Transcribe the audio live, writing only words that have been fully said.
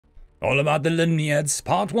All about the Limniads,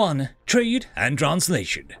 Part 1, Trade and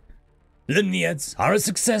Translation. Limniads are as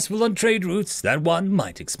successful on trade routes that one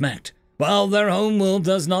might expect. While their home world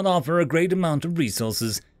does not offer a great amount of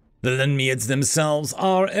resources, the Limniads themselves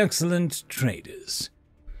are excellent traders.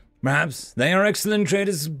 Perhaps they are excellent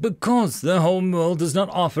traders because their home world does not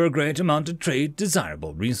offer a great amount of trade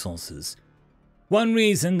desirable resources. One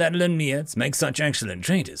reason that Limniads make such excellent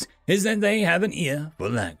traders is that they have an ear for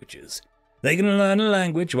languages. They can learn a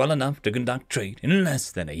language well enough to conduct trade in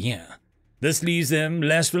less than a year. This leaves them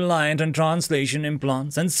less reliant on translation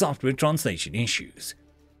implants and software translation issues.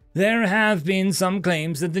 There have been some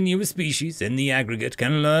claims that the newest species in the aggregate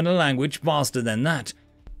can learn a language faster than that,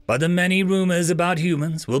 but the many rumors about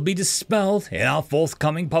humans will be dispelled in our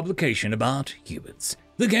forthcoming publication about humans,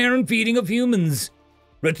 the care and feeding of humans.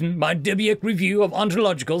 Written by Dibbiak Review of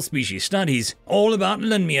Ontological Species Studies, all about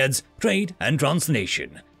Limniads, trade and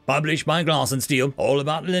translation. Published by Glass and Steel, all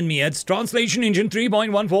about Limniads, translation engine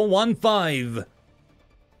 3.1415.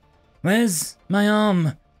 Where's my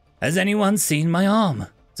arm? Has anyone seen my arm?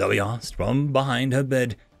 Zoe asked from behind her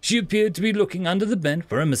bed. She appeared to be looking under the bed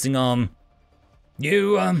for a missing arm.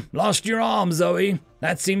 You, lost your arm, Zoe.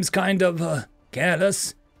 That seems kind of,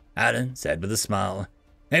 careless, Alan said with a smile.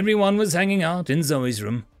 Everyone was hanging out in Zoe's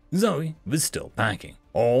room. Zoe was still packing,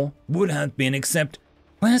 or would have been except,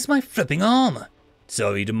 where's my flipping arm?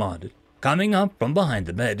 Zoe demanded, coming up from behind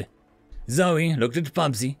the bed. Zoe looked at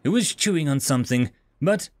Bubsy, who was chewing on something,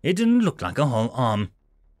 but it didn't look like a whole arm.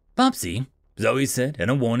 Bubsy, Zoe said in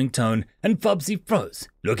a warning tone, and Bubsy froze,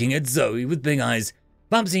 looking at Zoe with big eyes.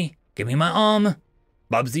 Bubsy, give me my arm.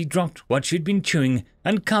 Bubsy dropped what she'd been chewing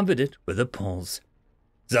and covered it with her paws.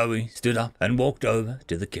 Zoe stood up and walked over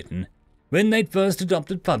to the kitten. When they'd first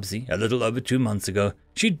adopted Bubsy a little over 2 months ago,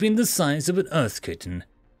 she'd been the size of an earth kitten.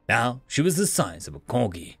 Now she was the size of a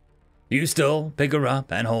corgi. You still pick her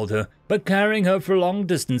up and hold her, but carrying her for long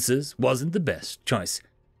distances wasn't the best choice.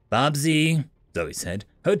 Bubsy, Zoe said.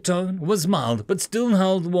 Her tone was mild, but still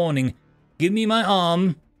held warning. Give me my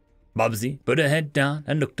arm. Bubsy put her head down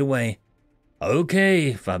and looked away.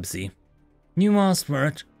 Okay, Bubsy. You asked for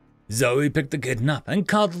it. Zoe picked the kitten up and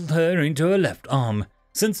cuddled her into her left arm,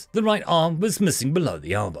 since the right arm was missing below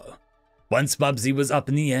the elbow. Once Bubsy was up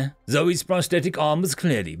in the air, Zoe's prosthetic arm was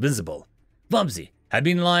clearly visible. Bubsy had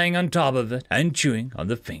been lying on top of it and chewing on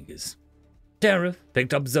the fingers. Tariff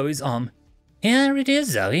picked up Zoe's arm. Here it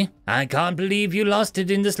is, Zoe. I can't believe you lost it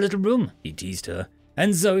in this little room, he teased her,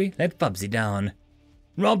 and Zoe let Bubsy down.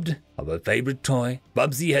 Robbed of her favorite toy,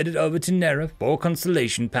 Bubsy headed over to Nerif for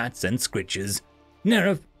consolation pats and scritches.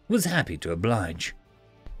 Nerif was happy to oblige.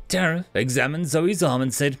 Tariff examined Zoe's arm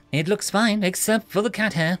and said, It looks fine, except for the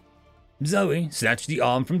cat hair. Zoe snatched the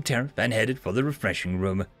arm from Tariff and headed for the refreshing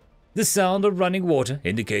room. The sound of running water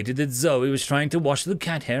indicated that Zoe was trying to wash the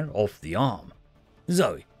cat hair off the arm.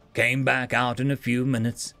 Zoe came back out in a few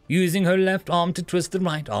minutes, using her left arm to twist the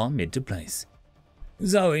right arm into place.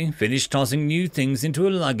 Zoe finished tossing new things into a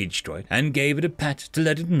luggage droid and gave it a pat to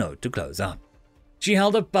let it know to close up. She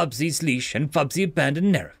held up Bubsy's leash and Bubsy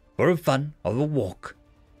abandoned Nerif for a fun of a walk.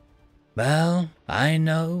 Well, I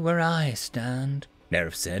know where I stand,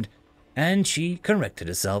 Nerif said, and she corrected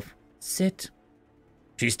herself. Sit.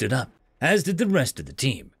 She stood up, as did the rest of the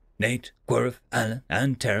team. Nate, Quirrif, Alan,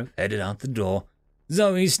 and Tariff headed out the door.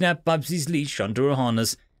 Zoe snapped Bubsy's leash onto her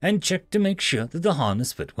harness and checked to make sure that the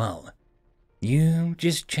harness fit well. You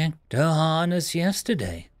just checked her harness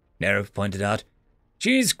yesterday, Nerif pointed out.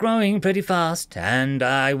 She's growing pretty fast, and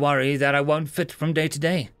I worry that I won't fit from day to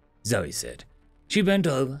day, Zoe said. She bent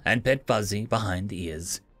over and pet Bubsy behind the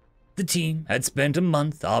ears. The team had spent a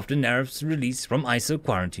month after Nerif's release from ISO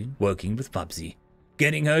quarantine working with Bubsy,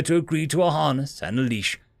 getting her to agree to a harness and a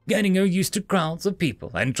leash, getting her used to crowds of people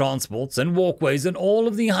and transports and walkways and all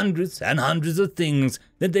of the hundreds and hundreds of things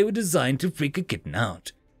that they were designed to freak a kitten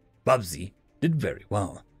out. Bubsy did very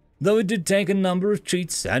well, though it did take a number of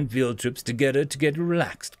treats and field trips to get her to get a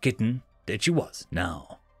relaxed kitten that she was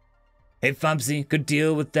now. If Bubsy could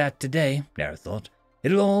deal with that today, Nerif thought,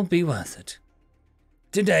 it'll all be worth it.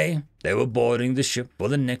 Today, they were boarding the ship for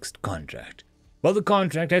the next contract. While the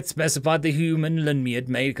contract had specified the human Limniad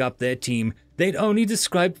make up their team, they'd only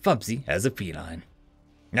described Bubsy as a feline.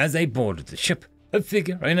 As they boarded the ship, a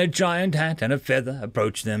figure in a giant hat and a feather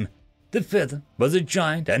approached them. The feather was a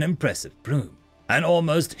giant and impressive plume, and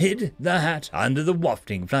almost hid the hat under the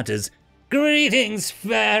wafting flutters. Greetings,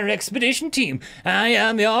 fair expedition team. I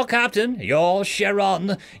am your captain, your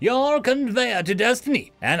Sharon, your conveyor to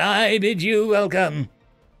destiny, and I bid you welcome.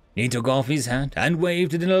 He took off his hat and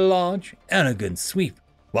waved it in a large, elegant sweep,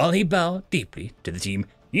 while he bowed deeply to the team.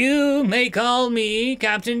 You may call me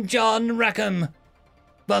Captain John Rackham.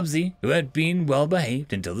 Bubsy, who had been well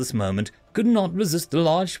behaved until this moment, could not resist the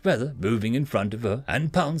large feather moving in front of her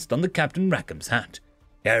and pounced on the Captain Rackham's hat,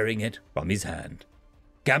 tearing it from his hand.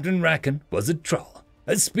 Captain Rackham was a troll,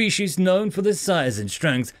 a species known for their size and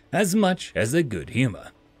strength as much as their good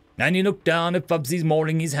humor, and he looked down at Bubsy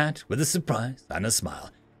mauling his hat with a surprise and a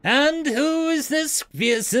smile. "And who is this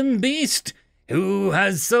fearsome beast who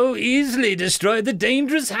has so easily destroyed the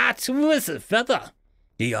dangerous hat with a feather?"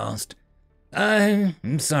 he asked.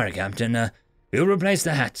 "I'm sorry, Captain. We'll replace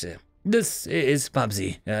the hat. This is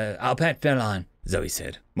Bubsy, our pet feline," Zoe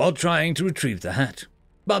said, while trying to retrieve the hat.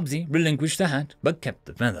 Bubsy relinquished the hat, but kept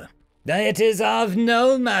the feather. "It is of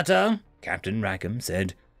no matter," Captain Rackham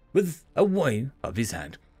said, with a wave of his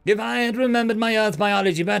hand. "If I had remembered my Earth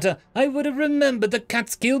biology better, I would have remembered the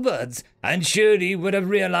Catskill birds, and surely would have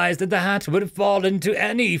realized that the hat would have fallen to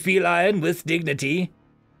any feline with dignity."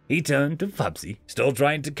 He turned to Bubsy, still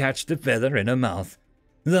trying to catch the feather in her mouth,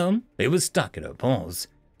 though it was stuck in her paws,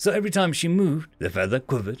 so every time she moved, the feather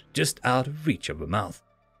quivered just out of reach of her mouth.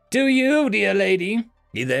 "To you, dear lady."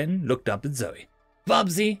 He then looked up at Zoe.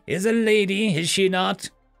 "Bubsy is a lady, is she not?"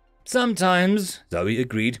 "Sometimes," Zoe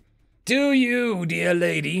agreed. "To you, dear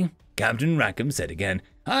lady," Captain Rackham said again.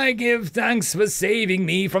 "I give thanks for saving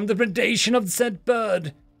me from the predation of said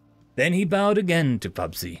bird." Then he bowed again to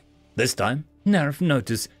Bubsy. This time, Narif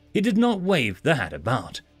noticed he did not wave the hat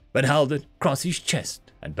about, but held it across his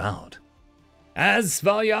chest and bowed. "As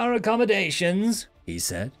for your accommodations," he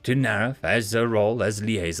said to Narif as her role as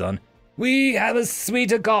liaison, "we have a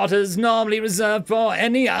suite of quarters normally reserved for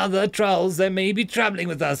any other trolls that may be traveling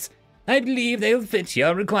with us. I believe they will fit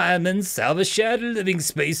your requirements of a shared living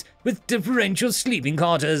space with differential sleeping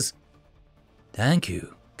quarters." "Thank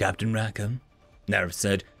you, Captain Rackham," Narif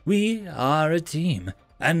said. "We are a team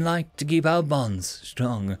and like to keep our bonds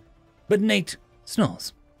strong." But Nate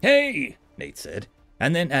snores. "Hey," Nate said,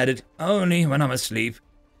 and then added, "only when I'm asleep."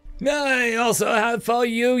 "I also have for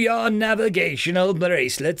you your navigational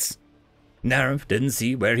bracelets." Narif didn't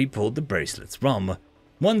see where he pulled the bracelets from.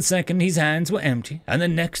 One second his hands were empty, and the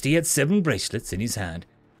next he had 7 bracelets in his hand.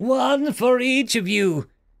 "One for each of you,"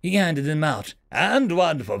 he handed them out, "and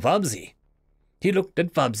one for Bubsy." He looked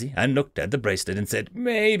at Bubsy and looked at the bracelet and said,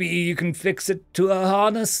 "Maybe you can fix it to a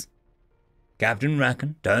harness." Captain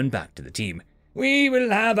Rackham turned back to the team. "We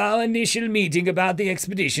will have our initial meeting about the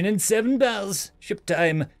expedition in 7 bells, ship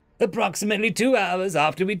time, approximately 2 hours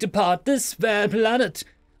after we depart this fair planet.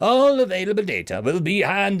 All available data will be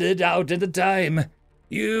handed out at the time.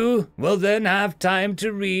 You will then have time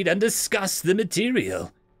to read and discuss the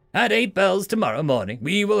material. At 8 bells tomorrow morning,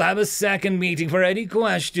 we will have a second meeting for any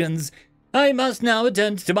questions. I must now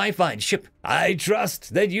attend to my fine ship. I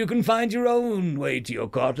trust that you can find your own way to your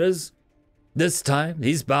quarters." This time,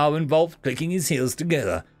 his bow involved clicking his heels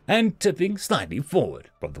together and tipping slightly forward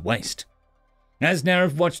from the waist. As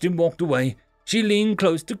Narif watched him walk away, she leaned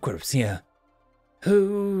close to Quirf's ear.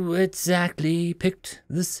 "Who exactly picked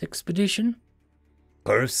this expedition?"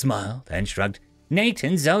 Quirf smiled and shrugged. "Nate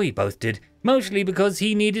and Zoe both did, mostly because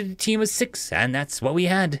he needed a team of 6, and that's what we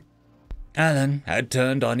had." Alan had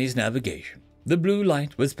turned on his navigation. The blue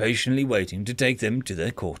light was patiently waiting to take them to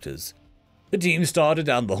their quarters. The team started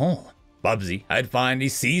down the hall. Bubsy had finally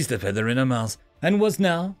seized the feather in her mouth and was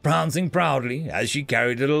now prancing proudly as she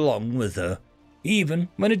carried it along with her, even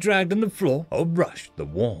when it dragged on the floor or brushed the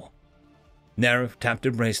wall. Narif tapped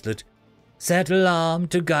her bracelet. "Set alarm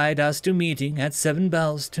to guide us to meeting at 7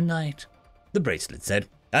 bells tonight," the bracelet said.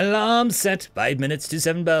 "Alarm set 5 minutes to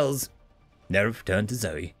 7 bells. Narif turned to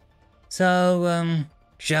Zoe. "So,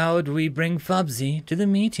 shall we bring Bubsy to the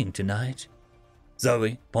meeting tonight?"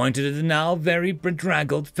 Zoe pointed at the now very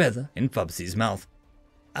bedraggled feather in Bubsy's mouth.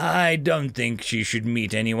 "I don't think she should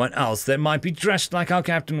meet anyone else that might be dressed like our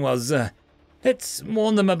captain was. Let's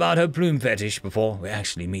warn them about her plume fetish before we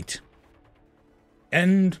actually meet."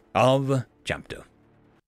 End of chapter.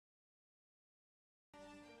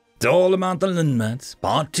 It's all about the Limniads,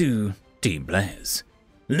 Part 2, Team Players.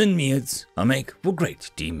 Limniads are make for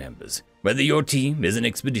great team members, whether your team is an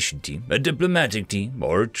expedition team, a diplomatic team,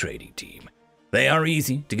 or a trading team. They are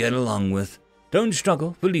easy to get along with, don't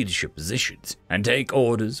struggle for leadership positions, and take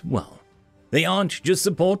orders well. They aren't just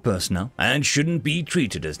support personnel and shouldn't be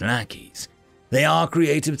treated as lackeys. They are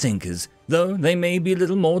creative thinkers, though they may be a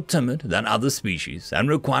little more timid than other species and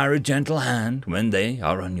require a gentle hand when they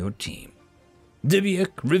are on your team.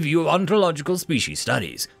 Dibiak Review of Ontological Species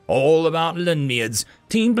Studies, all about Limniads,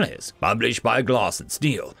 Team Players, published by Glass and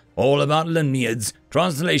Steel, all about Limniads,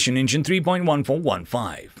 translation engine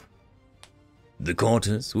 3.1415. The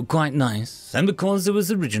quarters were quite nice, and because it was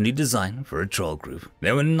originally designed for a troll group,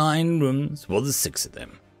 there were 9 rooms for the 6 of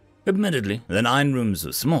them. Admittedly, the 9 rooms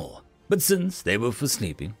were small, but since they were for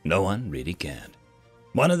sleeping, no one really cared.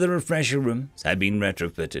 One of the refresher rooms had been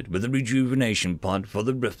retrofitted with a rejuvenation pod for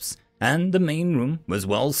the rifts, and the main room was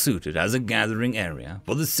well suited as a gathering area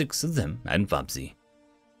for the 6 of them and Bubsy.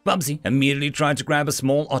 Bubsy immediately tried to grab a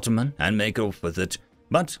small ottoman and make off with it,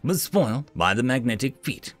 but was spoiled by the magnetic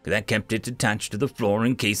feet that kept it attached to the floor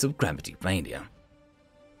in case of gravity failure.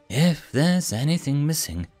 "If there's anything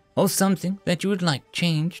missing, or something that you would like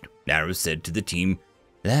changed," Nara said to the team,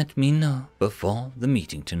 "let me know before the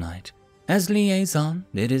meeting tonight. As liaison,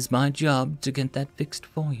 it is my job to get that fixed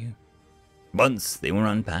for you." Once they were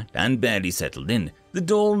unpacked and barely settled in, the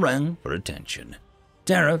door rang for attention.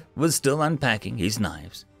 Tariff was still unpacking his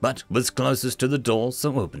knives, but was closest to the door,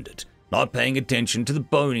 so opened it, not paying attention to the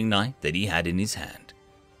boning knife that he had in his hand.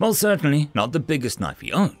 While certainly not the biggest knife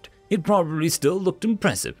he owned, it probably still looked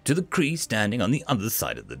impressive to the Cree standing on the other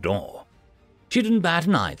side of the door. She didn't bat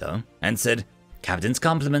an eye, though, and said, "Captain's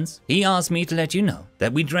compliments. He asked me to let you know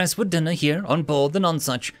that we dress for dinner here on board the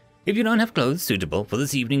Nonsuch. If you don't have clothes suitable for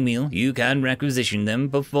this evening meal, you can requisition them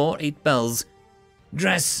before 8 bells.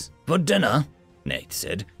 "Dress for dinner?" Nate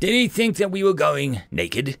said. "Did he think that we were going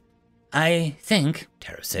naked?" "I think,"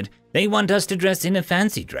 Tara said, "they want us to dress in a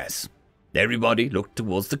fancy dress." Everybody looked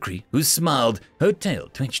towards the Cree, who smiled. Her tail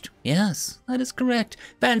twitched. "Yes, that is correct.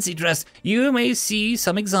 Fancy dress. You may see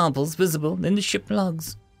some examples visible in the ship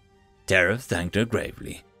logs." Tara thanked her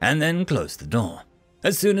gravely, and then closed the door.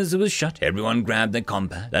 As soon as it was shut, everyone grabbed their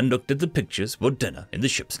compat and looked at the pictures for dinner in the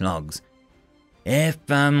ship's logs. "If,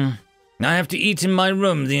 I have to eat in my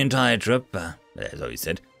room the entire trip, Zoe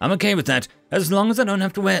said, "I'm okay with that, as long as I don't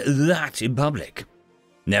have to wear that in public."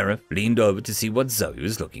 Neref leaned over to see what Zoe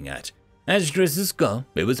was looking at. As dresses go,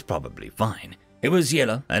 it was probably fine. It was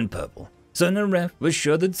yellow and purple, so Neref was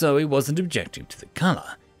sure that Zoe wasn't objecting to the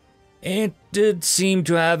color. It did seem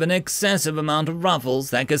to have an excessive amount of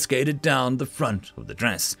ruffles that cascaded down the front of the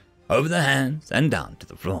dress, over the hands and down to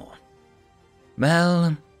the floor.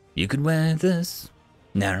 "Well, you could wear this."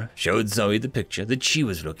 Nara showed Zoe the picture that she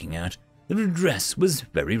was looking at. The dress was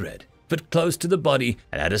very red, fit close to the body,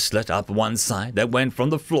 and had a slit up one side that went from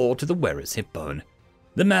the floor to the wearer's hip bone.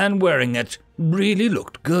 The man wearing it really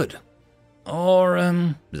looked good. Or,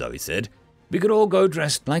 Zoe said, "we could all go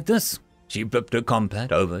dressed like this." She flipped her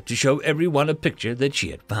compat over to show everyone a picture that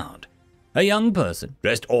she had found. A young person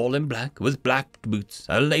dressed all in black with black boots,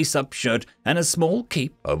 a lace-up shirt, and a small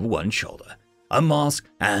cape over one shoulder, a mask,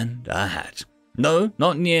 and a hat. No,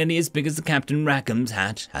 not nearly as big as the Captain Rackham's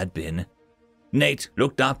hat had been. Nate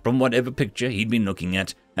looked up from whatever picture he'd been looking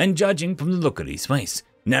at, and judging from the look at his face,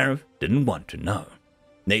 Narif didn't want to know.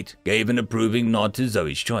 Nate gave an approving nod to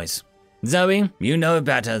Zoe's choice. "Zoe, you know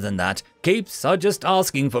better than that. Capes are just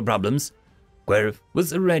asking for problems." Querif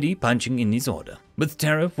was already punching in his order, with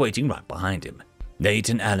Tariff waiting right behind him. Nate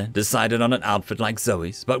and Alan decided on an outfit like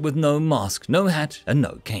Zoe's, but with no mask, no hat, and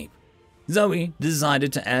no cape. Zoe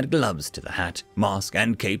decided to add gloves to the hat, mask,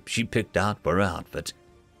 and cape she picked out for her outfit.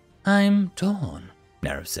 "I'm torn,"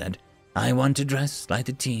 Narif said. "I want to dress like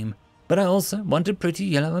the team, but I also want a pretty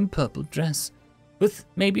yellow and purple dress, with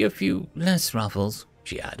maybe a few less ruffles,"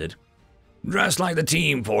 she added. "Dress like the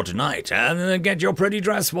team for tonight, and get your pretty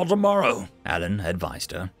dress for tomorrow," Alan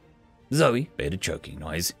advised her. Zoe made a choking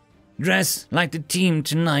noise. "Dress like the team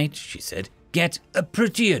tonight," she said. "Get a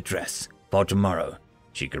prettier dress for tomorrow,"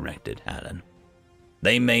 she corrected Alan.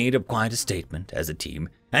 They made up quite a statement as a team,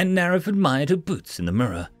 and Narif admired her boots in the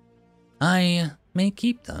mirror. "I may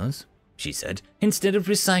keep those," she said, "instead of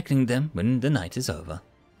recycling them when the night is over."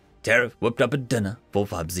 Tariff whipped up a dinner for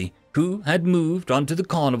Fubsy, who had moved on to the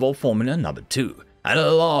Carnival Formula No. 2, and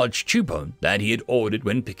a large chew-bone that he had ordered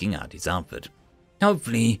when picking out his outfit.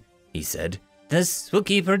 "Hopefully," he said, "this will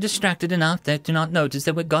keep her distracted enough that to not notice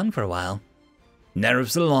that we're gone for a while."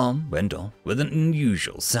 Narif's alarm went off with an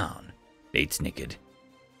unusual sound. Nate snickered.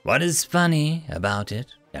 "What is funny about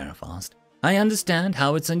it?" Narif asked. "I understand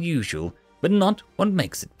how it's unusual, but not what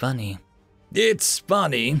makes it funny." "It's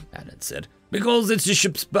funny," Alan said, "because it's a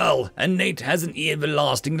ship's bell, and Nate has an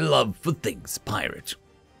everlasting love for things pirate."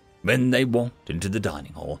 When they walked into the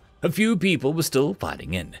dining hall, a few people were still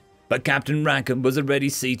filing in, but Captain Rackham was already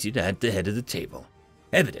seated at the head of the table.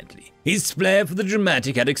 Evidently, his flair for the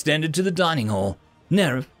dramatic had extended to the dining hall.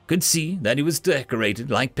 Nerif could see that he was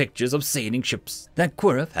decorated like pictures of sailing ships that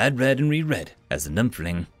Quirrif had read and reread as a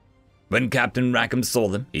nymphling. When Captain Rackham saw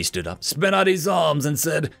them, he stood up, spread out his arms, and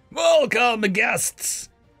said, "Welcome, guests!"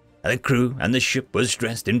 The crew and the ship was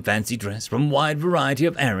dressed in fancy dress from a wide variety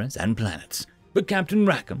of eras and planets, but Captain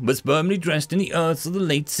Rackham was firmly dressed in the earths of the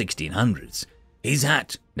late 1600s. His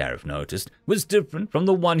hat, Narif noticed, was different from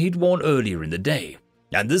the one he'd worn earlier in the day.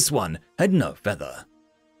 and this one had no feather.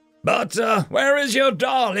 "But, where is your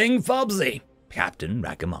darling Fubsy?" Captain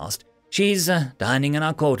Rackham asked. "She's, dining in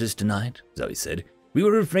our quarters tonight," Zoe said. "We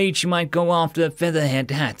were afraid she might go after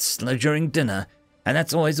featherhead hats during dinner, and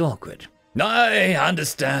that's always awkward." "I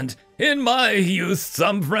understand. In my youth,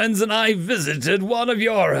 some friends and I visited one of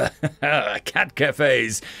your cat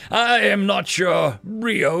cafes. I am not sure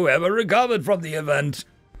Rio ever recovered from the event,"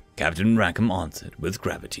 Captain Rackham answered with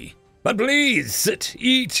gravity. "But please, sit,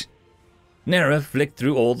 eat." Nera flicked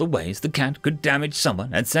through all the ways the cat could damage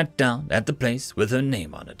someone and sat down at the place with her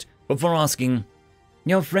name on it, before asking,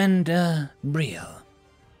 "Your friend, Rio,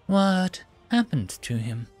 what happened to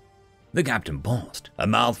him?" The captain paused, a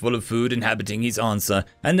mouthful of food inhabiting his answer,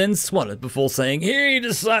 and then swallowed before saying he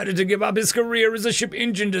decided to give up his career as a ship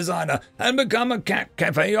engine designer and become a cat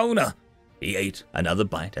cafe owner. He ate another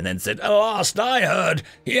bite and then said, "Last I heard,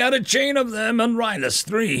 he had a chain of them on Rylus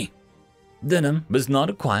 3. Dinner was not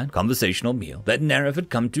a quiet conversational meal that Nerif had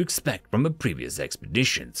come to expect from her previous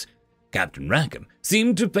expeditions. Captain Rackham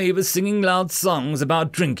seemed to favor singing loud songs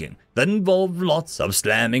about drinking that involved lots of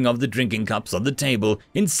slamming of the drinking cups on the table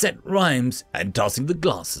in set rhymes and tossing the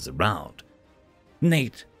glasses around.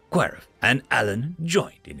 Nate, Querif, and Alan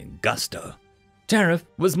joined in gusto. Tariff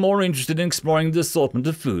was more interested in exploring the assortment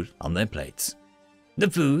of food on their plates. The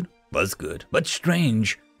food was good, but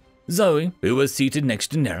strange. Zoe, who was seated next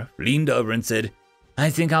to Nerif, leaned over and said, "I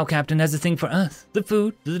think our captain has a thing for Earth, the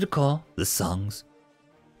food, the decor, the songs."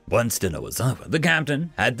 Once dinner was over, the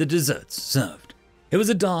captain had the desserts served. It was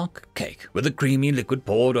a dark cake with a creamy liquid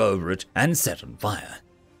poured over it and set on fire.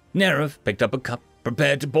 Nerif picked up a cup,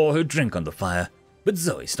 prepared to pour her drink on the fire, but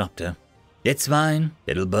Zoe stopped her. "It's fine,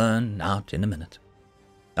 it'll burn out in a minute."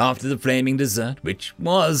 After the flaming dessert, which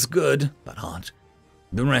was good but hot,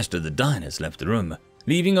 the rest of the diners left the room,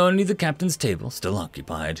 leaving only the captain's table still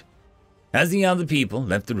occupied. As the other people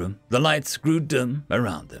left the room, the lights grew dim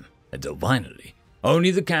around them, until finally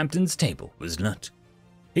only the captain's table was lit.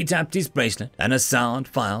 He tapped his bracelet and a sound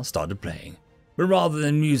file started playing, but rather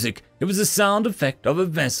than music, it was the sound effect of a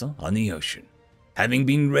vessel on the ocean. Having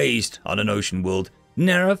been raised on an ocean world,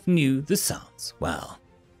 Nerif knew the sounds well.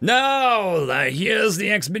 "Now, here's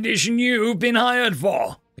the expedition you've been hired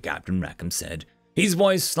for," the Captain Rackham said, his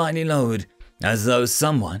voice slightly lowered, as though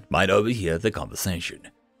someone might overhear the conversation.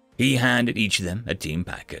 He handed each of them a team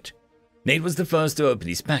packet. Nate was the first to open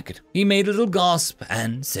his packet. He made a little gasp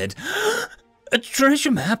and said, "A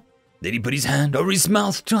treasure map!" Then he put his hand over his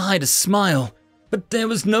mouth to hide a smile, but there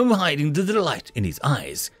was no hiding the delight in his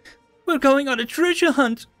eyes. "We're going on a treasure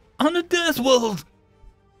hunt on a death world."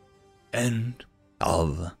 End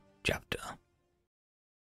of chapter.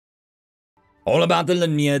 All about the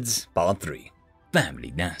Limniads, Part 3.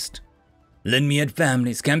 Family Nest. Limniad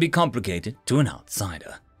families can be complicated to an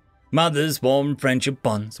outsider. Mothers form friendship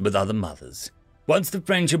bonds with other mothers. Once the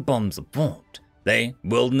friendship bonds are formed, they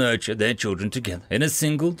will nurture their children together in a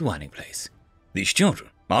single dwelling place. These children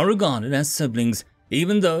are regarded as siblings,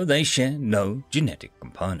 even though they share no genetic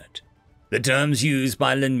component. The terms used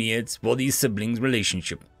by Limniads for these siblings'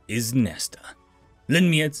 relationship is nester.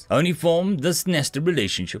 Limniads only form this nester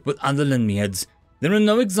relationship with other Limniads. There are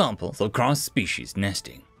no examples of cross-species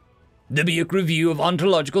nesting. The Buick Review of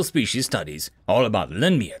Ontological Species Studies, all about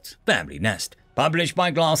Limniads, Family Nest, published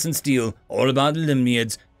by Glass and Steel, all about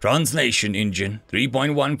Limniads, Translation Engine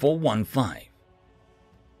 3.1415.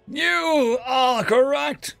 "You are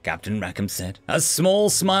correct," Captain Rackham said. A small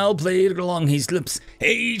smile played along his lips.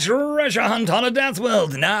 "A treasure hunt on a death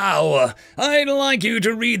world. Now, I'd like you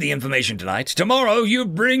to read the information tonight. Tomorrow you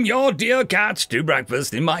bring your dear cat to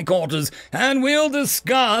breakfast in my quarters, and we'll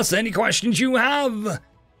discuss any questions you have."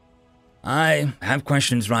 "I have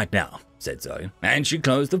questions right now," said Zoe, and she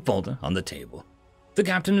closed the folder on the table. The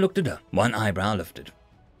captain looked at her, one eyebrow lifted.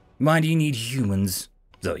 "Why do you need humans?"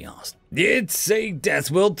 Zoe asked. "It's a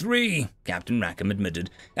Death World 3, Captain Rackham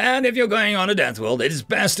admitted, and if you're going on a Death World, it's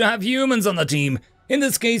best to have humans on the team. In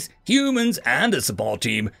this case, humans and a support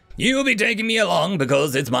team. You'll be taking me along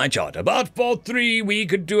because it's my charter, but for 3 we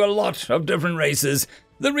could do a lot of different races.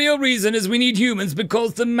 The real reason is we need humans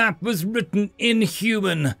because the map was written in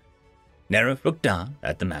human." Nerif looked down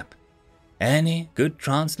at the map. "Any good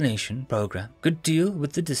translation program could deal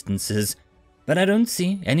with the distances, but I don't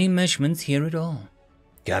see any measurements here at all."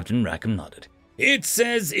 Captain Rackham nodded. "It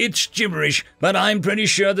says it's gibberish, but I'm pretty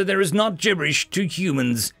sure that there is not gibberish to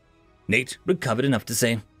humans." Nate recovered enough to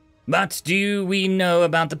say, "But do we know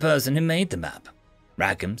about the person who made the map?"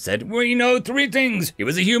 Rackham said, "We know 3 things. He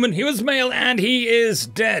was a human, he was male, and he is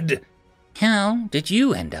dead." "How did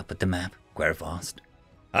you end up with the map?" Querif asked.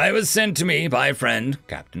 "I was sent to me by a friend,"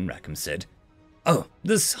 Captain Rackham said. "Oh,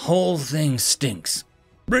 this whole thing stinks."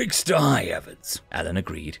 Breaks to high heavens, Alan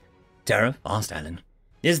agreed. Tara asked Alan,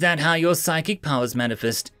 is that how your psychic powers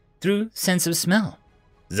manifest? Through sense of smell?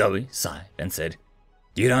 Zoe sighed and said,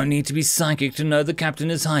 you don't need to be psychic to know the captain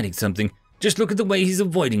is hiding something. Just look at the way he's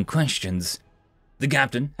avoiding questions. The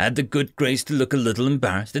captain had the good grace to look a little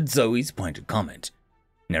embarrassed at Zoe's pointed comment.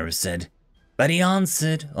 Nera said, but he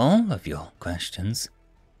answered all of your questions.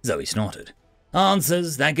 Zoe snorted.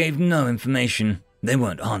 Answers that gave no information. They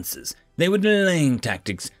weren't answers. They were delaying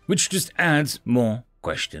tactics, which just adds more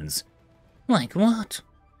questions. Like what?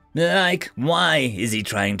 Like, why is he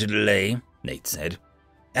trying to delay? Nate said.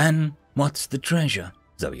 And what's the treasure?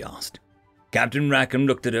 Zoe asked. Captain Rackham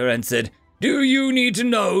looked at her and said, do you need to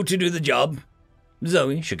know to do the job?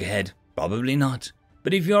 Zoe shook her head. Probably not.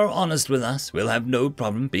 But if you're honest with us, we'll have no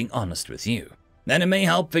problem being honest with you. And it may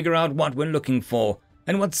help figure out what we're looking for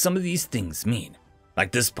and what some of these things mean.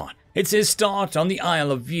 Like this part. It says start on the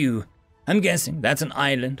Isle of View. I'm guessing that's an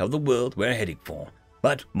island of the world we're heading for.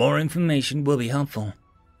 But more information will be helpful.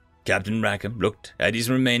 Captain Rackham looked at his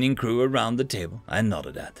remaining crew around the table and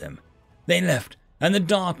nodded at them. They left, and the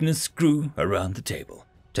darkness grew around the table,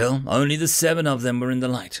 till only the 7 of them were in the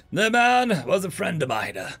light. The man was a friend of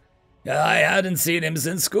mine. I hadn't seen him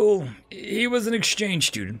since school. He was an exchange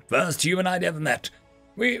student, first human I'd ever met.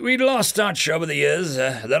 We'd lost touch over the years,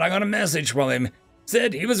 then I got a message from him.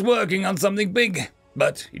 Said he was working on something big,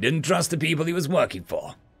 but he didn't trust the people he was working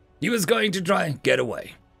for. He was going to try and get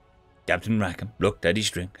away. Captain Rackham looked at his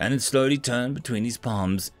drink, and it slowly turned between his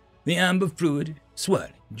palms, the amber fluid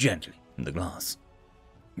swirling gently in the glass.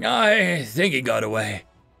 I think he got away,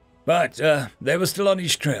 but they were still on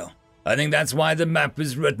his trail. I think that's why the map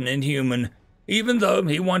was written in human, even though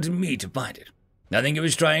he wanted me to find it. I think he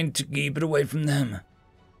was trying to keep it away from them.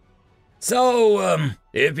 So,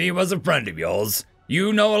 if he was a friend of yours,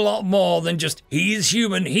 you know a lot more than just he's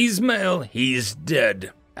human, he's male, he's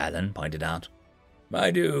dead, Alan pointed out.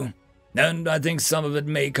 I do. And I think some of it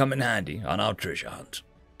may come in handy on our treasure hunt,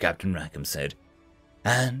 Captain Rackham said.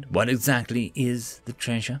 And what exactly is the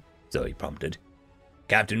treasure? Zoe prompted.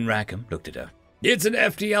 Captain Rackham looked at her. It's an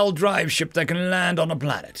FTL drive ship that can land on a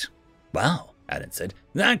planet. Wow, Alan said.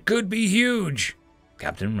 That could be huge.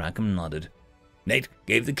 Captain Rackham nodded. Nate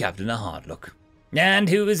gave the captain a hard look. And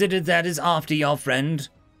who is it that is after your friend?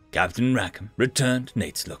 Captain Rackham returned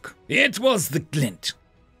Nate's look. It was the glint.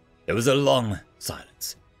 There was a long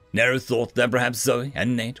silence. Nero thought that perhaps Zoe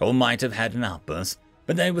and Nate all might have had an outburst,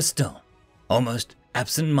 but they were still. Almost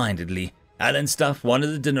absent-mindedly, Alan stuffed one of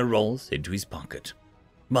the dinner rolls into his pocket.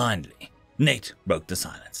 Blindly, Nate broke the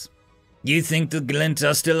silence. You think the glint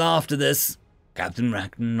are still after this? Captain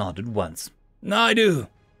Rackham nodded once. I do.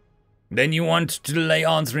 Then you want to delay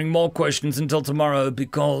answering more questions until tomorrow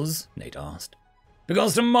because, Nate asked.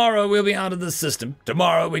 Because tomorrow we'll be out of the system.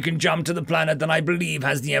 Tomorrow we can jump to the planet that I believe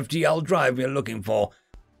has the FTL drive we're looking for.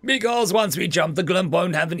 Because once we jump, the glint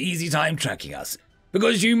won't have an easy time tracking us.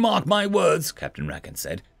 Because you mark my words, Captain Rackham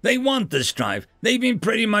said, they want this drive. They've been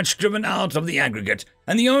pretty much driven out of the aggregate,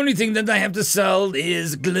 and the only thing that they have to sell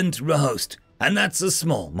is glint rehost, and that's a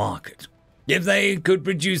small market. If they could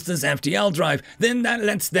produce this FTL drive, then that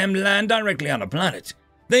lets them land directly on a planet.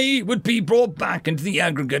 They would be brought back into the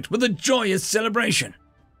aggregate with a joyous celebration.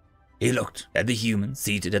 He looked at the human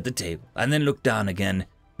seated at the table, and then looked down again.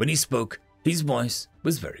 When he spoke, his voice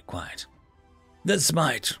was very quiet.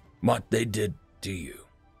 Despite what they did to you.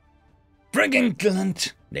 Friggin'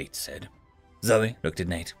 glint, Nate said. Zoe looked at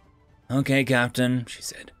Nate. Okay, Captain, she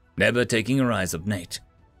said, never taking her eyes off Nate.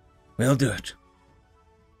 We'll do it.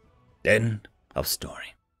 End of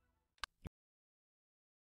story.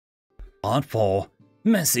 Part 4.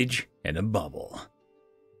 Message in a Bubble.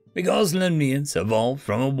 Because Limniads evolved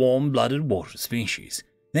from a warm-blooded water species,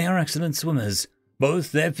 they are excellent swimmers.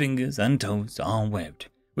 Both their fingers and toes are webbed,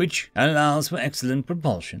 which allows for excellent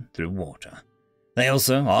propulsion through water. They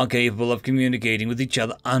also are capable of communicating with each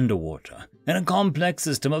other underwater in a complex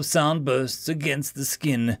system of sound bursts against the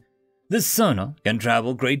skin. This sonar can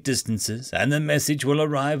travel great distances, and the message will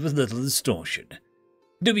arrive with little distortion.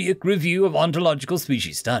 Dubious Review of Ontological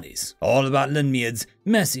Species Studies, all about Limniads,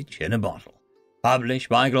 Message in a Bottle. Published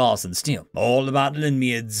by Glass and Steel, all about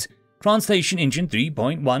Limniads, Translation Engine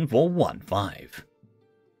 3.1415.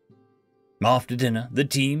 After dinner, the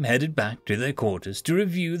team headed back to their quarters to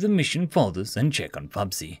review the mission folders and check on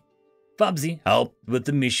Fubsy. Fubsy helped with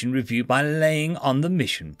the mission review by laying on the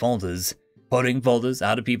mission folders, putting folders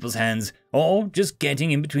out of people's hands, or just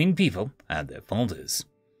getting in between people and their folders.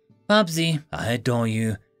 Fubsy, I adore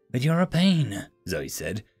you, but you're a pain, Zoe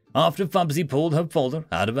said, after Fubsy pulled her folder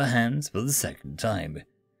out of her hands for the second time.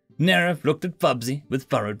 Nerif looked at Fubsy with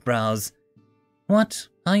furrowed brows. What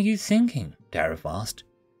are you thinking? Tarif asked.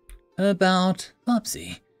 About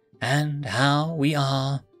Bubsy, and how we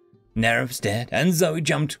are. Nerf stared, and Zoe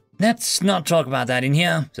jumped. Let's not talk about that in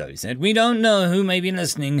here, Zoe said. We don't know who may be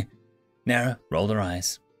listening. Nerf rolled her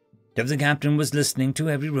eyes. If the captain was listening to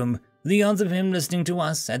every room, the odds of him listening to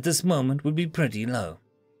us at this moment would be pretty low.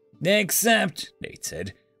 Except, Nate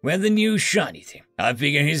said, we're the new shiny thing. I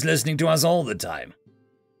figure he's listening to us all the time.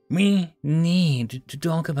 We need to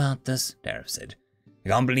talk about this, Dareth said. I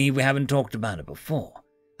can't believe we haven't talked about it before.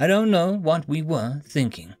 I don't know what we were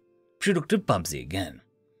thinking. She looked at Bubsy again.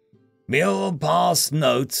 We all passed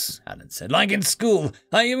notes, Alan said. Like in school,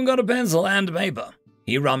 I even got a pencil and paper.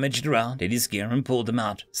 He rummaged around in his gear and pulled them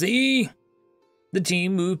out. See? The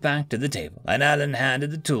team moved back to the table, and Alan handed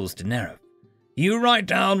the tools to Neref. You write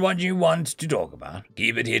down what you want to talk about.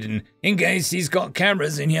 Keep it hidden, in case he's got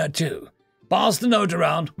cameras in here too. Pass the note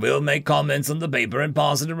around. We'll make comments on the paper and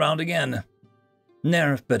pass it around again.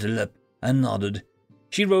 Neref bit her lip and nodded.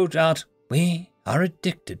 She wrote out, We are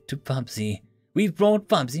addicted to Bubsy. We've brought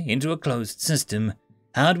Bubsy into a closed system.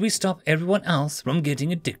 How do we stop everyone else from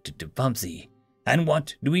getting addicted to Bubsy? And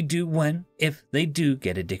what do we do if they do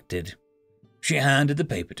get addicted? She handed the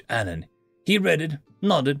paper to Alan. He read it,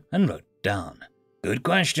 nodded, and wrote down. Good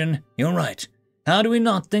question. You're right. How do we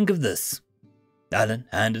not think of this? Alan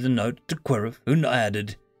handed the note to Quirrell, who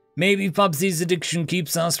added, Maybe Bubsy's addiction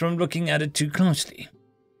keeps us from looking at it too closely.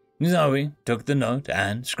 Zoe took the note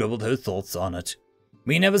and scribbled her thoughts on it.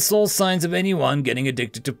 We never saw signs of anyone getting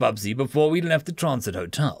addicted to Bubsy before we left the transit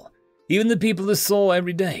hotel. Even the people who saw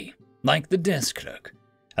every day, like the desk clerk.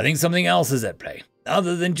 I think something else is at play,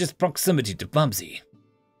 other than just proximity to Bubsy.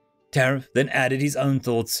 Tareth then added his own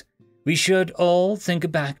thoughts. We should all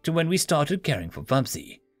think back to when we started caring for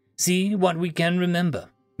Bubsy. See what we can remember.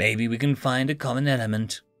 Maybe we can find a common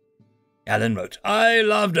element. Alan wrote, I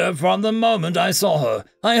loved her from the moment I saw her.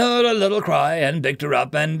 I heard a little cry and picked her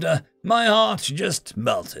up and my heart just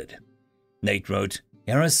melted. Nate wrote,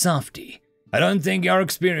 You're a softie. I don't think your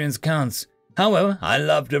experience counts. However, I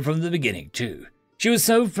loved her from the beginning too. She was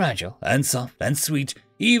so fragile and soft and sweet,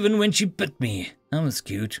 even when she bit me. That was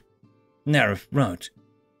cute. Neref wrote,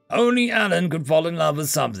 Only Alan could fall in love with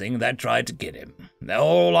something that tried to get him.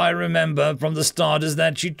 All I remember from the start is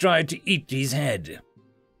that she tried to eat his head.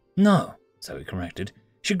 No, Zoe corrected.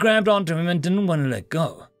 She grabbed onto him and didn't want to let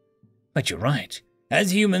go. But you're right.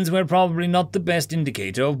 As humans, we're probably not the best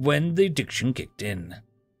indicator of when the addiction kicked in.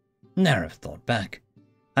 Neref thought back.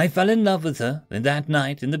 I fell in love with her that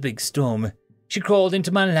night in the big storm. She crawled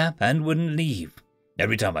into my lap and wouldn't leave.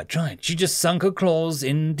 Every time I tried, she just sunk her claws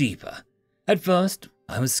in deeper. At first,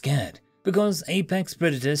 I was scared, because apex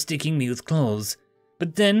predator sticking me with claws.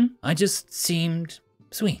 But then, I just seemed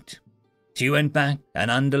sweet. She went back and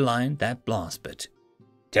underlined that blast bit.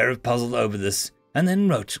 Tareth puzzled over this, and then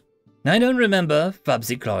wrote, I don't remember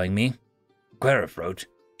Bubsy clawing me. Quirrell wrote,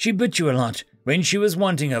 She bit you a lot when she was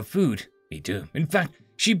wanting her food. Me too. In fact,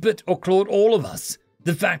 she bit or clawed all of us.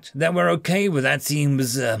 The fact that we're okay with that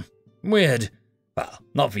seems, weird. Well,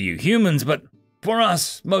 not for you humans, but for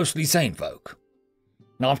us, mostly sane folk.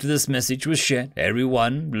 After this message was shared,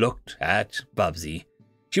 everyone looked at Bubsy.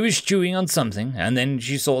 She was chewing on something, and then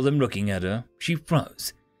she saw them looking at her. She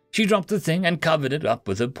froze. She dropped the thing and covered it up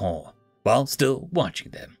with her paw, while still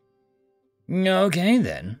watching them. Okay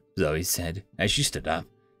then, Zoe said, as she stood up.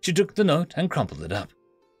 She took the note and crumpled it up.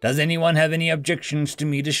 Does anyone have any objections to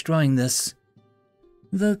me destroying this?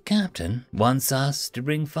 The captain wants us to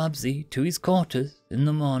bring Bubsy to his quarters in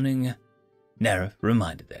the morning, Neref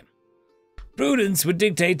reminded them. Prudence would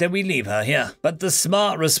dictate that we leave her here, but the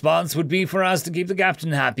smart response would be for us to keep the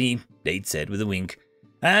captain happy, Nate said with a wink.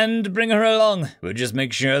 And bring her along. We'll just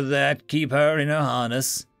make sure that keep her in her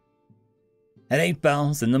harness. At 8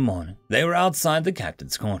 bells in the morning, they were outside the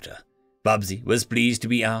captain's quarter. Bubsy was pleased to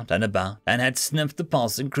be out and about and had sniffed the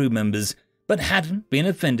passing crew members, but hadn't been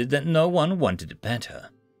offended that no one wanted to pet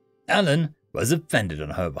her. Alan was offended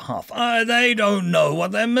on her behalf. They don't know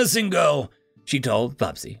what they're missing, girl, she told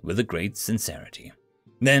Bubsy with a great sincerity.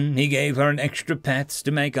 Then he gave her an extra pet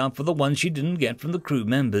to make up for the one she didn't get from the crew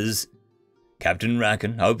members. Captain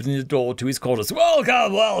Rackham opened the door to his quarters.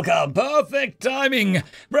 Welcome, welcome, perfect timing.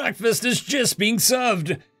 Breakfast is just being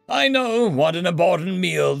served. I know what an important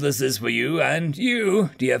meal this is for you, and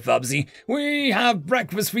you, dear Bubsy, we have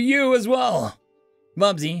breakfast for you as well.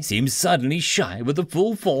 Bubsy seemed suddenly shy with the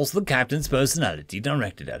full force of the captain's personality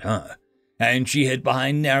directed at her, and she hid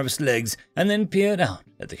behind Neref's legs and then peered out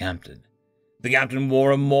at the captain. The captain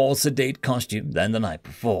wore a more sedate costume than the night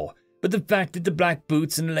before, but the fact that the black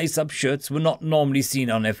boots and lace-up shirts were not normally seen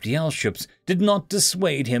on FTL ships did not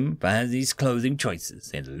dissuade him from his clothing choices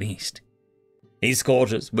in the least. His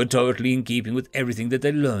quarters were totally in keeping with everything that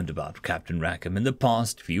they learned about Captain Rackham in the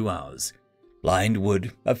past few hours. Lined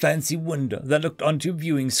wood, a fancy window that looked onto a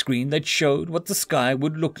viewing screen that showed what the sky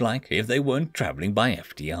would look like if they weren't traveling by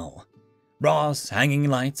FTL. Brass hanging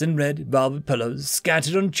lights and red velvet pillows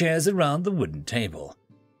scattered on chairs around the wooden table.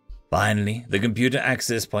 Finally, the computer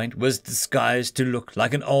access point was disguised to look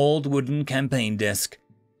like an old wooden campaign desk.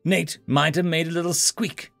 Nate might have made a little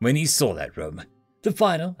squeak when he saw that room. The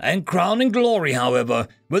final and crowning glory, however,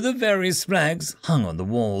 were the various flags hung on the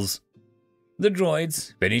walls. The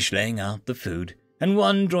droids finished laying out the food, and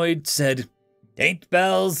one droid said, "8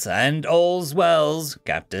 bells and all's wells,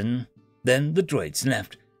 Captain." Then the droids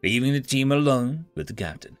left, leaving the team alone with the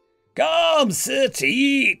captain. "Come, sit,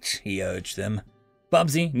 eat," he urged them.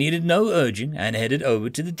 Bubsy needed no urging and headed over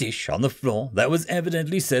to the dish on the floor that was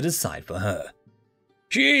evidently set aside for her.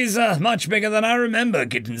 "She's much bigger than I remember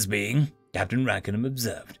kittens being," Captain Rackham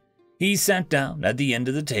observed. He sat down at the end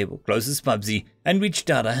of the table closest Bubsy and reached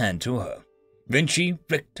out a hand to her. When she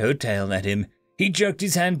flicked her tail at him, he jerked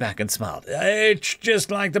his hand back and smiled. "It's just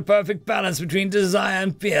like the perfect balance between desire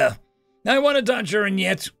and fear. I want to touch her, and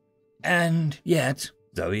yet..." "And yet,"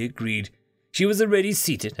 Zoe agreed. She was already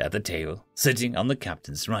seated at the table, sitting on the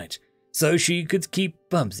captain's right, so she could keep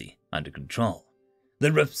Bubsy under control. The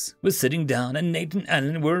Riffs were sitting down, and Nate and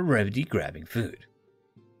Alan were already grabbing food.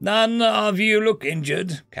 "None of you look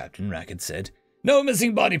injured," Captain Rackham said. "No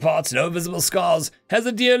missing body parts, no visible scars. Has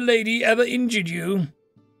a dear lady ever injured you?"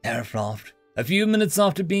 Tariff laughed. A few minutes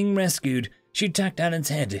after being rescued, she attacked Alan's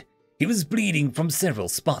head. He was bleeding from several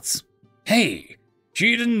spots. "Hey,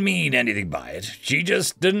 she didn't mean anything by it. She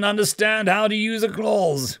just didn't understand how to use her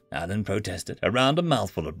claws," Alan protested, around a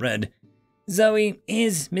mouthful of bread. "Zoe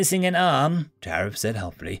is missing an arm," Tariff said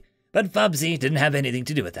helpfully, "but Fubsy didn't have anything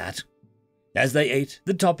to do with that." As they ate,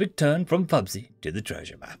 the topic turned from Fubsy to the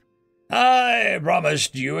treasure map. "I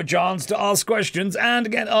promised you a chance to ask questions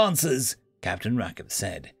and get answers," Captain Rackham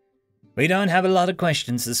said. "We don't have a lot of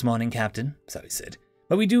questions this morning, Captain," Zoe said,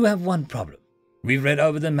 "but we do have one problem. We've read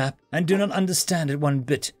over the map and do not understand it one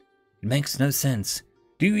bit. It makes no sense.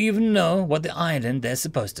 Do you even know what the island they're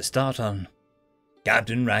supposed to start on?"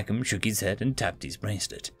 Captain Rackham shook his head and tapped his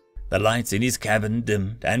bracelet. The lights in his cabin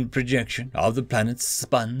dimmed, and projection of the planets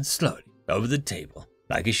spun slowly over the table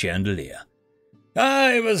like a chandelier.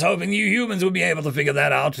 "I was hoping you humans would be able to figure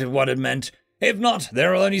that out, what it meant. If not,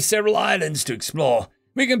 there are only several islands to explore.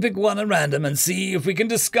 We can pick one at random and see if we can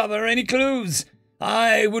discover any clues.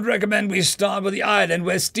 I would recommend we start with the island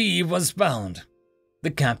where Steve was found."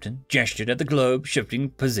 The captain gestured at the globe shifting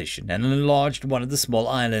position and enlarged one of the small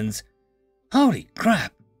islands. "Holy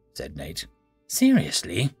crap," said Nate.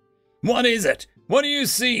 "Seriously?" "What is it? What do you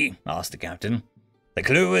see?" asked the captain. "The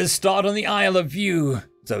clue is start on the Isle of View,"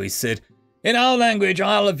 Zoe said. "In our language,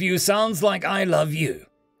 Isle of View sounds like I love you.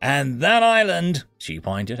 And that island," she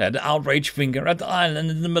pointed at the outraged finger at the island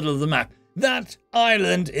in the middle of the map, "that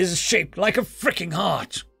island is shaped like a fricking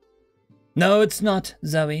heart." "No, it's not,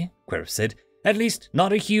 Zoe," Quirf said. "At least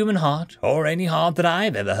not a human heart, or any heart that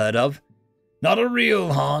I've ever heard of." "Not a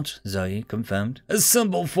real heart," Zoe confirmed. "A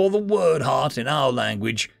symbol for the word heart in our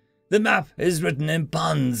language. The map is written in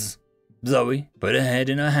puns." Zoe put her head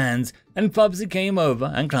in her hands, and Fubsy came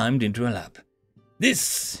over and climbed into her lap.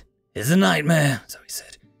 "This is a nightmare," Zoe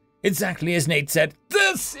said. Exactly as Nate said,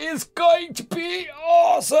 "This is going to be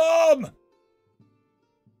awesome!"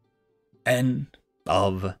 End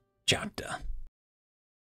of chapter.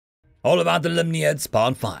 All about the Limniads,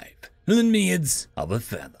 Part 5. Limniads of a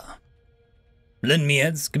Feather.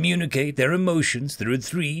 Limniads communicate their emotions through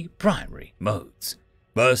 3 primary modes.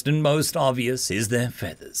 First and most obvious is their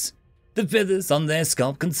feathers. The feathers on their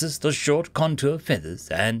scalp consist of short contour feathers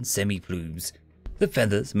and semi-plumes. The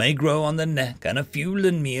feathers may grow on the neck, and a few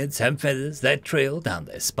Limniads have feathers that trail down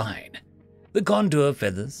their spine. The contour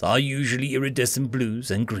feathers are usually iridescent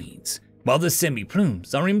blues and greens, while the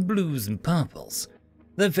semi-plumes are in blues and purples.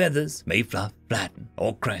 The feathers may fluff, flatten,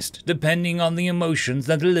 or crest, depending on the emotions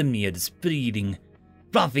that the Limniad is feeding.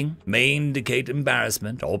 Fluffing may indicate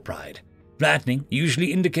embarrassment or pride. Flattening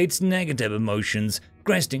usually indicates negative emotions.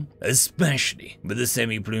 Cresting, especially with the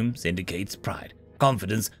semi-plumes, indicates pride,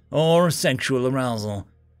 confidence, or sexual arousal.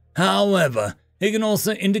 However, it can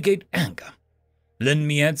also indicate anger.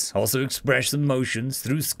 Limniads also express emotions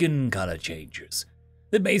through skin color changes.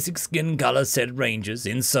 The basic skin color set ranges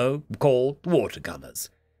in so-called watercolors.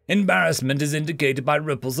 Embarrassment is indicated by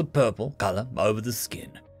ripples of purple color over the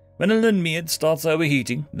skin. When a Limniad starts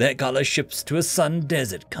overheating, their color shifts to a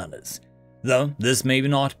sun-desert colors, though this may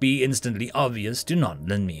not be instantly obvious to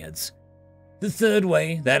non-Limniads. The third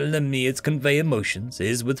way that Limniads convey emotions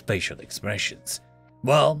is with facial expressions.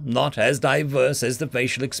 Well, not as diverse as the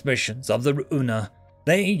facial expressions of the Ru'una.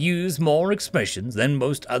 They use more expressions than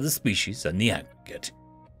most other species in the aggregate.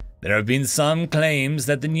 There have been some claims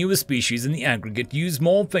that the newer species in the aggregate use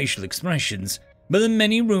more facial expressions, but the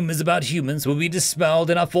many rumors about humans will be dispelled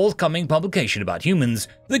in our forthcoming publication about humans,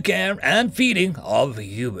 the care and feeding of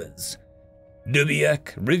humans.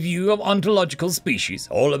 Dubiec, Review of Ontological Species,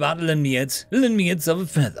 all about Limniads, Limniads of a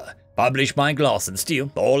Feather, published by Glass and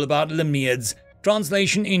Steel, all about Limniads,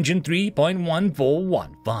 Translation Engine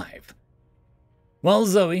 3.1415. While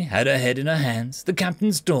Zoe had her head in her hands, the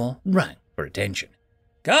captain's door rang for attention.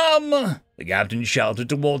 "Come!" the captain shouted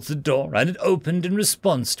towards the door, and it opened in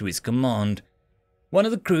response to his command. One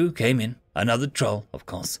of the crew came in, another troll, of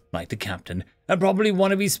course, like the captain, and probably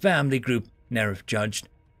one of his family group, Nerif judged.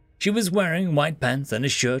 She was wearing white pants and a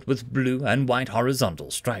shirt with blue and white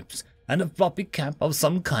horizontal stripes, and a floppy cap of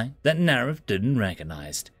some kind that Nerif didn't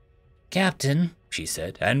recognize. "Captain," she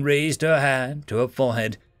said, and raised her hand to her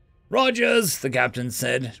forehead. "Rogers," the captain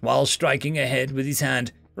said, while striking her head with his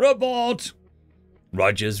hand. "Report!"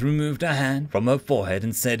 Rogers removed her hand from her forehead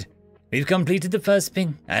and said, "We've completed the first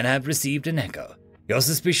ping and have received an echo. Your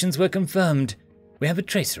suspicions were confirmed. We have a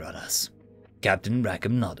tracer on us." Captain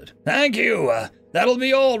Rackham nodded. "Thank you. That'll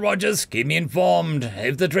be all, Rogers. Keep me informed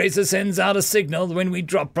if the tracer sends out a signal when we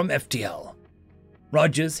drop from FTL."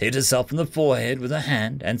 Rogers hit herself on the forehead with her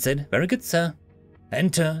hand and said, "Very good, sir,"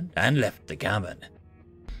 and turned and left the cabin.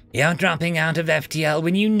 "You're dropping out of FTL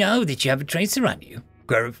when you know that you have a tracer on you?"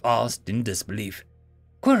 Querif asked in disbelief.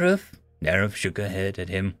 "Querif?" Nerif shook her head at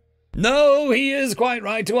him. "No, he is quite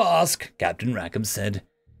right to ask," Captain Rackham said.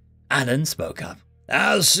 Alan spoke up.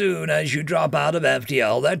 "As soon as you drop out of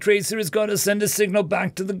FTL, that tracer is going to send a signal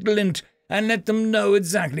back to the Glint and let them know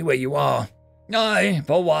exactly where you are. I,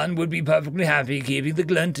 for one, would be perfectly happy keeping the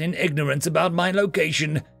Glint in ignorance about my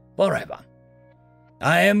location forever."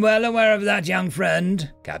 "I am well aware of that, young friend,"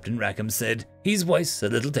 Captain Rackham said, his voice a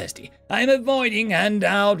little testy. "I am avoiding and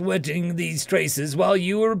outwitting these tracers while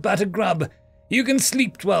you are but a grub. You can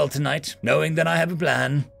sleep well tonight, knowing that I have a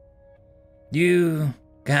plan." "You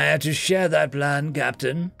care to share that plan,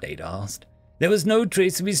 Captain?" Nate asked. There was no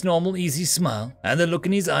trace of his normal easy smile, and the look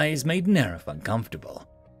in his eyes made Nerif uncomfortable.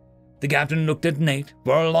 The captain looked at Nate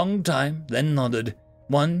for a long time, then nodded.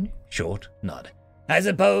 One short nod. "I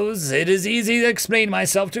suppose it is easy to explain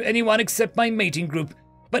myself to anyone except my mating group,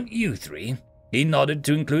 but you three," he nodded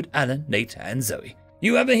to include Alan, Nate, and Zoe.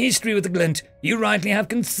 "You have a history with the Glint. You rightly have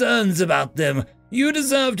concerns about them. You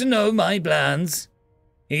deserve to know my plans."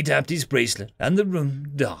 He tapped his bracelet, and the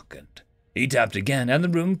room darkened. He tapped again, and the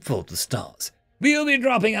room filled with stars. "We'll be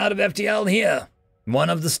dropping out of FTL here." One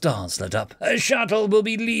of the stars lit up. "A shuttle will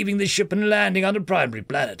be leaving the ship and landing on the primary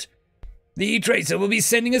planet. The tracer will be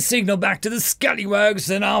sending a signal back to the scallywags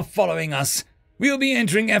that are following us. We'll be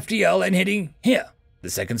entering FTL and heading here." The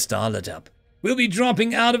second star lit up. "We'll be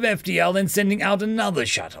dropping out of FTL and sending out another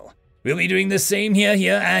shuttle. We'll be doing the same here,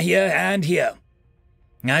 and here."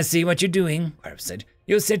 "I see what you're doing," Querif said.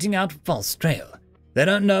 "You're setting out a false trail. They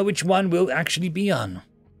don't know which one we'll actually be on."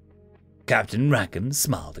 Captain Rackham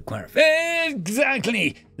smiled at Querif.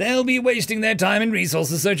 "Exactly. They'll be wasting their time and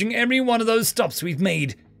resources searching every one of those stops we've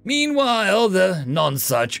made. Meanwhile, the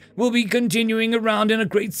non-such will be continuing around in a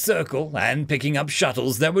great circle and picking up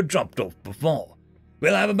shuttles that were dropped off before.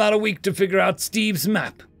 We'll have about a week to figure out Steve's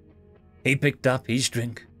map." He picked up his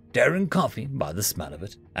drink, Darren coffee by the smell of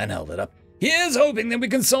it, and held it up. "Here's hoping that we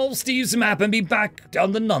can solve Steve's map and be back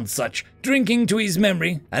on the non-such, drinking to his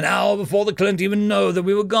memory, an hour before the Clint even know that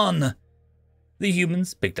we were gone." The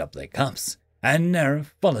humans picked up their cups, and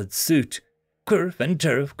Nerif followed suit. Querif and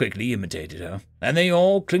Turf quickly imitated her, and they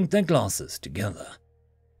all clinked their glasses together.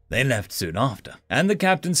 They left soon after, and the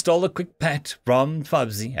captain stole a quick pat from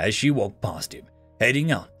Fubsy as she walked past him,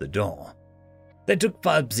 heading out the door. They took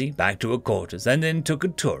Fubsy back to her quarters and then took a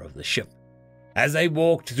tour of the ship. As they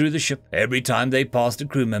walked through the ship, every time they passed a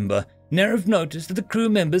crew member, Nerif noticed that the crew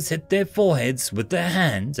members hit their foreheads with their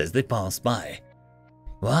hands as they passed by.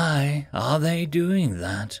 "Why are they doing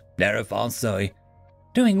that?" Nerif asked Zoe.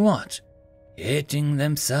 "Doing what?" "Hitting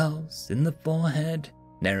themselves in the forehead,"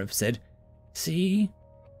 Nerif said. "See?"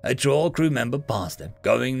 A tall crew member passed them,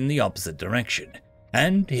 going in the opposite direction,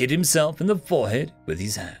 and hit himself in the forehead with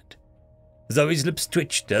his hand. Zoe's lips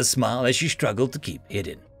twitched a smile as she struggled to keep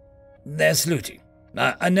hidden. "They're saluting.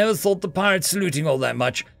 I never thought the pirates saluting all that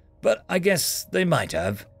much, but I guess they might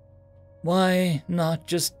have." "Why not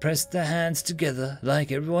just press their hands together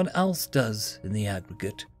like everyone else does in the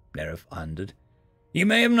aggregate?" Nerif wondered. "You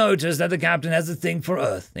may have noticed that the captain has a thing for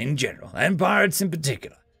Earth in general, and pirates in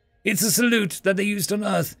particular. It's a salute that they used on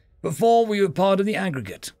Earth before we were part of the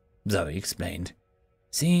aggregate," Zoe explained.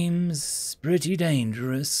 Seems pretty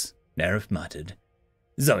dangerous, Nerif muttered.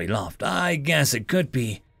 Zoe laughed. I guess it could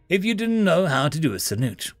be, if you didn't know how to do a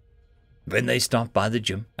salute. When they stopped by the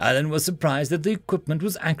gym, Alan was surprised that the equipment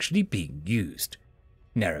was actually being used.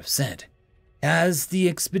 Nerif said, As the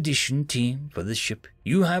expedition team for the ship,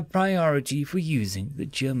 you have priority for using the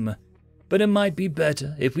gym, but it might be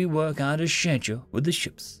better if we work out a schedule with the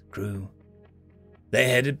ship's crew. They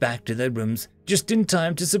headed back to their rooms just in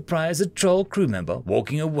time to surprise a troll crew member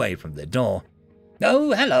walking away from their door.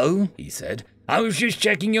 Oh, hello, he said. I was just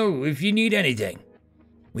checking you if you need anything.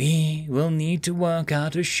 We will need to work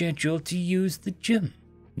out a schedule to use the gym,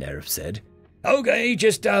 Nerif said. Okay,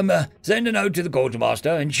 just send a note to the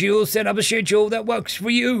quartermaster and she'll set up a schedule that works for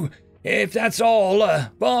you. If that's all,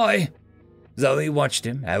 bye. Zoe watched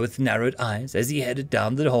him with narrowed eyes as he headed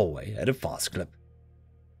down the hallway at a fast clip.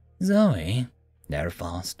 Zoe, Nerif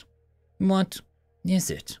asked, what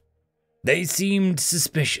is it? They seemed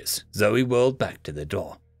suspicious. Zoe whirled back to the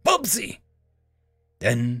door. Bubsy!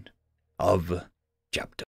 End of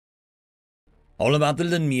chapter. All about the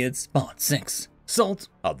Limniads, Part 6, Salt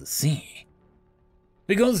of the Sea.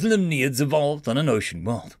 Because Limniads evolved on an ocean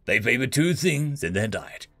world, they favor two things in their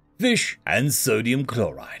diet, fish and sodium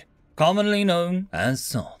chloride, commonly known as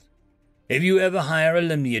salt. If you ever hire a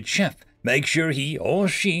Limniad chef, make sure he or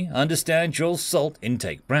she understands your salt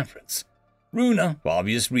intake preference. Runa, for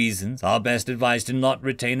obvious reasons, are best advised to not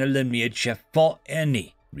retain a Limniad chef for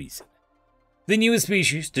any reason. The newest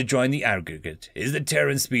species to join the aggregate is the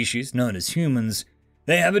Terran species known as humans.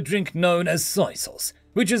 They have a drink known as soy sauce,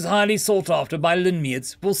 which is highly sought after by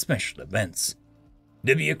Limniads for special events.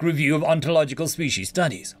 Dibbiak Review of Ontological Species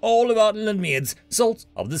Studies, all about Limniads, Salt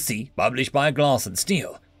of the Sea, published by Glass and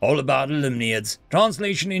Steel, all about Limniads,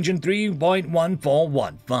 Translation Engine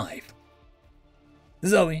 3.1415.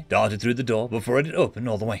 Zoe darted through the door before it had opened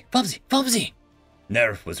all the way. Fubsy! Fubsy!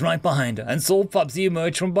 Nerif was right behind her and saw Fubsy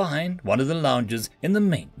emerge from behind one of the lounges in the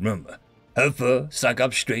main room. Her fur stuck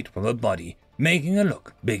up straight from her body, making her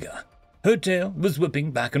look bigger. Her tail was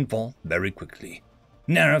whipping back and forth very quickly.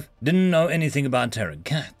 Nerif didn't know anything about Terran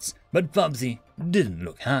cats, but Fubsy didn't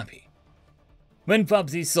look happy. When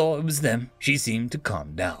Fubsy saw it was them, she seemed to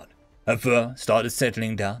calm down. Her fur started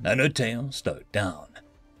settling down and her tail slowed down.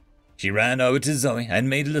 She ran over to Zoe and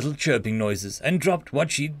made little chirping noises and dropped what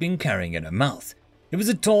she'd been carrying in her mouth. It was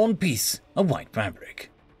a torn piece of white fabric.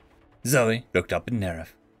 Zoe looked up at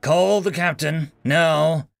Nerif. Call the captain,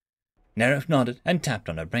 now. Nerif nodded and tapped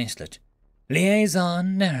on her bracelet.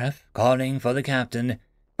 Liaison, Nerif, calling for the captain.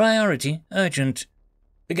 Priority, urgent.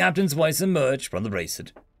 The captain's voice emerged from the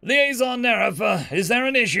bracelet. Liaison, Nerif, is there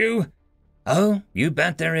an issue? Oh, you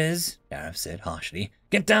bet there is, Nerif said harshly.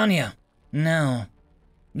 Get down here. Now.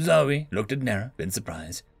 Zoe looked at Nerif in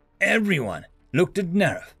surprise. Everyone looked at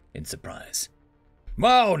Nerif in surprise.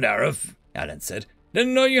 Wow, Nerif, Alan said.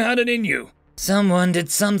 Didn't know you had it in you. Someone did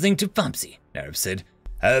something to Fubsy, Nerif said,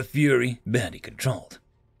 her fury barely controlled.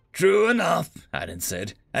 True enough, Alan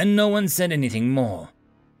said, and no one said anything more.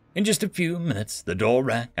 In just a few minutes, the door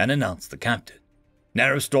rang and announced the captain.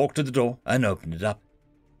 Nerif stalked to the door and opened it up.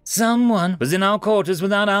 Someone was in our quarters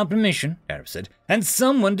without our permission, Nerif said, and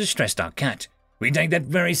someone distressed our cat. We take that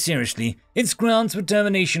very seriously. It's grounds for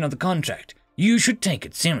termination of the contract. You should take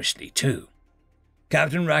it seriously, too.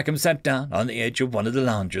 Captain Rackham sat down on the edge of one of the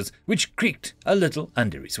lounges, which creaked a little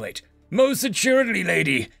under his weight. Most assuredly,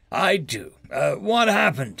 lady, I do. What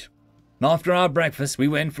happened? After our breakfast, we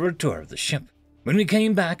went for a tour of the ship. When we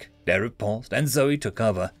came back, Nerif paused and Zoe took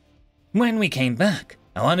over. When we came back,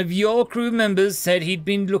 one of your crew members said he'd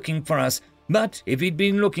been looking for us, but if he'd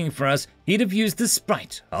been looking for us, he'd have used the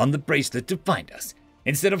sprite on the bracelet to find us,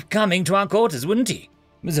 instead of coming to our quarters, wouldn't he?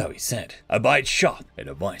 Zoe said, a bite sharp in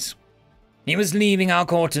her voice. He was leaving our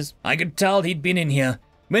quarters. I could tell he'd been in here.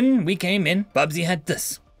 When we came in, Bubsy had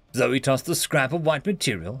this. Zoe tossed the scrap of white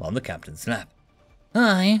material on the captain's lap.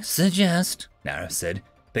 I suggest, Nerif said,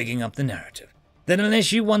 picking up the narrative, that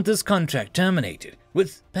unless you want this contract terminated,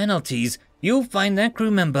 with penalties, you'll find that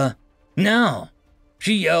crew member. Now!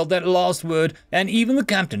 She yelled that last word, and even the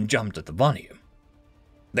captain jumped at the volume.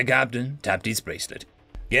 The captain tapped his bracelet.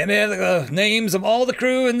 Give me the names of all the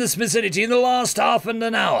crew in this vicinity in the last half an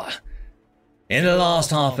hour. In the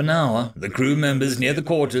last half an hour, the crew members near the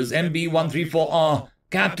quarters MB134 are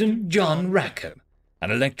Captain John Rackham, an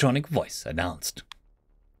electronic voice announced.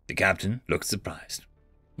 The captain looked surprised.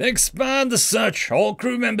 Expand the search. All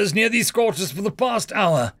crew members near these quarters for the past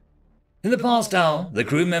hour. In the past hour, the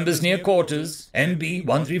crew members near quarters,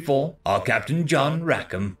 NB-134, are Captain John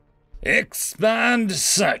Rackham. Expand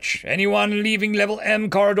search. Anyone leaving level M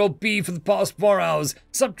corridor B for the past 4 hours.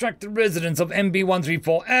 Subtract the residents of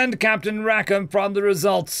MB134 and Captain Rackham from the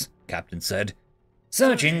results, Captain said.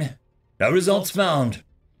 Searching. No results found.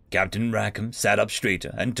 Captain Rackham sat up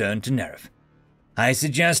straighter and turned to Nerif. I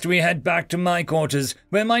suggest we head back to my quarters,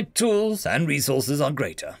 where my tools and resources are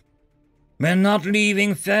greater. We're not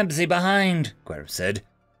leaving Febsy behind, Querif said.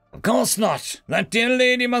 Of course not. That dear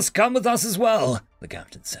lady must come with us as well, the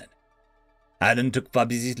captain said. Adam took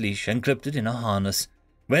Fubsy's leash and clipped it in a harness.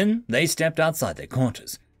 When they stepped outside their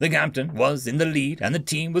quarters, the captain was in the lead and the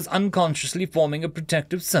team was unconsciously forming a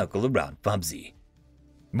protective circle around Fubsy.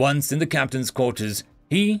 Once in the captain's quarters,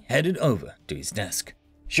 he headed over to his desk.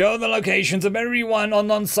 Show the locations of everyone on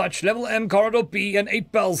non-such level M corridor B and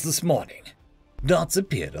 8 bells this morning. Dots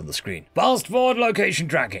appeared on the screen. Fast forward location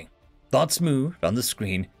tracking. Dots moved on the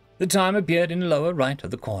screen. The time appeared in the lower right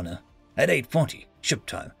of the corner. At 8:40, ship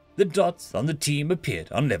time, the dots on the team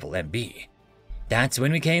appeared on level MB. That's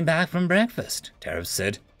when we came back from breakfast, Terrace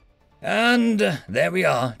said. And there we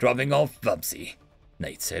are, dropping off Fubsy,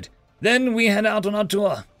 Nate said. Then we head out on our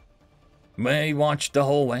tour. We watched the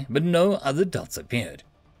whole way, but no other dots appeared.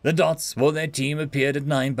 The dots for their team appeared at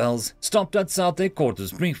 9 bells, stopped outside their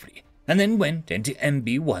quarters briefly, and then went into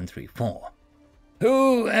MB134.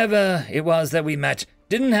 Whoever it was that we met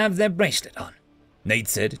didn't have their bracelet on, Nate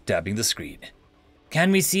said, tapping the screen.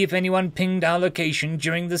 Can we see if anyone pinged our location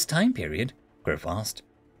during this time period? Griff asked.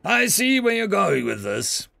 I see where you're going with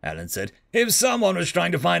this, Alan said. If someone was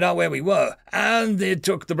trying to find out where we were, and they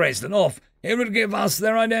took the bracelet off, it would give us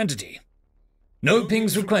their identity. No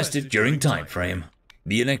pings requested during time frame,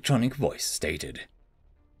 the electronic voice stated.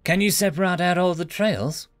 Can you separate out all the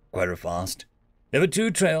trails? Querif asked. There were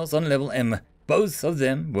 2 trails on level M. Both of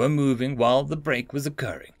them were moving while the break was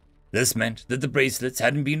occurring. This meant that the bracelets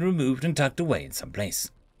hadn't been removed and tucked away in some place.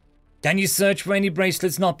 Can you search for any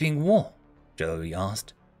bracelets not being worn? Joey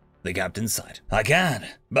asked. The captain sighed. I can,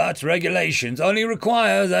 but regulations only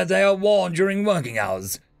require that they are worn during working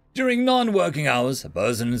hours. During non-working hours, a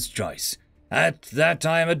person's choice. At that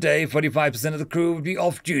time of day, 45% of the crew would be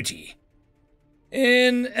off duty.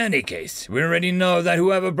 In any case, we already know that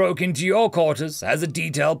whoever broke into your quarters has a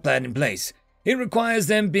detailed plan in place. It requires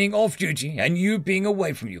them being off duty and you being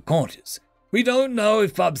away from your quarters. We don't know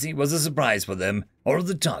if Fubsy was a surprise for them or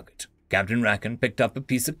the target. Captain Rackham picked up a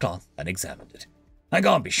piece of cloth and examined it. I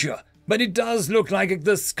can't be sure, but it does look like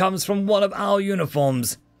this comes from one of our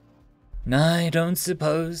uniforms. I don't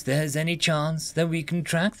suppose there's any chance that we can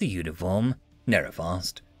track the uniform, Nerif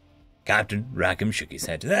asked. Captain Rackham shook his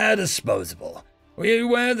head. They're disposable. We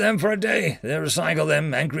wear them for a day, they recycle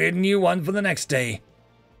them and create a new one for the next day.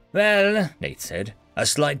 Well, Nate said, a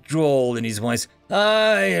slight drawl in his voice,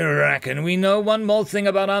 I reckon we know one more thing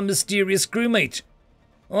about our mysterious crewmate.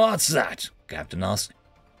 What's that? Captain asked.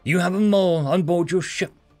 You have a mole on board your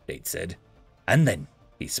ship, Nate said, and then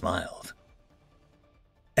he smiled.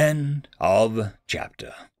 End of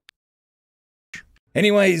chapter.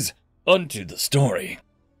 Anyways, onto the story.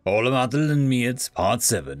 All about the Limniads, Part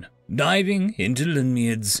 7. Diving into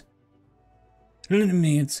Limniads.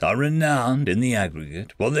 Limniads are renowned in the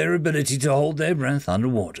aggregate for their ability to hold their breath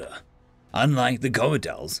underwater. Unlike the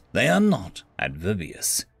Coatels, they are not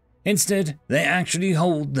amphibious. Instead, they actually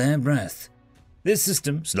hold their breath. This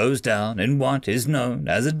system slows down in what is known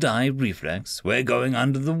as a dive reflex, where going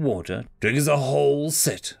under the water triggers a whole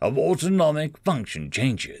set of autonomic function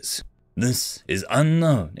changes. This is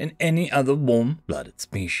unknown in any other warm-blooded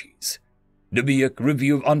species. Dubiak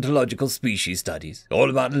Review of Ontological Species Studies, all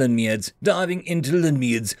about Limniads, diving into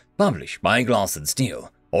Limniads, published by Glass and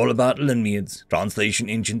Steel, all about Limniads, translation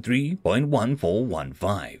engine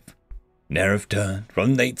 3.1415. Nerif turned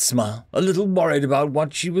from Nate's smile, a little worried about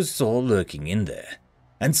what she saw lurking in there,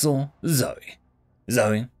 and saw Zoe.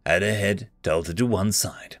 Zoe had her head tilted to one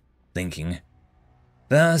side, thinking,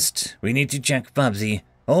 First, we need to check Fubsy,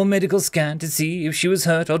 or medical scan to see if she was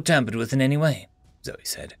hurt or tampered with in any way, Zoe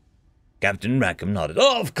said. Captain Rackham nodded.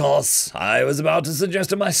 Oh, of course, I was about to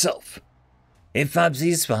suggest it myself. If Fubsy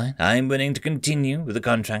is fine, I'm willing to continue with the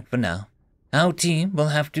contract for now. Our team will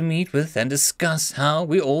have to meet with and discuss how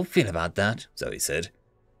we all feel about that, Zoe said.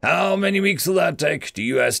 How many weeks will that take, do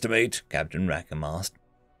you estimate? Captain Rackham asked.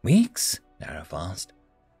 Weeks? Nerif asked.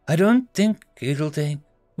 I don't think it'll take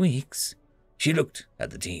weeks. She looked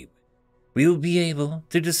at the team. We'll be able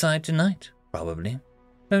to decide tonight, probably.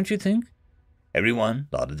 Don't you think? Everyone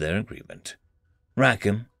nodded their agreement.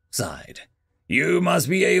 Rackham sighed. You must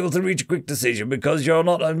be able to reach a quick decision because you're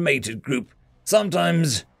not a mated group.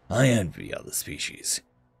 Sometimes I envy other species.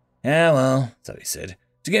 Yeah, well, Zoe said,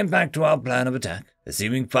 to get back to our plan of attack,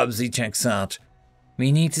 assuming Fubsy checks out.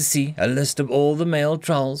 we need to see a list of all the male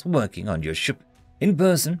trolls working on your ship, in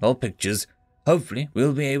person or pictures. Hopefully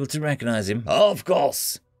we'll be able to recognize him." "Of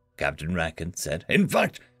course," Captain Rackham said. "In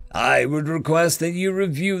fact, I would request that you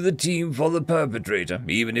review the team for the perpetrator,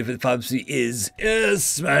 even if Bubsy is,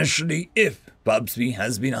 especially if Bubsy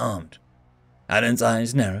has been armed." Alan's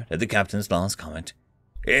eyes narrowed at the captain's last comment.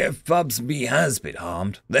 "If Bubsy has been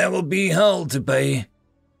harmed, there will be hell to pay."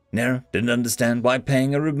 Nera didn't understand why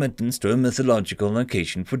paying a remittance to a mythological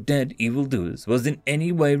location for dead evildoers was in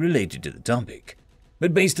any way related to the topic.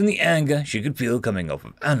 But based on the anger she could feel coming off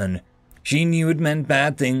of Alan, she knew it meant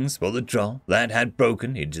bad things for the troll that had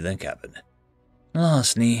broken into their cabin.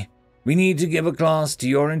 "Lastly, we need to give a class to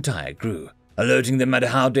your entire crew, alerting them at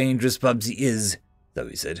how dangerous Bubsy is,"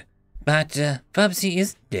 Zoe said. "But Bubsy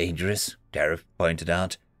is dangerous," Tariff pointed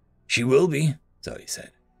out. "She will be," Zoe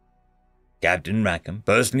said. Captain Rackham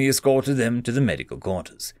personally escorted them to the medical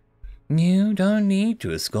quarters. "You don't need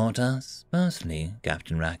to escort us personally,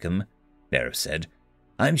 Captain Rackham," Tariff said.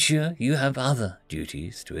 "I'm sure you have other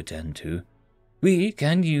duties to attend to. We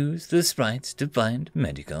can use the sprites to find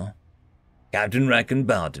medical." Captain Rackham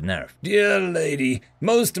bowed to Nerf. "Dear lady,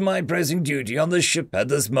 most of my pressing duty on the ship at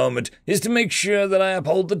this moment is to make sure that I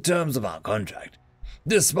uphold the terms of our contract.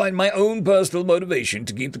 Despite my own personal motivation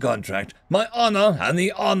to keep the contract, my honor and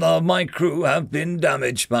the honor of my crew have been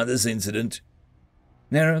damaged by this incident."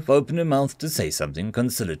 Nerf opened her mouth to say something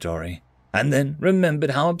conciliatory, and then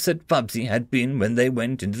remembered how upset Bubsy had been when they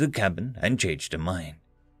went into the cabin and changed her mind.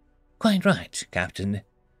 "Quite right, Captain.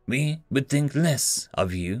 We would think less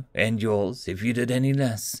of you and yours if you did any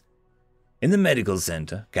less." In the medical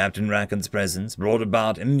center, Captain Rackham's presence brought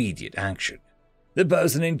about immediate action. The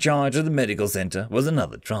person in charge of the medical center was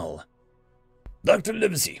another troll. "Dr.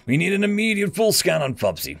 Livesey, we need an immediate full scan on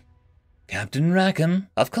Bubsy." "Captain Rackham,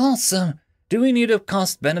 of course, sir. Do we need a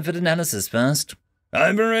cost-benefit analysis first?"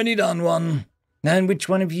 "I've already done one." "And which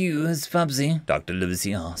one of you is Bubsy?" Dr.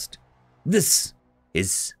 Livesey asked. "This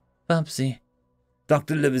is Bubsy."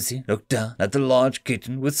 Dr. Livesey looked down at the large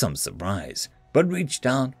kitten with some surprise, but reached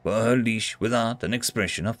out for her leash without an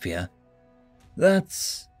expression of fear.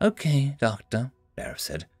 "That's okay, Doctor," Tariff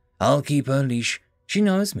said. "I'll keep her leash. She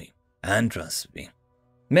knows me and trusts me."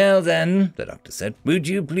 "Well then," the doctor said, "would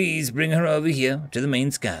you please bring her over here to the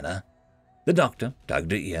main scanner?" The doctor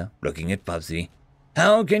tugged her ear, looking at Bubsy.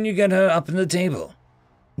 "How can you get her up on the table?"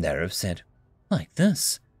 Tariff said, "Like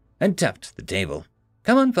this," and tapped the table.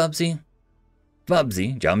 "Come on, Bubsy."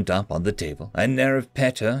 Bubsy jumped up on the table, and Nerif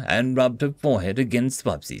pet her and rubbed her forehead against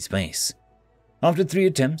Bubsy's face. After 3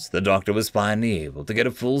 attempts, the doctor was finally able to get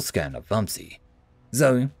a full scan of Bubsy.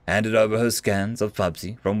 Zoe handed over her scans of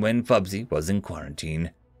Bubsy from when Bubsy was in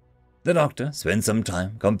quarantine. The doctor spent some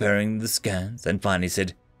time comparing the scans and finally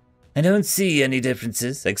said, "I don't see any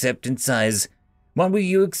differences except in size. What were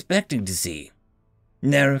you expecting to see?"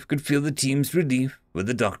 Nerif could feel the team's relief with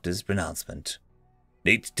the doctor's pronouncement.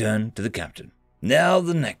 Nate turned to the captain. "Now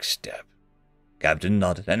the next step." Captain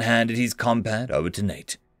nodded and handed his compad over to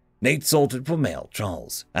Nate. Nate sorted for male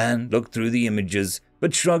trolls and looked through the images,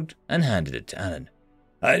 but shrugged and handed it to Alan.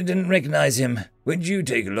 "I didn't recognize him. Would you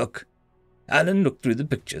take a look?" Alan looked through the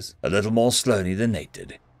pictures a little more slowly than Nate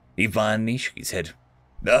did. He finally shook his head.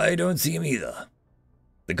 "I don't see him either."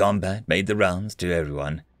 The compad made the rounds to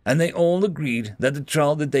everyone, and they all agreed that the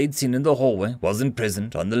troll that they'd seen in the hallway wasn't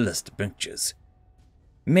present on the list of pictures.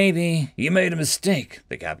 "Maybe you made a mistake,"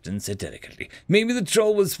 the captain said delicately. "Maybe the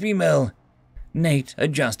troll was female." Nate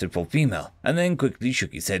adjusted for female, and then quickly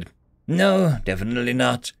shook his head. "No, definitely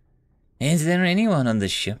not." "Is there anyone on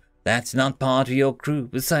this ship that's not part of your crew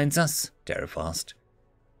besides us?" Tariff asked.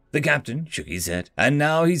 The captain shook his head, and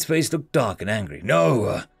now his face looked dark and angry.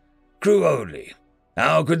 "No, crew only.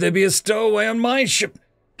 How could there be a stowaway on my ship?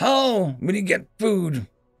 How will he get food?"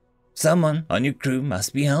 "Someone on your crew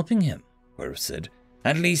must be helping him," Worf said.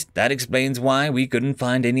 "At least that explains why we couldn't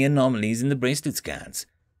find any anomalies in the bracelet scans.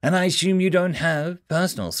 And I assume you don't have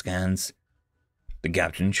personal scans." The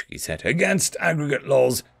captain shook his head. "Against aggregate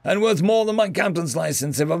laws, and worth more than my captain's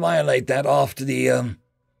license if I violate that after the,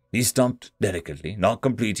 He stopped delicately, not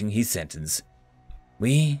completing his sentence.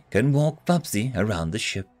 "We can walk Bubsy around the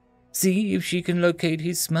ship, see if she can locate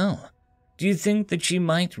his smell. Do you think that she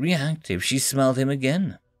might react if she smelled him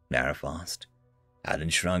again?" Narif asked. Alan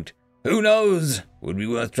shrugged. "Who knows? Would be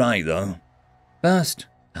worth trying, though." "First,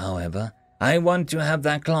 however, I want to have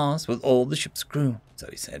that class with all the ship's crew,"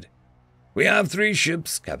 Zoe said. "We have 3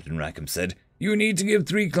 ships," Captain Rackham said. "You need to give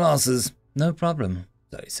 3 classes." "No problem,"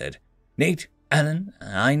 Zoe said. "Nate, Alan,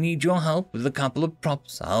 I need your help with a couple of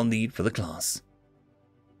props I'll need for the class."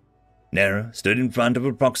 Nera stood in front of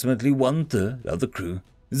approximately 1/3 of the crew.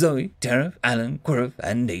 Zoe, Tariff, Alan, Quirrell,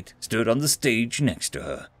 and Nate stood on the stage next to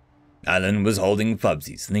her. Alan was holding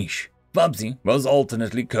Fubsy's leash. Fubsy was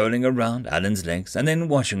alternately curling around Alan's legs and then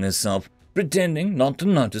washing herself, pretending not to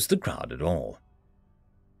notice the crowd at all.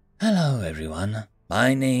 Hello, everyone.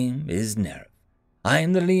 My name is Nerf. I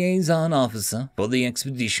am the liaison officer for the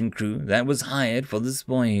expedition crew that was hired for this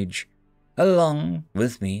voyage. Along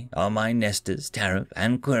with me are my nesters, Tariff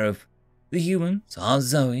and Quirrell. The humans are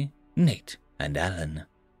Zoe, Nate, and Alan.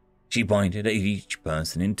 She pointed at each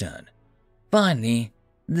person in turn. Finally,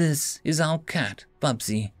 this is our cat,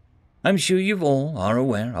 Fubsy. I'm sure you all are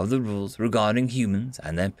aware of the rules regarding humans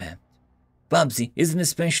and their pets. Fubsy is an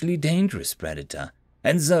especially dangerous predator,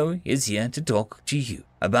 and Zoe is here to talk to you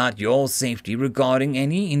about your safety regarding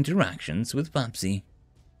any interactions with Fubsy.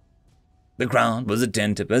 The crowd was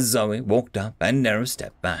attentive as Zoe walked up and Nero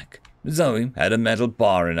stepped back. Zoe had a metal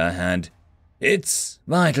bar in her hand. It's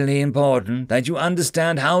vitally important that you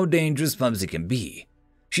understand how dangerous Fubsy can be.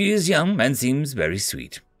 She is young and seems very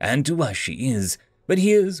sweet, and to us she is, but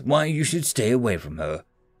here's why you should stay away from her,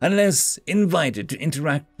 unless invited to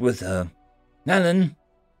interact with her. Alan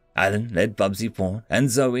led Fubsy forward,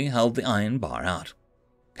 and Zoe held the iron bar out.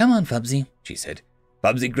 Come on, Fubsy, she said.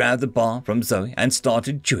 Fubsy grabbed the bar from Zoe and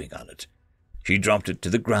started chewing on it. She dropped it to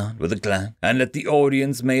the ground with a clang and let the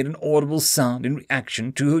audience make an audible sound in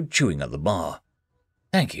reaction to her chewing on the bar.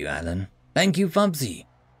 Thank you, Alan. Thank you, Fubsy,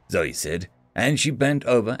 Zoe said, and she bent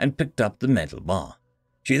over and picked up the metal bar.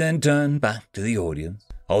 She then turned back to the audience,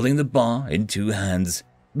 holding the bar in two hands,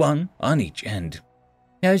 one on each end.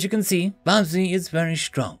 As you can see, Fubsy is very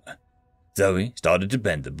strong. Zoe started to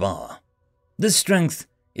bend the bar. The strength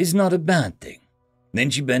is not a bad thing.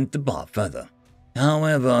 Then she bent the bar further.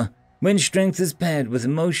 However, when strength is paired with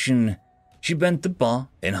emotion, she bent the bar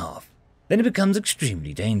in half. Then it becomes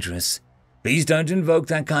extremely dangerous. Please don't invoke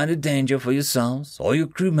that kind of danger for yourselves or your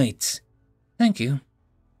crewmates. Thank you.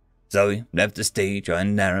 Zoe left the stage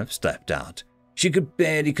and Nara stepped out. She could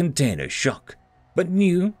barely contain her shock, but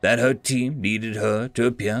knew that her team needed her to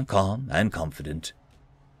appear calm and confident.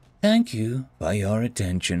 Thank you for your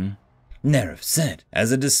attention, Nerf said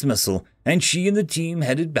as a dismissal, and she and the team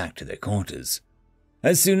headed back to their quarters.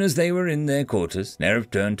 As soon as they were in their quarters, Nerf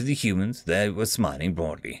turned to the humans. They were smiling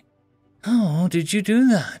broadly. How did you do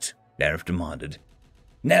that? Nerf demanded.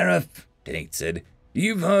 Nerf, Nate said,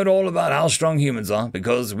 you've heard all about how strong humans are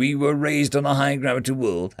because we were raised on a high-gravity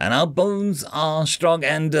world and our bones are strong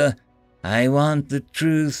and, I want the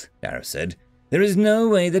truth, Nerf said. There is no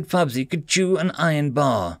way that Fubsy could chew an iron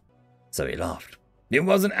bar. So he laughed. It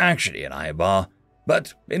wasn't actually an iron bar,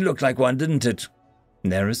 but it looked like one, didn't it?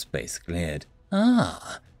 Nerf's face cleared.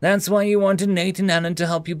 Ah, that's why you wanted Nate and Alan to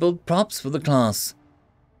help you build props for the class.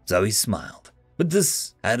 Zoe smiled, but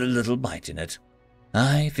this had a little bite in it.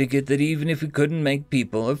 I figured that even if we couldn't make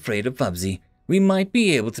people afraid of Fubsy, we might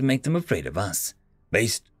be able to make them afraid of us,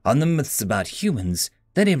 based on the myths about humans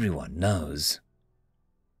that everyone knows.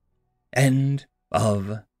 End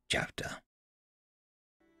of chapter.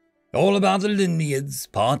 All about the Limniads,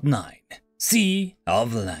 Part 9. Sea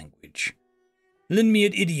of Language.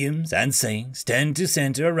 Limniad idioms and sayings tend to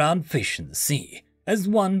center around fish in the sea, as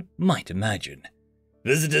one might imagine.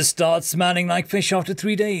 Visitors start smelling like fish after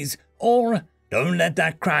 3 days, or don't let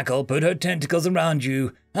that crackle put her tentacles around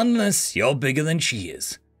you unless you're bigger than she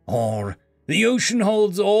is, or the ocean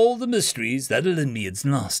holds all the mysteries that the Limniads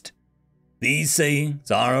lost. These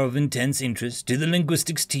sayings are of intense interest to the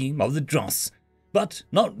linguistics team of the Dross, but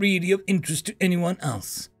not really of interest to anyone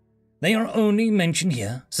else. They are only mentioned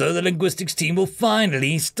here so the linguistics team will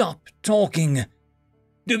finally stop talking.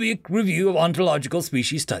 Dubic Review of Ontological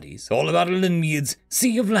Species Studies, all about Limniads,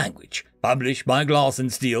 Sea of Language, published by Glass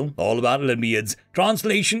and Steel, all about Limniads,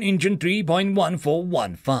 Translation Engine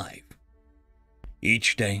 3.1415.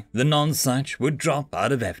 Each day, the Nonsuch would drop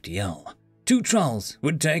out of FTL. 2 trolls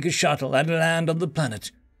would take a shuttle and land on the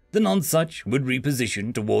planet. The Nonsuch would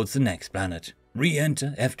reposition towards the next planet,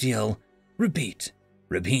 re-enter FTL, repeat.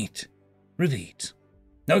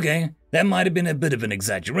 Okay, that might have been a bit of an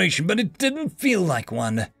exaggeration, but it didn't feel like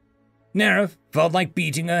one. Nara felt like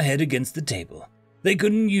beating her head against the table. They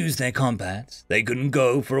couldn't use their compads, they couldn't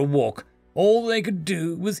go for a walk, all they could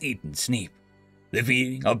do was eat and sleep. The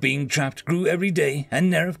feeling of being trapped grew every day, and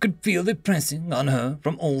Nara could feel it pressing on her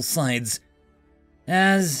from all sides.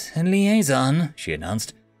 As a liaison, she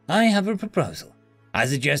announced, I have a proposal. I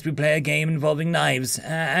suggest we play a game involving knives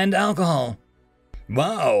and alcohol.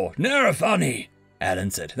 Wow, Nara funny,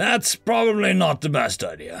 Alan said. That's probably not the best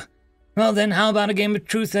idea. Well then, how about a game of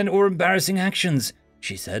truth and or embarrassing actions,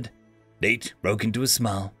 she said. Nate broke into a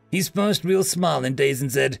smile, his first real smile in days, and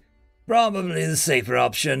said, probably the safer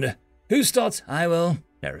option. Who starts? I will.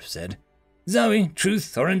 Nerif said. Zoe,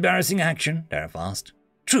 truth or embarrassing action? Nerif asked.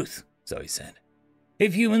 Truth, Zoe said.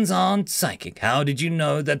 If humans aren't psychic, how did you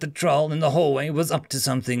know that the troll in the hallway was up to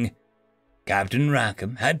something? Captain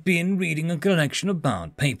Rackham had been reading a collection of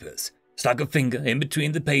bound papers, stuck a finger in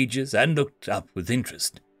between the pages and looked up with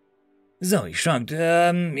interest. Zoe shrugged.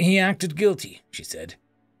 He acted guilty, she said.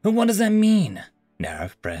 But what does that mean?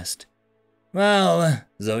 Nerif pressed. Well,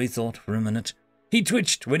 Zoe thought for a minute. He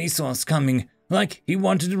twitched when he saw us coming, like he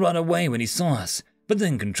wanted to run away when he saw us, but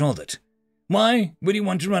then controlled it. Why would he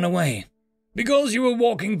want to run away? Because you were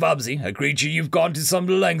walking Bubsy, a creature you've gone to some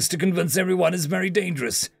lengths to convince everyone is very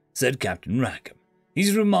dangerous, said Captain Rackham.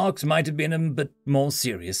 His remarks might have been a bit more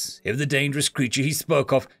serious if the dangerous creature he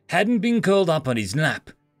spoke of hadn't been curled up on his lap,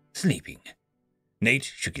 sleeping. Nate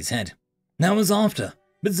shook his head. That was after,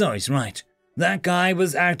 but Zoe's right. That guy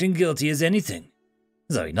was acting guilty as anything.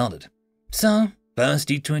 Zoe nodded. So, first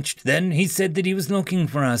he twitched, then he said that he was looking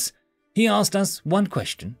for us. He asked us one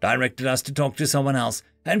question, directed us to talk to someone else,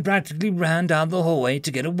 and practically ran down the hallway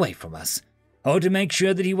to get away from us, or to make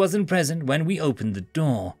sure that he wasn't present when we opened the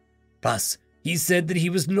door. Plus, he said that he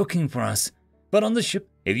was looking for us, but on the ship,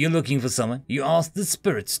 if you're looking for someone, you ask the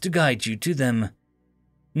spirits to guide you to them.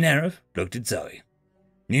 Nerif looked at Zoe.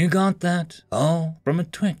 You got that all from a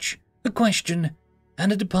twitch, a question,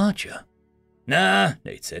 and a departure. Nah,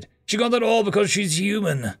 Nate said. She got that all because she's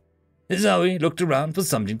human. Zoe looked around for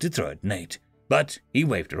something to throw at Nate, but he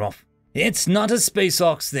waved her off. It's not a Space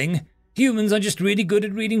Ox thing. Humans are just really good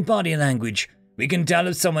at reading body language. We can tell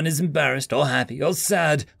if someone is embarrassed or happy or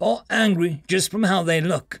sad or angry just from how they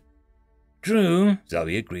look. True,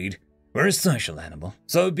 Zoe agreed. We're a social animal,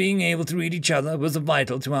 so being able to read each other was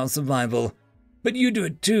vital to our survival. But you do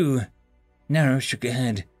it too. Nero shook her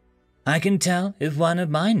head. I can tell if one of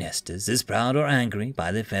my nesters is proud or angry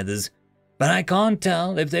by their feathers, but I can't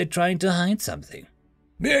tell if they're trying to hide something.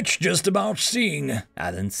 It's just about seeing,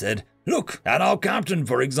 Alan said. Look at our captain,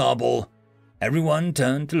 for example. Everyone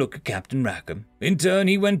turned to look at Captain Rackham. In turn,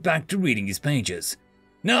 he went back to reading his pages.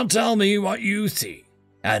 Now tell me what you see,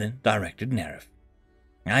 Alan directed Nerif.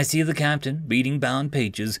 I see the captain reading bound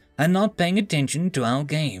pages and not paying attention to our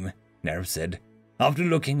game, Nerif said, after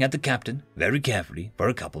looking at the captain very carefully for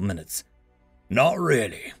a couple minutes. Not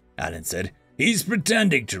really, Alan said. He's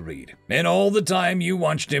pretending to read. In all the time you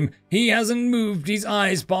watched him, he hasn't moved his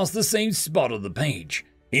eyes past the same spot on the page.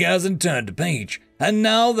 He hasn't turned a page, and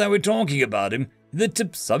now that we're talking about him, the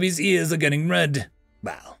tips of his ears are getting red.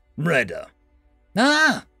 Well, redder.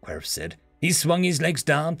 Ah, Querf said. He swung his legs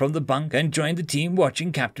down from the bunk and joined the team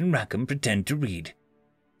watching Captain Rackham pretend to read.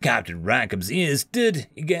 Captain Rackham's ears did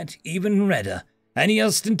get even redder, and he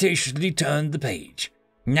ostentatiously turned the page.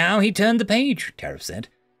 Now he turned the page, Tariff said.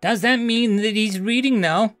 Does that mean that he's reading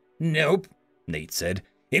now? Nope, Nate said.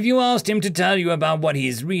 If you asked him to tell you about what he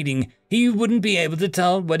is reading, he wouldn't be able to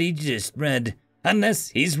tell what he just read, unless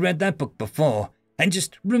he's read that book before, and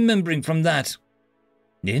just remembering from that.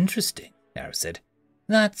 Interesting, Tariff said.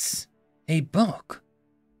 That's a book.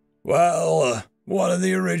 Well, one of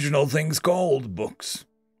the original things called books.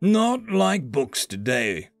 Not like books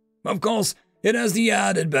today. Of course, it has the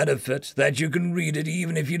added benefit that you can read it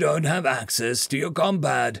even if you don't have access to your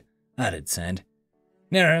combat, Added said.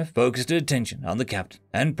 Nera focused her attention on the captain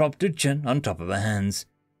and propped her chin on top of her hands.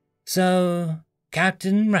 So,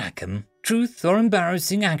 Captain Rackham, truth or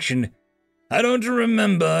embarrassing action? I don't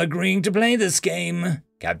remember agreeing to play this game,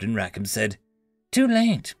 Captain Rackham said. Too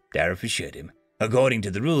late, Dareth assured him. According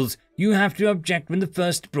to the rules, you have to object when the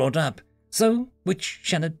first brought up. So, which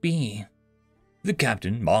shall it be? The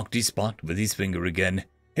captain marked his spot with his finger again.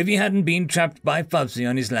 If he hadn't been trapped by Fubsy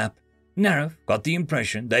on his lap, Nareth got the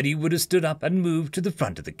impression that he would have stood up and moved to the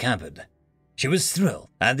front of the cabin. She was thrilled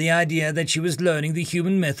at the idea that she was learning the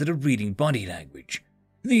human method of reading body language.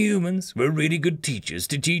 The humans were really good teachers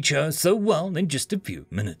to teach her so well in just a few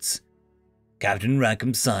minutes. Captain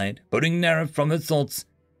Rackham sighed, putting Nareth from her thoughts.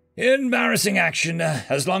 Embarrassing action,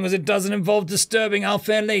 as long as it doesn't involve disturbing our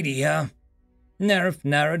fair lady here. Nareth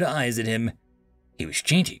narrowed her eyes at him. He was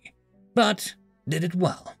cheating, but did it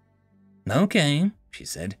well. Okay, she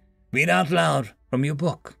said. Read out loud from your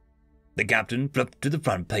book. The captain flipped to the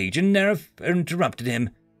front page and Nareth interrupted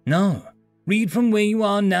him. No, read from where you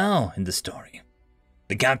are now in the story.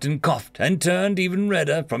 The captain coughed and turned even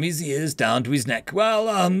redder from his ears down to his neck.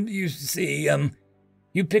 Well, you see,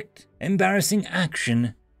 you picked embarrassing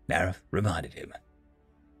action, Nareth reminded him.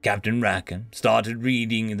 Captain Rackham started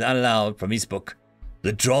reading aloud from his book.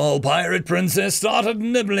 The troll pirate princess started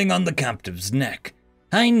nibbling on the captive's neck.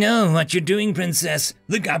 I know what you're doing, princess,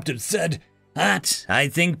 the captive said. I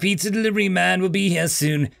think pizza delivery man will be here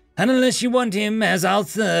soon, and unless you want him as our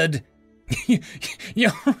third.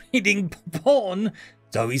 You're reading porn,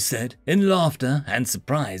 Zoe said, in laughter and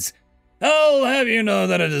surprise. I'll have you know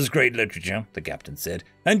that it is great literature, the captain said,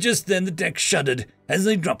 and just then the deck shuddered as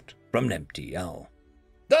they dropped from an empty L.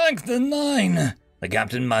 Thank the nine, the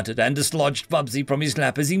captain muttered and dislodged Bubsy from his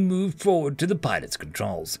lap as he moved forward to the pilot's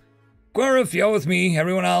controls. Quirrell, you're with me,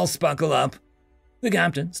 everyone else buckle up. The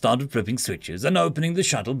captain started flipping switches and opening the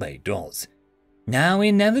shuttle bay doors. Now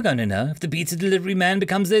we're never going to know if the pizza delivery man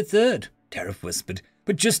becomes their third, Tariff whispered,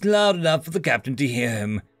 but just loud enough for the captain to hear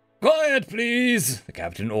him. Quiet, please, the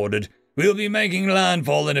captain ordered. We'll be making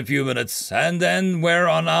landfall in a few minutes, and then we're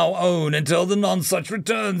on our own until the nonsuch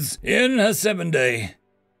returns in a 7-day.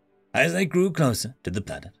 As they grew closer to the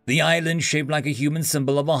planet, the island, shaped like a human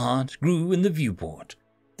symbol of a heart, grew in the viewport.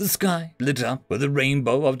 The sky lit up with a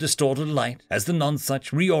rainbow of distorted light as the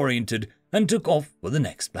nonsuch reoriented and took off for the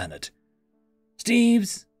next planet.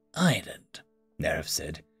 Steve's Island, Nerif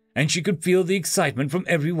said, and she could feel the excitement from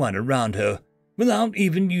everyone around her, without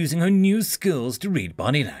even using her new skills to read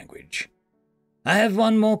body language. I have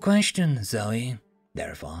one more question, Zoe,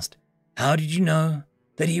 Nerif asked. How did you know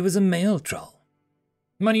that he was a male troll?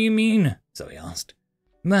 What do you mean? Zoe asked.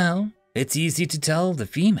 Well, it's easy to tell the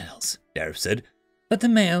females, Nerif said, but the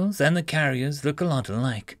males and the carriers look a lot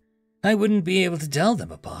alike. I wouldn't be able to tell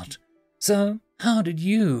them apart. So, how did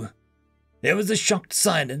you? There was a shocked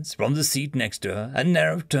silence from the seat next to her, and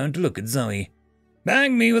Nerif turned to look at Zoe.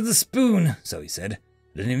 Bang me with a spoon, Zoe said.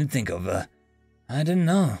 Didn't even think of her. I didn't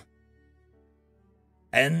know.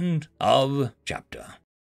 End of chapter.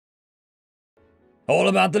 All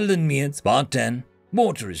about the Limniads, Part 10.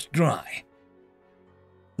 Water is dry.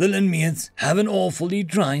 The Limniads have an awfully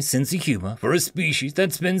dry sense of humor for a species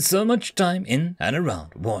that spends so much time in and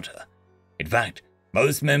around water. In fact,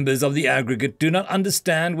 most members of the aggregate do not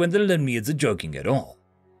understand when the Limniads are joking at all.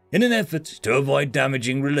 In an effort to avoid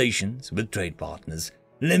damaging relations with trade partners,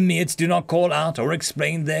 Limniads do not call out or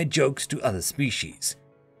explain their jokes to other species.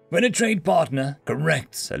 When a trade partner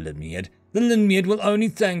corrects a Limniad, the Limniad will only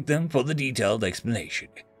thank them for the detailed explanation.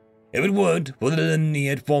 If it would for the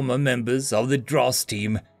Limniad former members of the Dross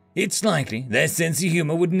team, it's likely their sense of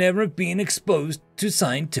humor would never have been exposed to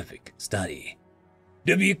scientific study.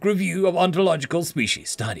 Dubic Review of Ontological Species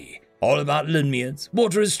Study. All about Limniads.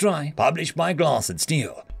 Water is Dry. Published by Glass and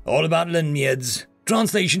Steel. All about Limniads.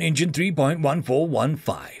 Translation Engine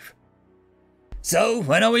 3.1415. So,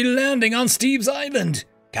 when are we landing on Steve's Island?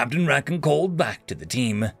 Captain Rackham called back to the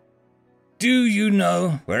team. Do you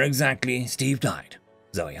know where exactly Steve died?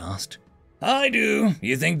 Zoe asked. I do.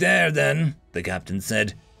 You think there, then? The captain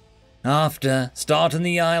said. After starting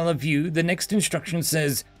the Isle of View, the next instruction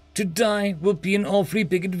says, to die will be an awfully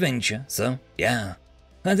big adventure, so, yeah.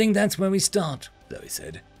 I think that's where we start, Zoe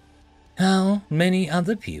said. How many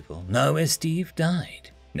other people know where Steve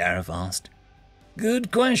died? Nerif asked.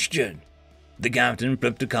 Good question. The captain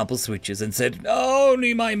flipped a couple switches and said,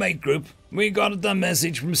 only my mate group. We got the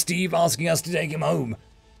message from Steve asking us to take him home.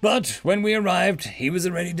 But when we arrived, he was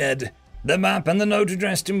already dead. The map and the note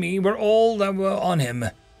addressed to me were all that were on him.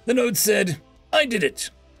 The note said, I did it.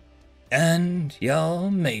 And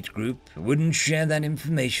your mate group wouldn't share that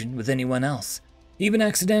information with anyone else, even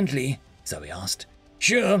accidentally? Zoe asked.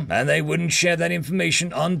 Sure, and they wouldn't share that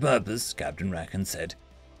information on purpose, Captain Rackham said.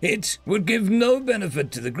 It would give no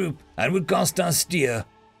benefit to the group and would cost us dear.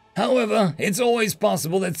 However, it's always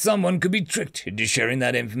possible that someone could be tricked into sharing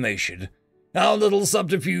that information. Our little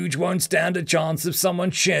subterfuge won't stand a chance if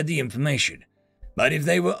someone shared the information. But if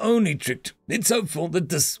they were only tricked, it's hopeful that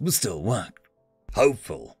this will still work.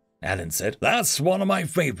 Hopeful, Alan said. That's one of my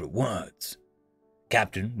favorite words.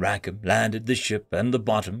 Captain Rackham landed the ship and the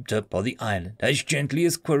bottom tip of the island as gently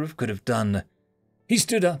as Quirrell could have done. He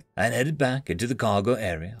stood up and headed back into the cargo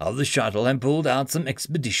area of the shuttle and pulled out some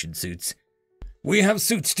expedition suits. We have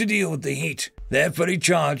suits to deal with the heat. They're fully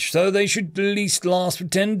charged, so they should at least last for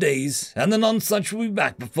 10 days, and the nonsuch will be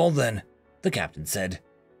back before then, the captain said.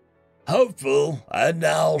 Hopeful, and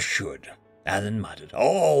Al should, Alan muttered.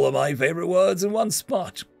 All of my favorite words in one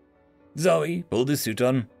spot. Zoe pulled his suit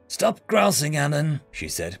on. Stop grousing, Alan, she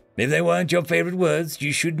said. If they weren't your favorite words,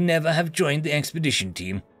 you should never have joined the expedition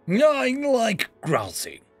team. I like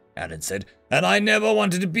grousing, Alan said, and I never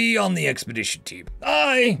wanted to be on the expedition team.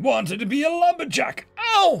 I wanted to be a lumberjack.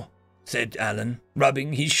 Ow! Said Alan,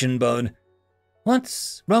 rubbing his shin bone.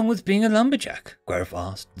 What's wrong with being a lumberjack?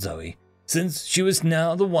 Quirrell asked Zoe, since she was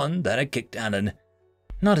now the one that had kicked Alan.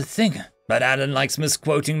 Not a thing, but Alan likes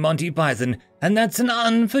misquoting Monty Python, and that's an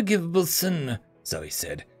unforgivable sin, Zoe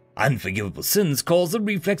said. Unforgivable sins calls the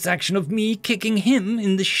reflex action of me kicking him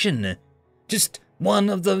in the shin. Just one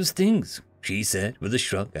of those things, she said with a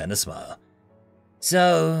shrug and a smile.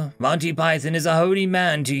 So, Monty Python is a holy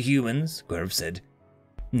man to humans, Quirrell said.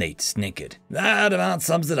 Nate snickered. That about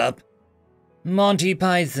sums it up. Monty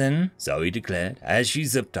Python, Zoe declared as she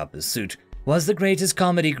zipped up her suit, was the greatest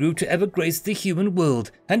comedy group to ever grace the human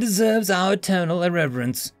world and deserves our eternal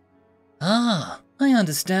irreverence. Ah, I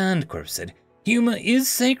understand, Quirrell said. Humor is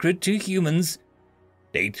sacred to humans.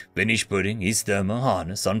 Nate finished putting his thermal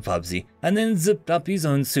harness on Fubsy and then zipped up his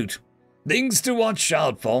own suit. Things to watch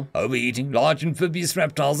out for: overeating, large amphibious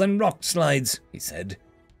reptiles, and rock slides, he said.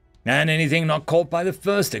 And anything not caught by the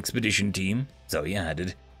first expedition team, Zoe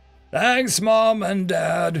added. Thanks, Mom and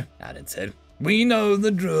Dad, Alan said. We know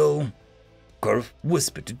the drill. Quirrell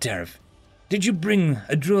whispered to Tariff. Did you bring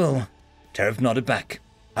a drill? Tariff nodded back.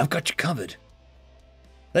 I've got you covered.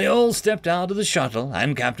 They all stepped out of the shuttle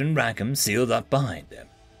and Captain Rackham sealed up behind them.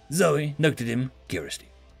 Zoe looked at him curiously.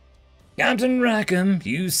 Captain Rackham,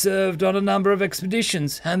 you served on a number of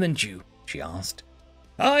expeditions, haven't you? She asked.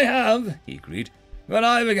 I have, he agreed, but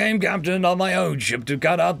I became captain on my own ship to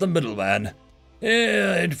cut out the middleman.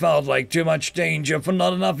 It felt like too much danger for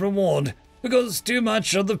not enough reward, because too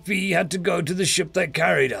much of the fee had to go to the ship that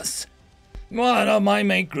carried us. One of my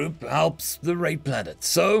mate group helps the rate planets,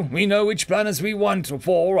 so we know which planets we want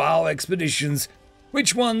for our expeditions,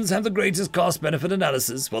 which ones have the greatest cost-benefit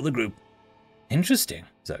analysis for the group. Interesting,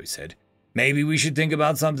 Zoe said. Maybe we should think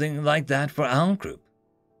about something like that for our group.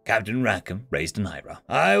 Captain Rackham raised an eyebrow.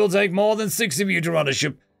 I will take more than 6 of you to run a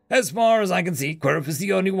ship. As far as I can see, Quirrell is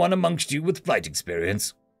the only one amongst you with flight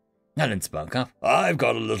experience. Alan spoke up. I've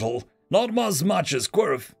got a little. Not as much as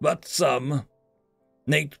Quirrell, but some.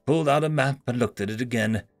 Nate pulled out a map and looked at it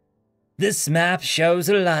again. This map shows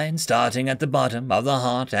a line starting at the bottom of the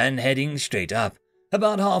heart and heading straight up,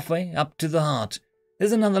 about halfway up to the heart.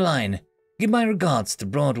 There's another line. Give my regards to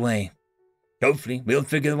Broadway. Hopefully, we'll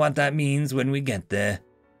figure what that means when we get there.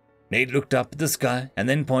 Nate looked up at the sky and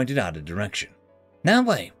then pointed out a direction. That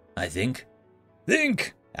way, I think.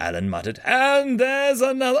 Think, Alan muttered, and there's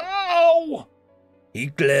another. Ow! He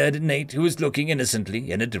glared at Nate, who was looking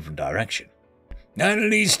innocently in a different direction. At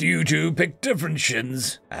least you two picked different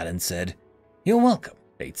shins, Alan said. You're welcome,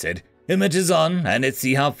 Nate said. Helmet is on, and let's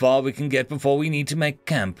see how far we can get before we need to make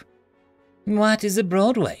camp. What is a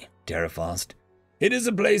Broadway? Tariff asked. It is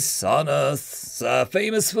a place on Earth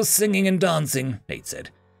famous for singing and dancing, Nate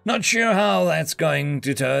said. Not sure how that's going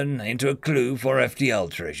to turn into a clue for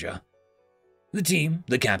FTL treasure. The team,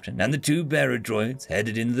 the captain, and the 2 bearer droids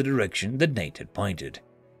headed in the direction that Nate had pointed.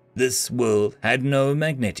 This world had no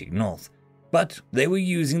magnetic north, but they were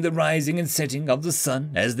using the rising and setting of the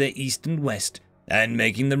sun as their east and west, and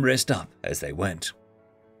making them rest up as they went.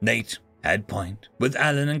 Nate had point, with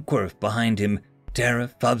Alan and Quirrell behind him.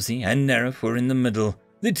 Tara, Fubsy, and Nerif were in the middle,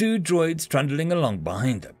 the 2 droids trundling along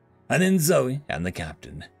behind them, and then Zoe and the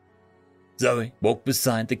captain. Zoe walked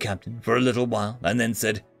beside the captain for a little while and then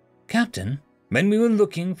said, Captain, when we were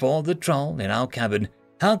looking for the troll in our cabin,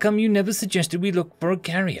 how come you never suggested we look for a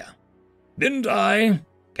carrier? Didn't I?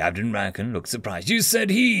 Captain Rackham looked surprised. You said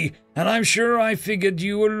he, and I'm sure I figured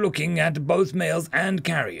you were looking at both males and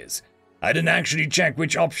carriers. I didn't actually check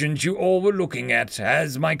which options you all were looking at,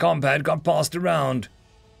 as my compad got passed around.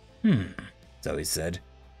 Zoe said.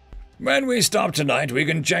 When we stop tonight, we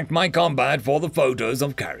can check my compad for the photos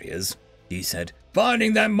of carriers, he said.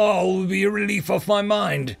 Finding that mole will be a relief off my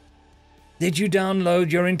mind. Did you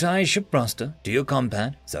download your entire ship roster to your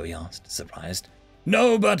compad? Zoe asked, surprised.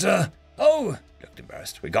 No, but, looked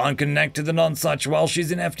embarrassed. We can't connect to the nonsuch while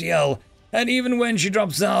she's in FTL, and even when she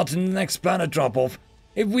drops out in the next planet drop-off,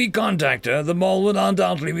 if we contact her, the mole would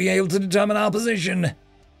undoubtedly be able to determine our position.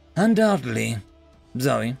 Undoubtedly,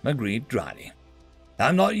 Zoe agreed dryly.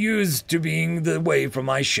 I'm not used to being away from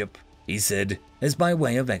my ship, he said, as by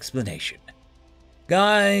way of explanation.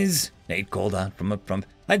 Guys, Nate called out from up front,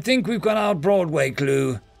 I think we've got our Broadway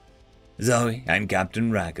clue. Zoe and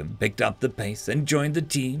Captain Rackham picked up the pace and joined the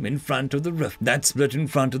team in front of the rift that split in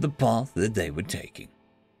front of the path that they were taking.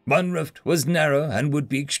 One rift was narrow and would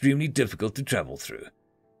be extremely difficult to travel through,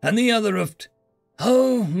 and the other rift,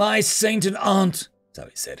 oh, my sainted aunt, Zoe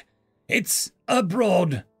said, it's a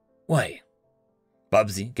Broadway.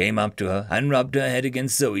 Bubsy came up to her and rubbed her head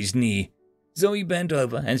against Zoe's knee. Zoe bent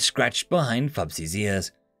over and scratched behind Fubsy's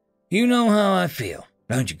ears. You know how I feel,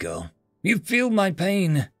 don't you, girl? You feel my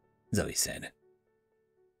pain, Zoe said.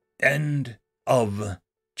 End of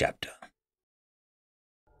chapter.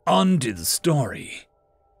 On to the story.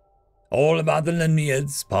 All about the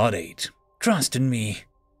Limniads, Part 8. Trust in me.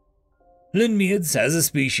 Limniads as a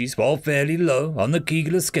species fall fairly low on the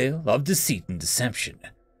Kegler scale of deceit and deception.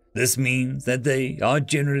 This means that they are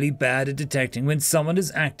generally bad at detecting when someone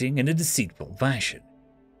is acting in a deceitful fashion.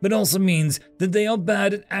 but also means that they are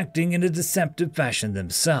bad at acting in a deceptive fashion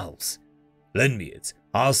themselves. Limniads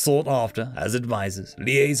are sought after as advisors,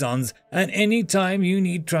 liaisons, and any time you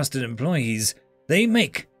need trusted employees, they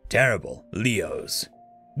make terrible Leos.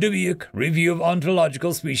 Dubious Review of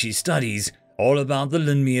Ontological Species Studies, all about the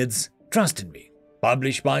Limniads, trusted me.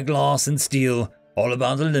 Published by Glass and Steel, all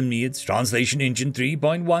about the Limniads, translation engine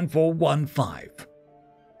 3.1415.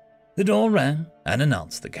 The door rang and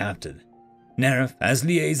announced the captain. Nerif, as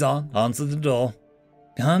liaison, answered the door.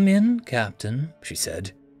 "Come in, Captain," she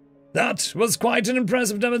said. "That was quite an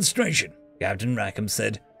impressive demonstration," Captain Rackham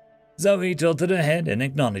said. Zoe tilted her head in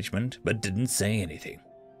acknowledgement, but didn't say anything.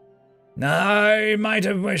 "I might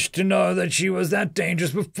have wished to know that she was that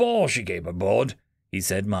dangerous before she came aboard," he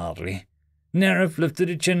said mildly. Nerif lifted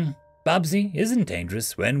a chin. "Bubsy isn't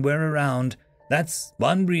dangerous when we're around. That's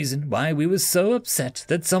one reason why we were so upset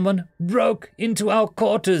that someone broke into our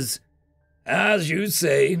quarters." "As you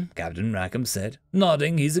say," Captain Rackham said,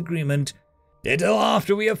 nodding his agreement. "Until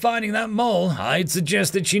after we are finding that mole, I'd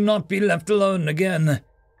suggest that she not be left alone again."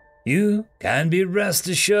 "You can be rest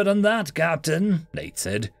assured on that, Captain," Nate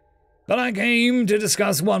said. "But I came to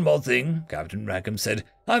discuss one more thing," Captain Rackham said.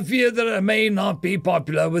 "I fear that it may not be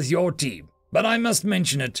popular with your team, but I must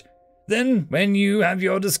mention it. Then, when you have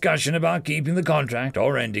your discussion about keeping the contract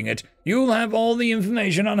or ending it, you'll have all the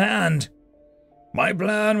information on hand. My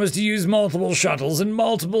plan was to use multiple shuttles and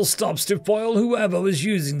multiple stops to foil whoever was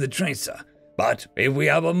using the tracer. But if we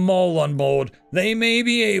have a mole on board, they may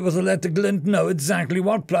be able to let the glint know exactly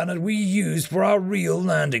what planet we used for our real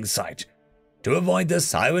landing site. To avoid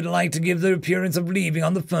this, I would like to give the appearance of leaving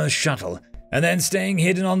on the first shuttle, and then staying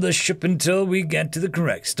hidden on the ship until we get to the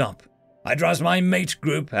correct stop. I trust my mate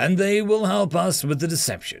group, and they will help us with the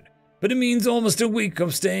deception. But it means almost a week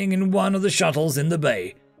of staying in one of the shuttles in the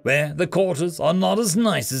bay, where the quarters are not as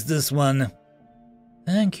nice as this one."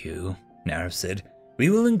 "Thank you," Nerif said.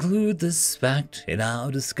 "We will include this fact in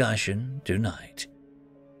our discussion tonight."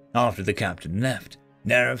 After the captain left,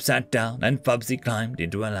 Nerif sat down and Fubsy climbed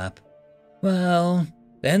into her lap. "Well,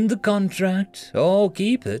 end the contract or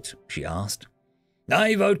keep it?" she asked.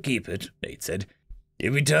 "I vote keep it," Nate said.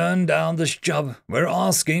 "If we turn down this job, we're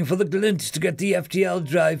asking for the glint to get the FTL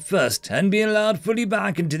drive first and be allowed fully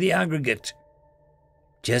back into the aggregate."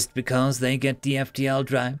 "Just because they get the FTL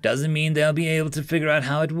drive doesn't mean they'll be able to figure out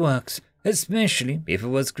how it works, especially if it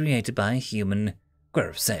was created by a human,"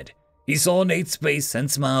 Quirf said. He saw Nate's face and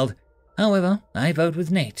smiled. "However, I vote with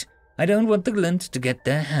Nate. I don't want the glint to get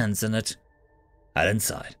their hands on it." Alan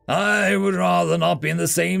sighed. "I would rather not be in the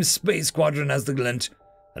same space squadron as the glint.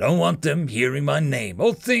 I don't want them hearing my name,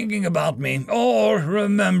 or thinking about me, or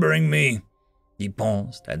remembering me." He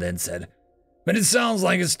paused and then said, "But it sounds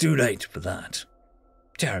like it's too late for that."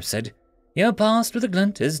 Jarl said, "Your past with the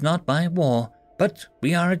glint is not my war, but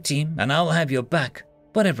we are a team and I'll have your back.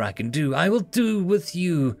 Whatever I can do, I will do with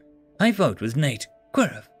you. I vote with Nate,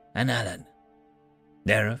 Quirf, and Alan."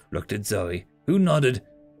 Nerif looked at Zoe, who nodded.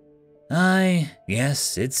 "I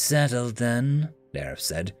guess it's settled then," Nerif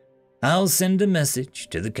said. "I'll send a message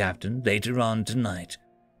to the captain later on tonight.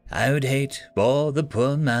 I would hate for the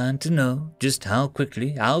poor man to know just how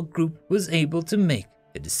quickly our group was able to make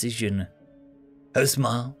a decision." Her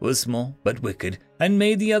smile was small but wicked and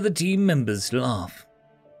made the other team members laugh.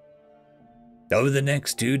 Over the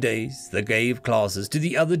next 2 days, they gave classes to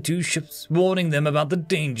the other 2 ships, warning them about the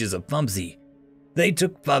dangers of Fubsy. They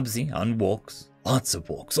took Fubsy on walks, lots of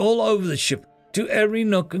walks, all over the ship, to every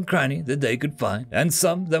nook and cranny that they could find, and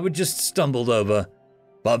some that were just stumbled over.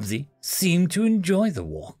 Fubsy seemed to enjoy the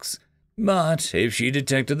walks, but if she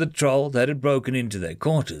detected the troll that had broken into their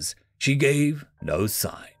quarters, she gave no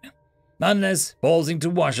sign. Unless pausing to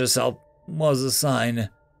wash herself was a sign.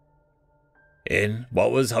 In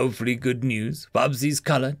what was hopefully good news, Fubsy's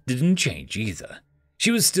color didn't change either.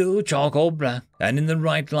 She was still charcoal black, and in the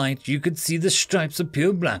right light you could see the stripes of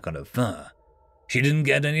pure black on her fur. She didn't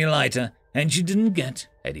get any lighter, and she didn't get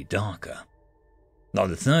any darker. On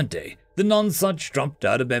the 3rd day, the Nonsuch dropped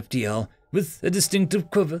out of FTL with a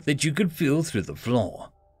distinctive quiver that you could feel through the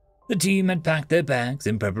floor. The team had packed their bags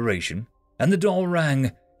in preparation, and the door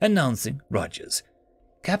rang, announcing Rogers.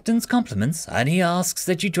 "Captain's compliments, and he asks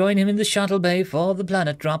that you join him in the shuttle bay for the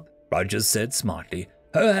planet drop," Rogers said smartly,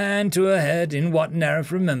 her hand to her head in what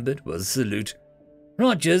Nerif remembered was a salute.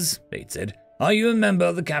 "Rogers," Nate said, "are you a member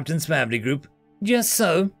of the captain's family group?" "Just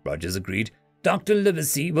so," Rogers agreed. "Dr.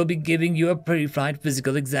 Livesey will be giving you a pre-flight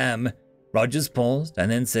physical exam." Rogers paused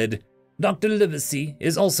and then said, "Dr. Livesey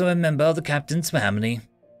is also a member of the captain's family."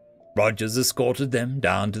 Rogers escorted them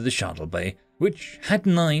down to the shuttle bay, which had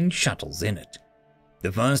 9 shuttles in it.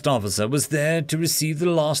 The first officer was there to receive the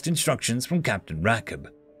last instructions from Captain Rackham.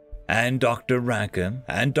 and Dr. Rackham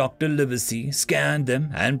and Dr. Livesey scanned them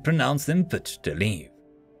and pronounced them fit to leave.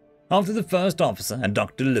 After the first officer and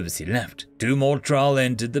Dr. Livesey left, 2 more Trial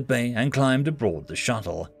entered the bay and climbed aboard the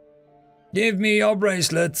shuttle. "Give me your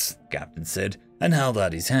bracelets," the captain said, and held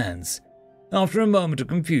out his hands. After a moment of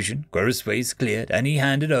confusion, Quirrell's face cleared and he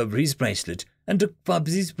handed over his bracelet and took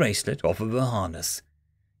Bubsy's bracelet off of her harness.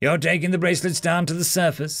 "You're taking the bracelets down to the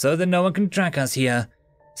surface so that no one can track us here.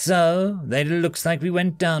 So that it looks like we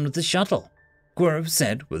went down with the shuttle," Quirrell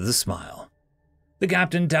said with a smile. The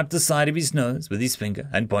captain tapped the side of his nose with his finger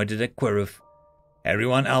and pointed at Quirrell.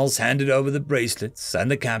 Everyone else handed over the bracelets, and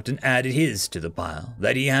the captain added his to the pile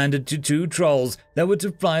that he handed to 2 trolls that were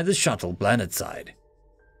to fly the shuttle planetside.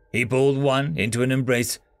 He pulled one into an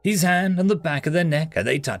embrace, his hand on the back of their neck, and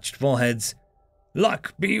they touched foreheads.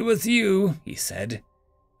 "Luck be with you," he said.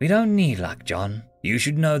 "We don't need luck, John. You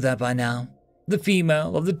should know that by now," the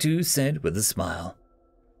female of the 2 said with a smile.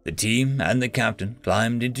 The team and the captain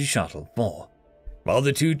climbed into Shuttle 4, while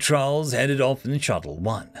the 2 trolls headed off in Shuttle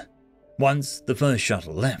 1. Once the first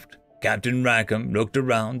shuttle left, Captain Rackham looked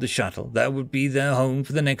around the shuttle that would be their home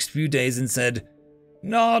for the next few days and said,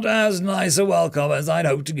 "Not as nice a welcome as I'd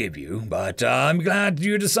hoped to give you, but I'm glad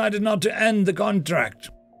you decided not to end the contract."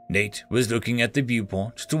 Nate was looking at the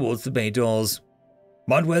viewport towards the bay doors.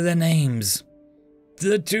 "What were their names?"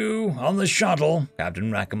 "The 2 on the shuttle,"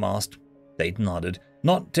 Captain Rackham asked. Nate nodded,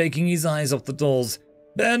 not taking his eyes off the doors.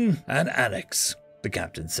 "Ben and Alex," the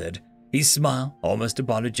captain said. He smiled almost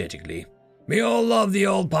apologetically. "We all love the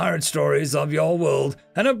old pirate stories of your world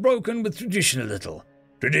and have broken with tradition a little.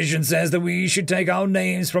 Tradition says that we should take our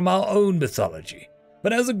names from our own mythology,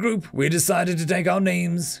 but as a group we decided to take our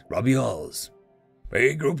names from yours."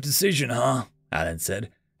 "Big group decision, huh?" Alan said.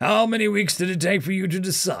 "How many weeks did it take for you to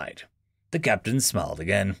decide?" The captain smiled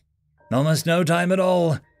again. "Almost no time at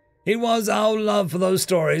all. It was our love for those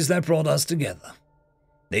stories that brought us together."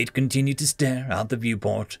 Nate continued to stare out the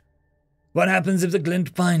viewport. "What happens if the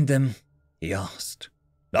Glint find them?" he asked.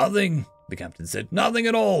 "Nothing," the captain said. "Nothing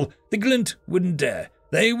at all. The Glint wouldn't dare.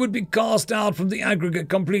 They would be cast out from the aggregate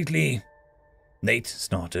completely." Nate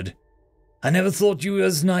snorted. "I never thought you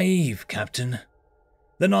as naive, Captain."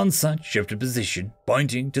 The Nonsuch shifted position,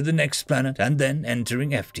 pointing to the next planet and then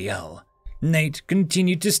entering FTL. Nate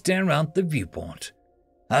continued to stare out the viewport.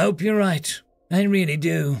 "I hope you're right. I really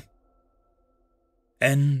do."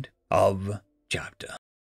 End of chapter.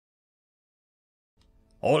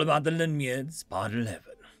 All about the Limniads, Part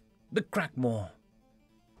 11. The Crackmore.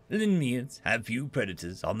 Limniads have few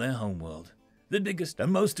predators on their homeworld. The biggest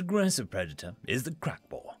and most aggressive predator is the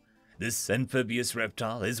Crackmore. This amphibious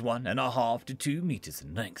reptile is 1.5 to 2 meters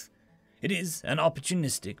in length. It is an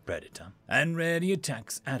opportunistic predator and rarely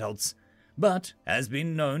attacks adults, but has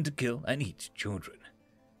been known to kill and eat children.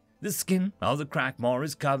 The skin of the Crackmore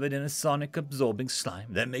is covered in a sonic-absorbing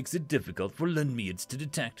slime that makes it difficult for Limniads to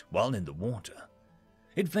detect while in the water.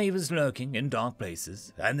 It favors lurking in dark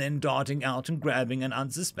places and then darting out and grabbing an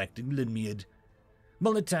unsuspecting Limniad.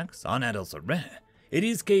 While attacks on adults are rare, it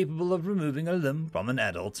is capable of removing a limb from an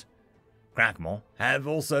adult. Crackmore have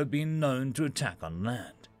also been known to attack on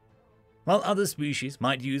land. While other species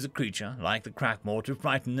might use a creature like the Crackmore to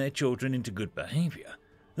frighten their children into good behavior,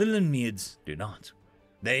 the Limniads do not.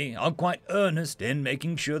 They are quite earnest in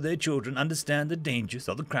making sure their children understand the dangers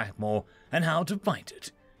of the Crackmore and how to fight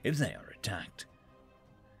it if they are attacked.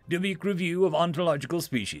 The week review of ontological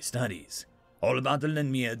species studies. All about the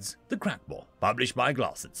Limniads, the Crackmore, published by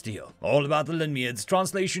Glass and Steel. All about the Limniads,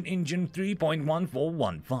 translation engine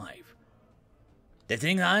 3.1415. "The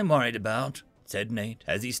thing I'm worried about," said Nate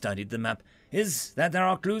as he studied the map, "is that there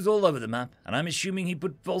are clues all over the map, and I'm assuming he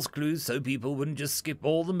put false clues so people wouldn't just skip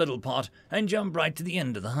all the middle part and jump right to the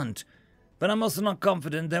end of the hunt. But I'm also not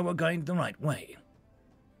confident that we're going the right way."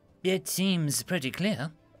 "It seems pretty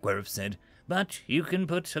clear," Quirrell said, "but you can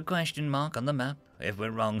put a question mark on the map. If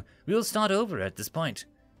we're wrong, we'll start over at this point."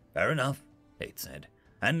 "Fair enough," Nate said,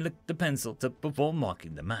 and licked the pencil tip before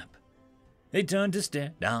marking the map. They turned to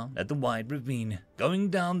stare down at the wide ravine. Going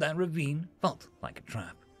down that ravine felt like a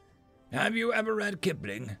trap. "Have you ever read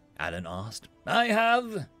Kipling?" Alan asked. "I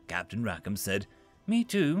have," Captain Rackham said. "Me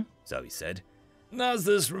too," Zoe said. "Does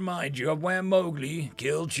this remind you of where Mowgli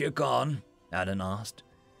killed Shere Khan?" Alan asked.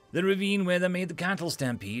 "The ravine where they made the cattle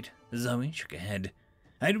stampede." Zoe shook her head.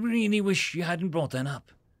 "I really wish you hadn't brought that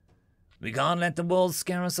up." "We can't let the walls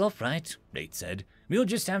scare us off, right?" Nate said. "We'll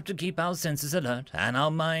just have to keep our senses alert and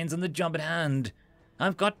our minds on the job at hand.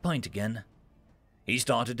 I've got point again." He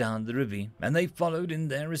started down the ravine, and they followed in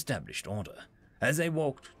their established order. As they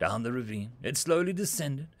walked down the ravine, it slowly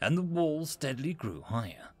descended, and the walls steadily grew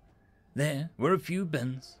higher. There were a few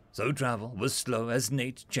bends, so travel was slow as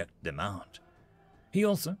Nate checked them out. He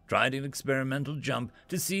also tried an experimental jump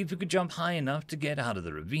to see if he could jump high enough to get out of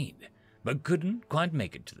the ravine, but couldn't quite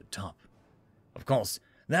make it to the top. Of course,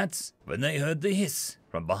 that's when they heard the hiss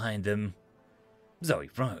from behind them. Zoe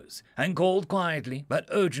froze and called quietly but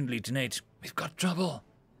urgently to Nate, "We've got trouble."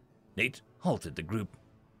 Nate halted the group.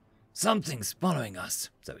 "Something's following us,"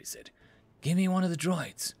 Zoe said. "Give me one of the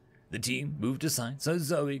droids." The team moved aside so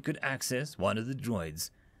Zoe could access one of the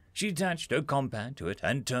droids. She attached her compad to it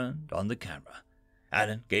and turned on the camera.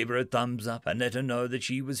 Alan gave her a thumbs up and let her know that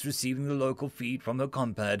she was receiving the local feed from her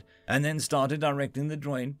compad, and then started directing the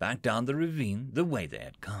droid back down the ravine the way they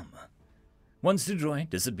had come. Once the droid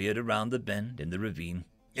disappeared around the bend in the ravine,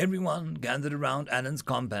 everyone gathered around Alan's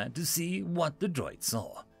compad to see what the droid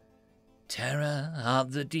saw. "Terror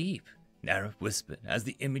of the deep," Narif whispered as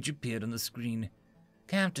the image appeared on the screen.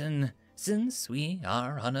 "Captain, since we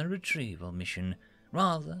are on a retrieval mission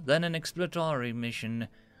rather than an exploratory mission,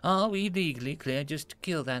 are we legally clear just to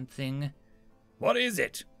kill that thing?" "What is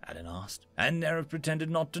it?" Alan asked, and Narif pretended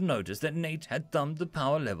not to notice that Nate had thumbed the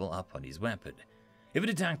power level up on his weapon. If it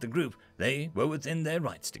attacked the group, they were within their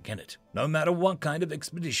rights to kill it, no matter what kind of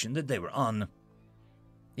expedition that they were on.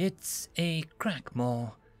 "It's a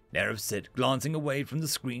crackmore," Narif said, glancing away from the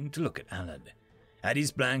screen to look at Alan. At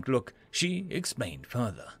his blank look, she explained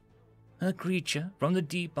further. "A creature from the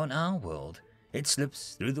deep on our world. It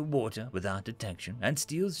slips through the water without detection and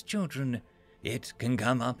steals children. It can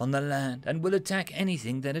come up on the land and will attack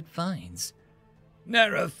anything that it finds."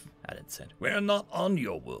 "Narif," Alan said, "we're not on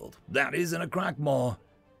your world. That isn't a crackmore."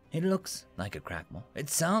 "It looks like a crackmore. It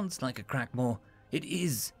sounds like a crackmore. It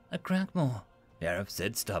is a crackmore," Narif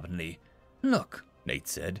said stubbornly. "Look," Nate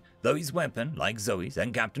said, though his weapon, like Zoe's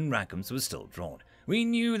and Captain Rackham's, was still drawn. "We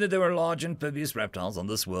knew that there were large amphibious reptiles on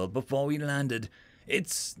this world before we landed.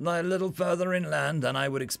 It's a little further inland than I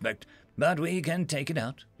would expect, but we can take it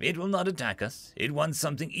out. It will not attack us. It wants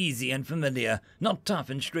something easy and familiar, not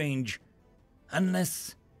tough and strange."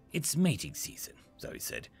 "Unless it's mating season," Zoe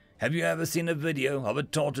said. "Have you ever seen a video of a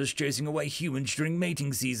tortoise chasing away humans during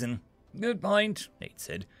mating season?" "Good point," Nate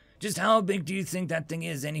said. "Just how big do you think that thing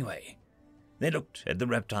is anyway?" They looked at the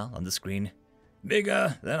reptile on the screen.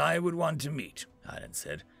 "Bigger than I would want to meet," Alan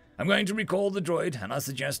said. "I'm going to recall the droid, and I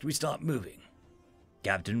suggest we start moving."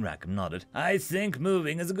 Captain Rackham nodded. "I think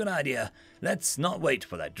moving is a good idea. Let's not wait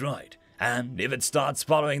for that droid. And if it starts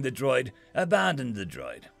following the droid, abandon the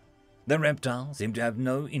droid." The reptile seemed to have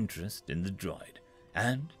no interest in the droid,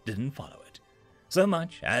 and didn't follow it, so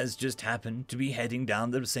much as just happened to be heading down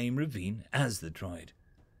the same ravine as the droid.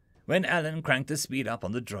 When Alan cranked the speed up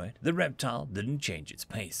on the droid, the reptile didn't change its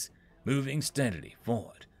pace, moving steadily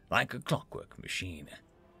forward, like a clockwork machine.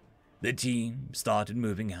 The team started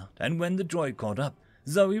moving out, and when the droid caught up,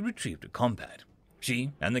 Zoe retrieved a compad.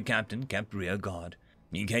 She and the captain kept rear guard,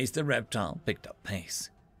 in case the reptile picked up pace.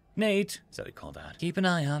 "Nate," Zoe called out, "keep an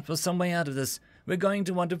eye out for some way out of this. We're going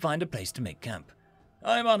to want to find a place to make camp."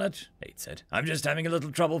 "I'm on it," Nate said. "I'm just having a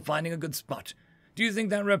little trouble finding a good spot. Do you think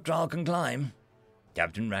that reptile can climb?"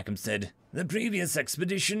 Captain Rackham said, "The previous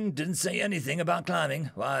expedition didn't say anything about climbing.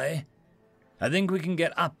 Why?" "I think we can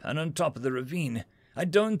get up and on top of the ravine. I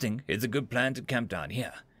don't think it's a good plan to camp down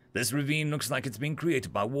here. This ravine looks like it's been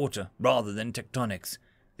created by water rather than tectonics.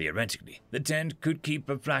 Theoretically, the tent could keep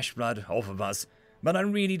a flash flood off of us, but I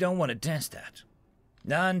really don't want to test that."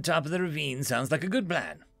 "On top of the ravine sounds like a good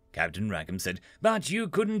plan," Captain Rackham said. "But you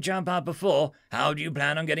couldn't jump out before. How do you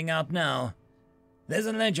plan on getting out now?" "There's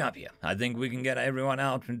a ledge up here. I think we can get everyone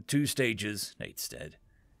out in 2 stages, Nate said.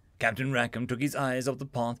 Captain Rackham took his eyes off the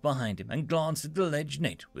path behind him and glanced at the ledge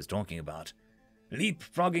Nate was talking about.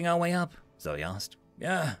 "Leapfrogging our way up?" Zoe asked.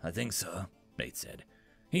 "Yeah, I think so," Nate said.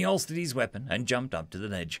 He holstered his weapon and jumped up to the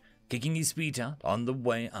ledge, kicking his feet out on the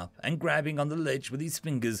way up and grabbing on the ledge with his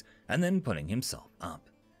fingers and then pulling himself up.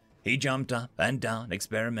 He jumped up and down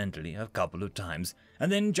experimentally a couple of times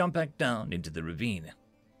and then jumped back down into the ravine.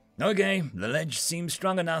 "Okay, the ledge seems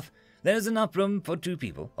strong enough. There's enough room for 2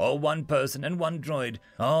 people, or 1 person and 1 droid,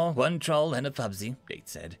 or 1 troll and a fubsy," Nate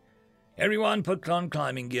said. "Everyone put on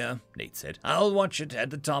climbing gear," Nate said. "I'll watch it at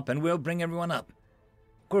the top and we'll bring everyone up."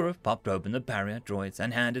 Kurov popped open the barrier droids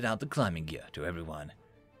and handed out the climbing gear to everyone.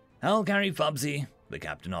 "I'll carry Fubsy," the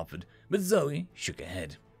captain offered, but Zoe shook her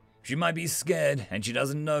head. "She might be scared, and she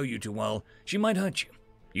doesn't know you too well. She might hurt you.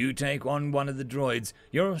 You take on one of the droids.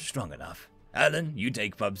 You're strong enough. Alan, you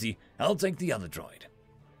take Fubsy. I'll take the other droid."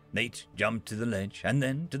 Nate jumped to the ledge and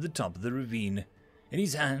then to the top of the ravine. In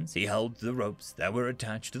his hands, he held the ropes that were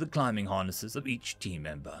attached to the climbing harnesses of each team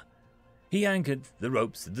member. He anchored the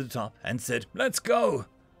ropes at the top and said, "Let's go!"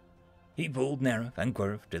 He pulled Nerif and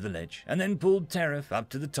Quirrif to the ledge, and then pulled Terif up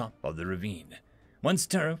to the top of the ravine. Once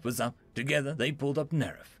Terif was up, together they pulled up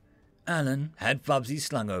Nerif. Alan had Fubsy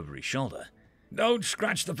slung over his shoulder. "Don't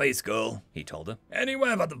scratch the face, girl," he told her.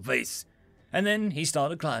 "Anywhere but the face." And then he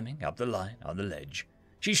started climbing up the line on the ledge.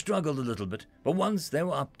 She struggled a little bit, but once they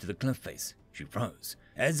were up to the cliff face, she froze,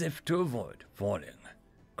 as if to avoid falling.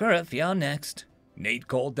 "Quirrif, you're next," Nate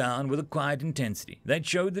called down with a quiet intensity that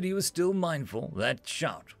showed that he was still mindful that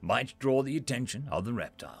shout might draw the attention of the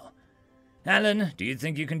reptile. "Alan, do you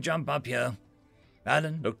think you can jump up here?"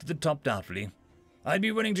 Alan looked at the top doubtfully. "I'd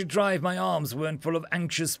be willing to try if my arms weren't full of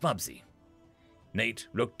anxious Fubsy." Nate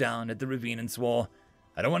looked down at the ravine and swore.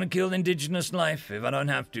 "I don't want to kill indigenous life if I don't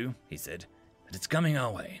have to," he said, "but it's coming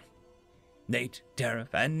our way." Nate, Terif,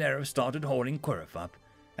 and Nerif started hauling Quirrif up.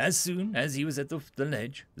 As soon as he was at the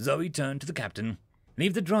ledge, Zoe turned to the captain.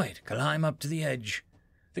 "Leave the droid climb up to the edge."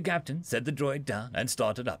 The captain set the droid down and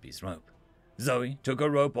started up his rope. Zoe took her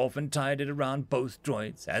rope off and tied it around both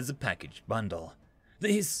droids as a packaged bundle.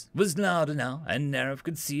 The hiss was louder now, and Nerif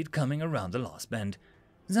could see it coming around the last bend.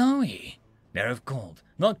 "Zoe!" Nerif called,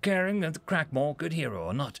 not caring if the Crackmore could hear her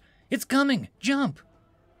or not. "It's coming! Jump!"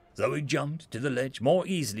 Zoe jumped to the ledge more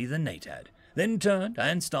easily than Nate had, then turned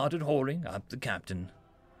and started hauling up the captain.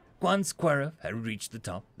 Once Quirrif had reached the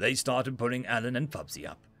top, they started pulling Alan and Fubsy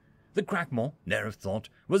up. The Crackmore, Nerif thought,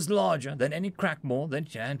 was larger than any Crackmore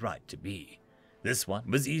that had right to be. This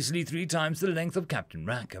one was easily 3 times the length of Captain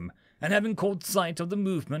Rackham, and having caught sight of the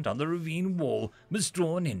movement on the ravine wall, was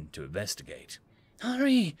drawn in to investigate.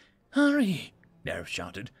 "Hurry! Hurry!" Nerif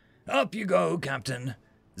shouted. "Up you go, Captain,"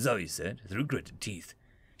 Zoe said through gritted teeth.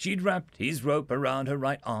 She'd wrapped his rope around her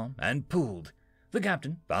right arm and pulled. The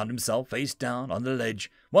captain found himself face down on the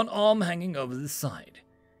ledge, one arm hanging over the side.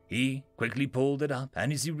 He quickly pulled it up,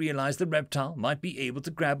 and as he realized the reptile might be able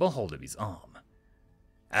to grab a hold of his arm.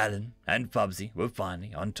 Alan and Fubsy were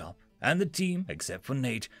finally on top, and the team, except for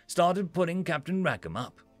Nate, started putting Captain Rackham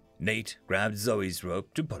up. Nate grabbed Zoe's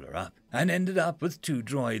rope to pull her up, and ended up with 2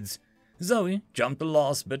 droids. Zoe jumped the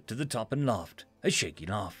last bit to the top and laughed, a shaky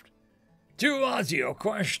laugh. "To answer your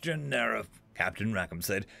question, Nerif," Captain Rackham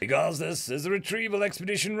said, "because this is a retrieval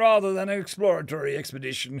expedition rather than an exploratory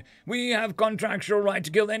expedition, we have contractual right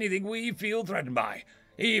to kill anything we feel threatened by,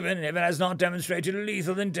 even if it has not demonstrated a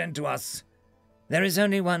lethal intent to us." "There is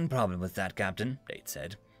only one problem with that, Captain," Nate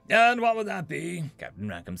said. "And what would that be?" Captain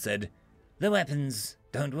Rackham said. "The weapons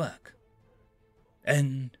don't work."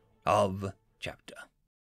 End of chapter.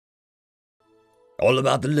 All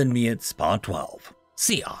about the Limniads, Part 12.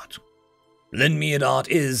 Sea Art. Limniad art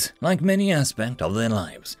is, like many aspects of their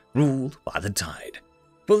lives, ruled by the tide.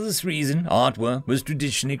 For this reason, artwork was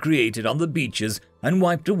traditionally created on the beaches and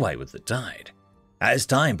wiped away with the tide. As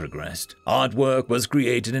time progressed, artwork was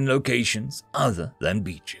created in locations other than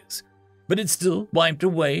beaches, but it still wiped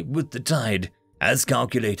away with the tide, as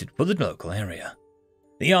calculated for the local area.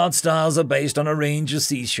 The art styles are based on a range of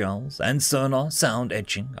seashells and sonar sound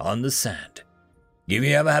etching on the sand. If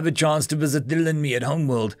you ever have a chance to visit the Limniad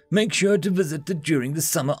homeworld, make sure to visit it during the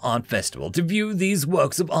Summer Art Festival to view these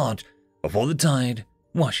works of art before the tide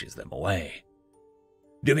washes them away.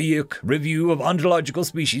 Dubiuk Review of Ontological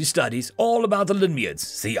Species Studies, all about the Limniads,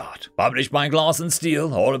 Sea Art, published by Glass and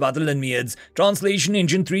Steel, all about the Limniads, translation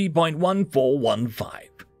engine 3.1415.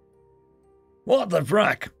 "What the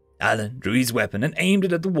frack?" Alan drew his weapon and aimed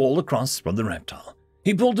it at the wall across from the reptile.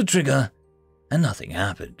 He pulled the trigger, and nothing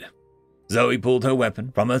happened. Zoe pulled her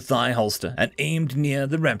weapon from her thigh holster and aimed near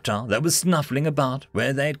the reptile that was snuffling about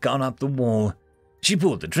where they had gone up the wall. She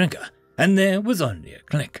pulled the trigger, and there was only a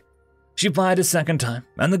click. She fired a second time,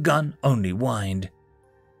 and the gun only whined.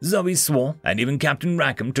 Zoe swore, and even Captain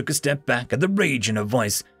Rackham took a step back at the rage in her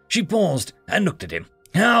voice. She paused and looked at him.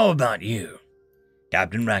 "How about you?"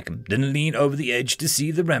 Captain Rackham didn't lean over the edge to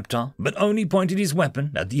see the reptile, but only pointed his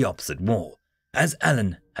weapon at the opposite wall, as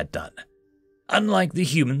Alan had done. Unlike the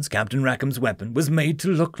humans, Captain Rackham's weapon was made to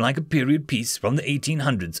look like a period piece from the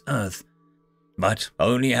 1800s Earth, but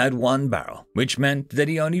only had 1 barrel, which meant that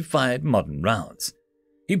he only fired modern rounds.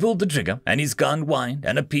 He pulled the trigger, and his gun whined,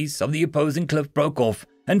 and a piece of the opposing cliff broke off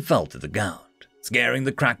and fell to the ground, scaring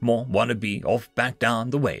the Crackmore wannabe off back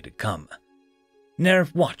down the way to come.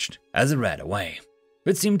 Nerif watched as it ran away,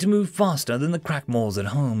 but seemed to move faster than the Crackmores at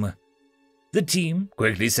home. The team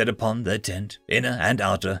quickly set upon their tent, inner and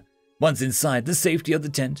outer. Once inside the safety of the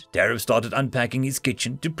tent, Terif started unpacking his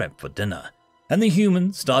kitchen to prep for dinner, and the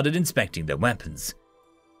humans started inspecting their weapons.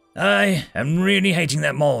 "I am really hating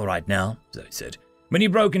that mole right now," Zoe said. "When he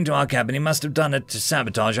broke into our cabin, he must have done it to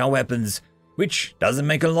sabotage our weapons, which doesn't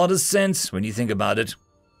make a lot of sense when you think about it."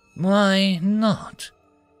 "Why not?"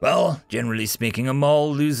 Well, generally speaking, a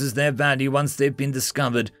mole loses their value once they've been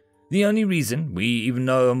discovered. The only reason we even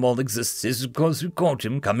know a mole exists is because we caught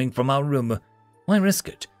him coming from our room. Why risk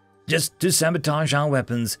it? Just to sabotage our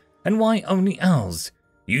weapons. And why only ours?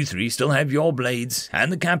 You three still have your blades,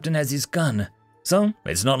 and the captain has his gun. So,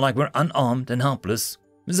 it's not like we're unarmed and helpless.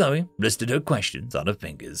 Zoe listed her questions on her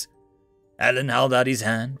fingers. Alan held out his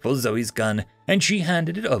hand for Zoe's gun, and she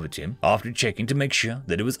handed it over to him after checking to make sure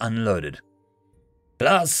that it was unloaded.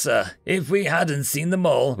 Plus, if we hadn't seen the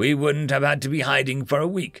mole, we wouldn't have had to be hiding for a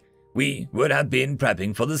week. We would have been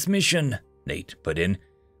prepping for this mission, Nate put in.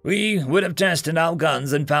 We would have tested our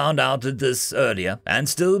guns and found out this earlier, and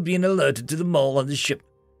still been alerted to the mole on the ship.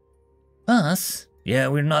 Us? Yeah,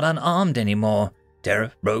 we're not unarmed anymore.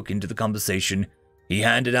 Tariff broke into the conversation. He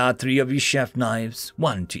handed out 3 of his chef knives,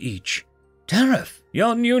 1 to each. Tariff,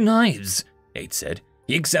 your new knives, Nate said.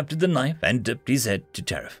 He accepted the knife and dipped his head to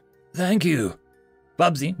Tariff. Thank you.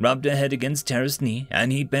 Bubsy rubbed her head against Tariff's knee,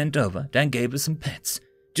 and he bent over and gave her some pets,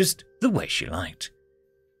 just the way she liked.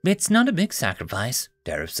 It's not a big sacrifice,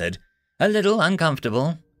 Tariff said. A little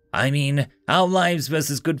uncomfortable. I mean, our lives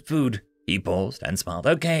versus good food. He paused and smiled.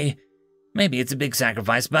 Okay, maybe it's a big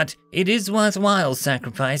sacrifice, but it is worthwhile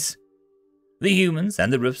sacrifice. The humans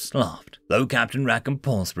and the Riffs laughed, though Captain Rackham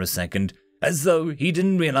paused for a second, as though he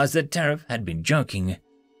didn't realize that Tariff had been joking.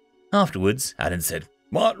 Afterwards, Alan said,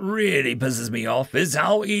 What really pisses me off is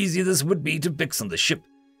how easy this would be to fix on the ship.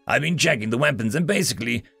 I've been checking the weapons, and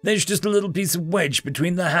basically, there's just a little piece of wedge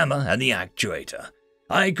between the hammer and the actuator.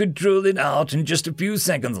 I could drill it out in just a few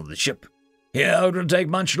seconds on the ship. Here, it'll take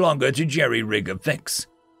much longer to jerry-rig a fix.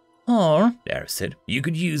 Or, Tariff said, you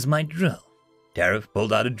could use my drill. Tariff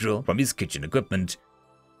pulled out a drill from his kitchen equipment.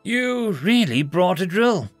 You really brought a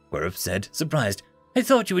drill, Quirrell said, surprised. I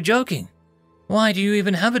thought you were joking. Why do you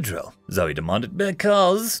even have a drill? Zoe demanded.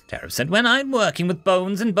 Because, Tariff said, when I'm working with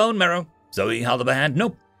bones and bone marrow. Zoe held up a hand.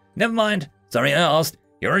 Nope, never mind. Sorry I asked.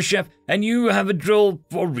 You're a chef, and you have a drill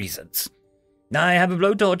for reasons. I have a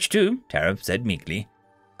blowtorch too, Tariff said meekly.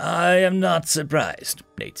 I am not surprised,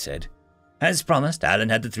 Nate said. As promised, Alan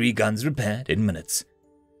had the 3 guns repaired in minutes.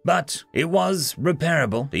 But it was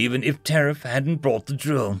repairable, even if Tariff hadn't brought the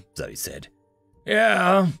drill, Zoe said.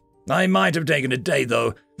 Yeah, I might have taken a day,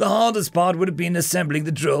 though. The hardest part would have been assembling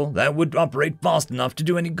the drill that would operate fast enough to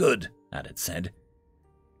do any good, Alan said.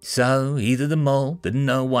 So either the mole didn't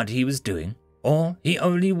know what he was doing, or he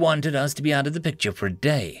only wanted us to be out of the picture for a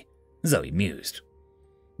day, Zoe mused.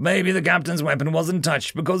 Maybe the captain's weapon wasn't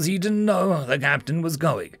touched because he didn't know the captain was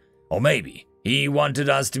going. Or maybe he wanted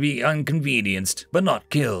us to be inconvenienced, but not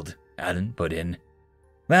killed, Alan put in.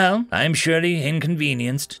 Well, I'm surely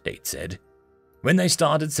inconvenienced, Nate said. When they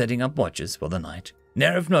started setting up watches for the night,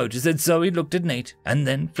 Nerif noticed that Zoe looked at Nate and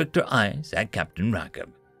then flicked her eyes at Captain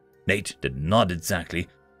Rackham. Nate did not exactly,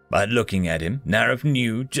 but looking at him, Nerif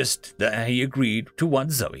knew just that he agreed to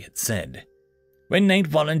what Zoe had said. When Nate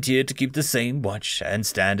volunteered to keep the same watch and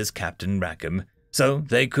stand as Captain Rackham, so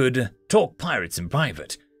they could talk pirates in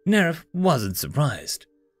private, Nerif wasn't surprised.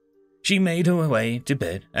 She made her way to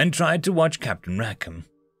bed and tried to watch Captain Rackham.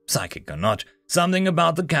 Psychic or not, something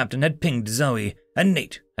about the captain had pinged Zoe, and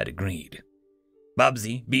Nate had agreed.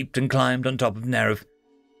 Bubsy beeped and climbed on top of Nerif.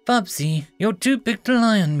 Bubsy, you're too big to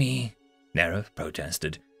lie on me, Nerif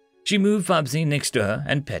protested. She moved Bubsy next to her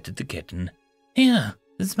and petted the kitten. Here,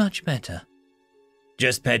 it's much better.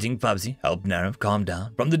 Just petting Bubsy helped Nerif calm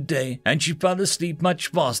down from the day, and she fell asleep much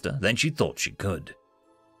faster than she thought she could.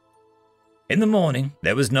 In the morning,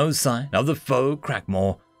 there was no sign of the faux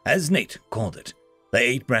crackmore, as Nate called it. They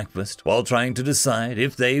ate breakfast while trying to decide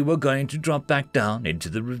if they were going to drop back down into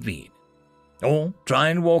the ravine, or try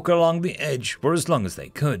and walk along the edge for as long as they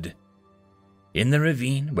could. In the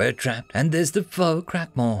ravine, we're trapped, and there's the faux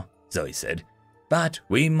crackmore, Zoe said. But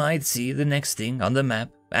we might see the next thing on the map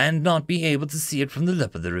and not be able to see it from the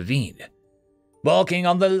lip of the ravine. Walking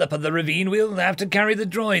on the lip of the ravine, we'll have to carry the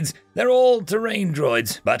droids. They're all terrain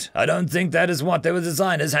droids, but I don't think that is what their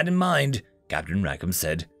designers had in mind, Captain Rackham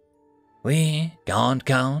said. We can't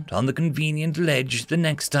count on the convenient ledge the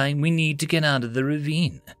next time we need to get out of the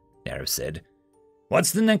ravine, Nerif said.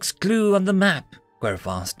 What's the next clue on the map?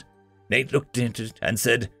 Quirrell asked. Nate looked at it and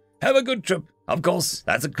said, Have a good trip. Of course,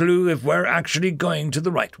 that's a clue if we're actually going to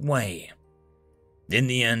the right way. In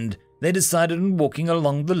the end, they decided on walking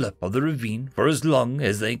along the lip of the ravine for as long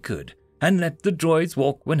as they could, and let the droids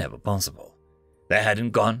walk whenever possible. They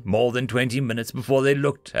hadn't gone more than 20 minutes before they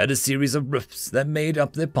looked at a series of rifts that made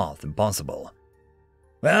up their path impossible.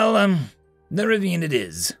 Well, the ravine it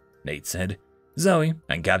is, Nate said. Zoe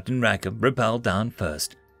and Captain Rackham rappelled down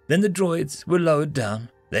first, then the droids were lowered down,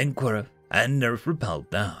 then Quirrell and Nerf rappelled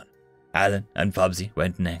down. Alan and Fubsy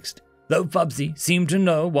went next, though Fubsy seemed to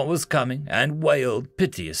know what was coming and wailed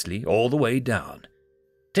piteously all the way down.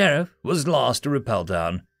 Tariff was last to rappel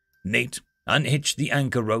down. Nate unhitched the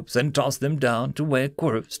anchor ropes and tossed them down to where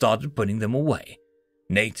Quirrell started putting them away.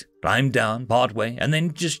 Nate climbed down partway and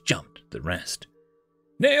then just jumped the rest.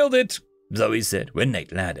 "Nailed it," Zoe said when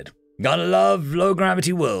Nate landed. "Gotta love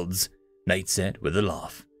low-gravity worlds," Nate said with a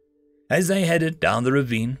laugh. As they headed down the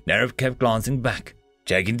ravine, Tariff kept glancing back,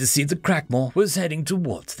 checking to see the Crackmore was heading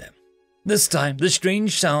towards them. This time, the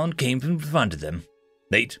strange sound came from in front of them.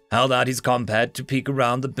 Nate held out his compad to peek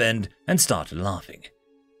around the bend and started laughing.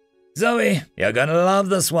 "Zoe, you're gonna love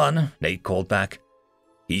this one," Nate called back.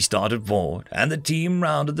 He started forward, and the team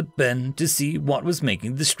rounded the bend to see what was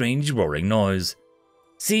making the strange roaring noise.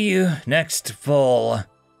 "See you next fall,"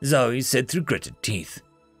 Zoe said through gritted teeth.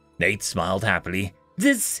 Nate smiled happily.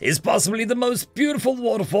 "This is possibly the most beautiful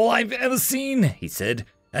waterfall I've ever seen," he said,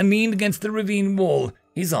 and leaned against the ravine wall,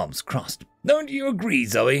 his arms crossed. "Don't you agree,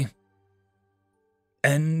 Zoe?"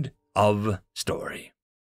 End of story.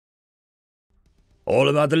 All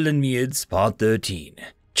about the Limniads, Part 13.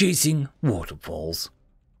 Chasing Waterfalls.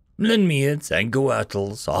 Limniads and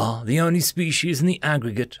Goertals are the only species in the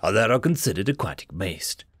aggregate that are considered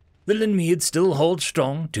aquatic-based. The Limniads still hold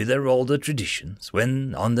strong to their older traditions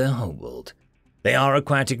when on their homeworld. They are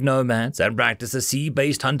aquatic nomads and practice a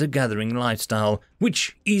sea-based hunter-gathering lifestyle,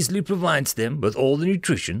 which easily provides them with all the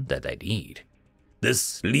nutrition that they need.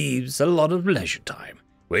 This leaves a lot of leisure time,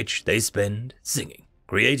 which they spend singing,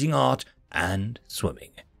 creating art, and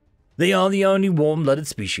swimming. They are the only warm-blooded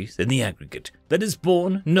species in the aggregate that is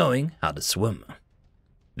born knowing how to swim.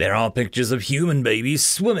 There are pictures of human babies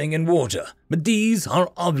swimming in water, but these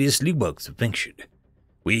are obviously works of fiction.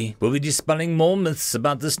 We will be dispelling more myths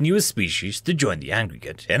about this newest species to join the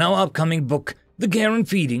aggregate in our upcoming book, The Care and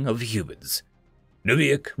Feeding of Humans.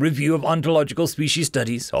 Revius Review of Ontological Species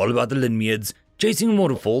Studies, all about the Limniads, Chasing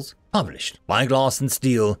Waterfalls, published by Glass and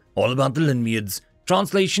Steel, all about the Limniads,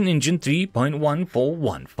 Translation Engine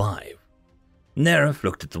 3.1415. Nerif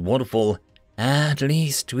looked at the waterfall. "At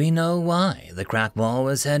least we know why the Crackmore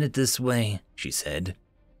was headed this way," she said.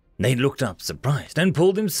 Nate looked up, surprised, and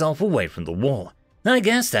pulled himself away from the wall. "I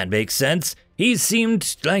guess that makes sense. He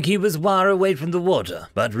seemed like he was far away from the water,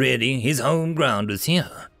 but really his home ground was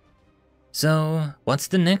here." "So, what's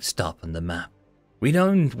the next stop on the map? We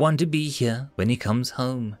don't want to be here when he comes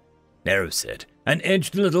home," Nerif said, and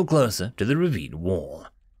edged a little closer to the ravine wall.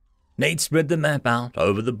 Nate spread the map out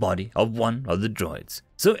over the body of one of the droids,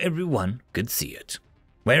 so everyone could see it.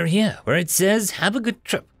 "We're here where it says, 'Have a good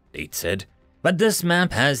trip,'" Nate said. "But this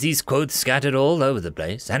map has these quotes scattered all over the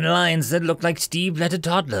place, and lines that look like Steve let a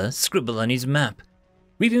toddler scribble on his map.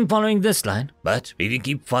 We've been following this line, but if you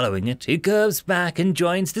keep following it, it curves back and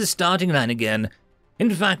joins the starting line again. In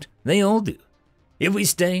fact, they all do. If we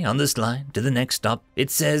stay on this line to the next stop,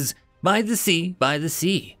 it says, 'By the sea, by the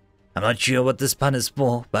sea.' I'm not sure what this pun is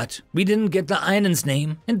for, but we didn't get the island's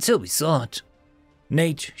name until we saw it."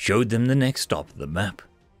 Nate showed them the next stop of the map.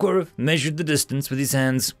 Quirrell measured the distance with his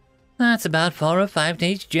hands. "That's about 4 or 5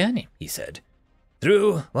 days' journey," he said.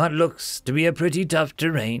 "Through what looks to be a pretty tough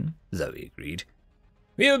terrain," Zoe agreed.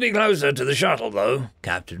 "We'll be closer to the shuttle, though,"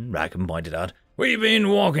 Captain Rackham pointed out. "We've been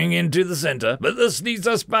walking into the center, but this leads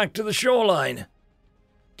us back to the shoreline."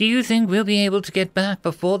 "Do you think we'll be able to get back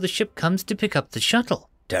before the ship comes to pick up the shuttle?"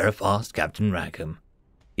 Tariff asked Captain Rackham.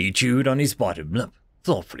 He chewed on his bottom lip,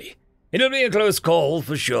 thoughtfully. "It'll be a close call,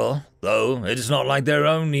 for sure, though it's not like they're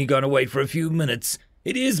only going to wait for a few minutes.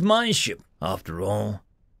 It is my ship, after all."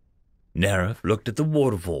 Nerif looked at the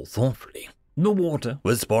waterfall thoughtfully. The water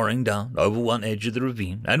was pouring down over one edge of the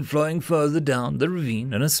ravine and flowing further down the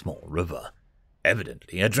ravine in a small river.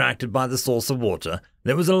 Evidently attracted by the source of water,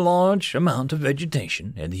 there was a large amount of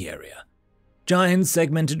vegetation in the area. Giant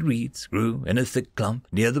segmented reeds grew in a thick clump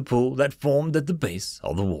near the pool that formed at the base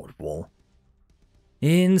of the waterfall.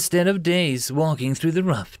 "Instead of days walking through the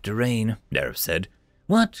rough terrain," Nerif said,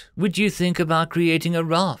 "what would you think about creating a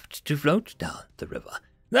raft to float down the river?"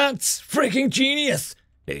 "That's freaking genius,"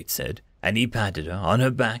 Nate said, and he patted her on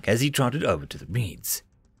her back as he trotted over to the reeds.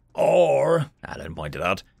 "Or," Alan pointed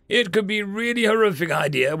out, "it could be a really horrific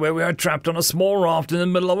idea where we are trapped on a small raft in the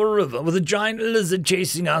middle of a river with a giant lizard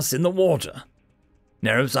chasing us in the water."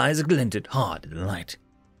 Nerif's eyes glinted hard in the light.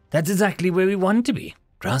 "That's exactly where we want to be.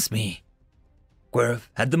 Trust me." Quirrell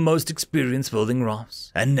had the most experience building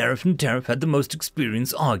rafts, and Nerif and Tariff had the most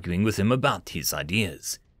experience arguing with him about his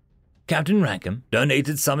ideas. Captain Rackham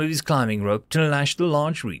donated some of his climbing rope to lash the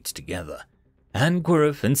large reeds together, and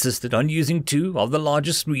Quirrell insisted on using 2 of the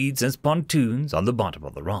largest reeds as pontoons on the bottom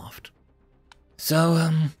of the raft.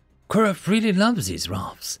 "So, Quirrell really loves these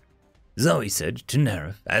rafts." Zoe said to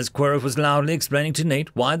Nerif, as Quirrell was loudly explaining to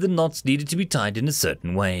Nate why the knots needed to be tied in a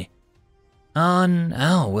certain way. On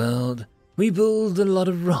our world, we build a lot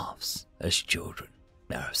of rafts as children,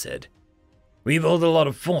 Nerif said. We build a lot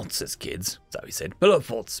of forts as kids, Zoe said. Pillow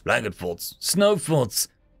forts, blanket forts, snow forts.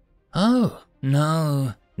 Oh,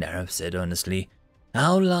 no, Nerif said earnestly.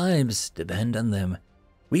 Our lives depend on them.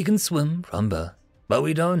 We can swim from birth, but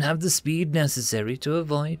we don't have the speed necessary to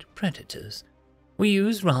avoid predators. We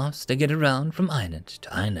use rafts to get around from island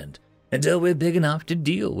to island until we're big enough to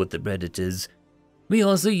deal with the predators. We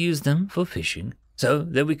also use them for fishing, so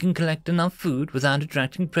that we can collect enough food without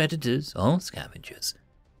attracting predators or scavengers.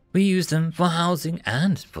 We use them for housing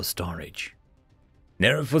and for storage.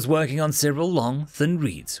 Nerif was working on several long, thin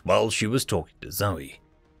reeds while she was talking to Zoe.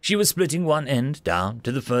 She was splitting one end down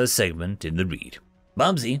to the first segment in the reed.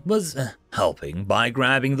 Bubsy was helping by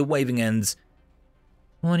grabbing the waving ends.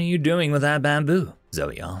 What are you doing with that bamboo?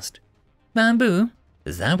 Zoe asked. Bamboo?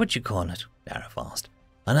 Is that what you call it? Nerif asked.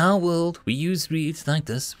 In our world, we use reeds like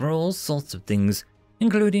this for all sorts of things,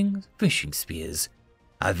 including fishing spears.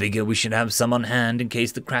 I figure we should have some on hand in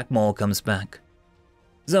case the Crackmore comes back.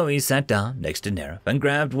 Zoe sat down next to Nerif and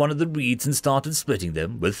grabbed one of the reeds and started splitting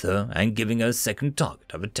them with her and giving her a second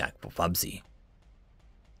target of attack for Bubsy.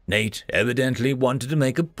 Nate evidently wanted to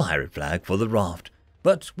make a pirate flag for the raft,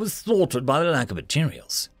 but was thwarted by the lack of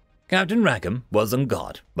materials. Captain Rackham was on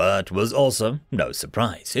guard, but was also, no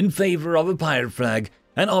surprise, in favor of a pirate flag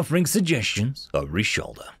and offering suggestions over his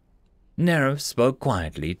shoulder. Nerif spoke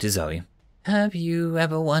quietly to Zoe. Have you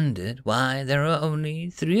ever wondered why there are only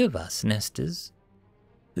 3 of us nesters?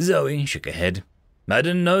 Zoe shook her head. I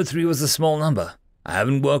didn't know 3 was a small number. I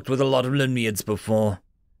haven't worked with a lot of Limniads before.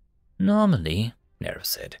 Normally, Nerif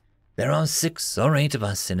said, there are 6 or 8 of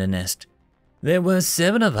us in a nest. There were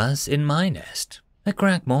 7 of us in my nest. The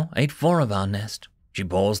Crackmore ate 4 of our nest. She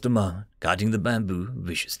paused a moment, cutting the bamboo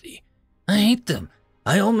viciously. I hate them.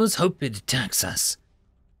 I almost hope it attacks us.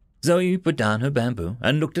 Zoe put down her bamboo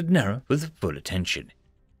and looked at Nerif with full attention.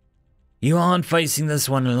 You aren't facing this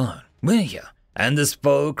one alone. We're here, and this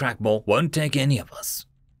foe Crackmore won't take any of us.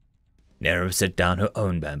 Nerif set down her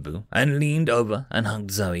own bamboo and leaned over and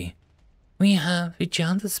hugged Zoe. We have each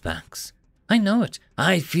other's backs. I know it.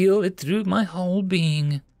 I feel it through my whole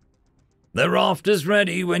being. The raft is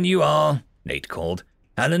ready when you are, Nate called.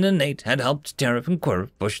 Alan and Nate had helped Nerif and Quirrell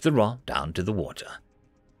push the raft down to the water.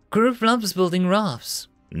 Quirrell loves building rafts,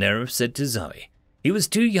 Nerif said to Zoe. He was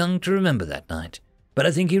too young to remember that night, but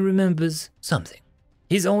I think he remembers something.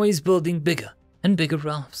 He's always building bigger and bigger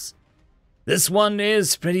rafts. This one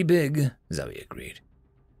is pretty big, Zoe agreed.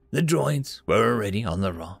 The droids were already on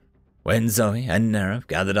the raft when Zoe and Nerif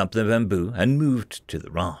gathered up the bamboo and moved to the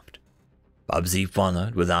raft. Bubsy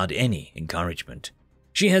followed without any encouragement.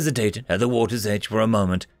 She hesitated at the water's edge for a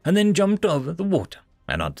moment and then jumped over the water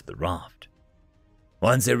and onto the raft.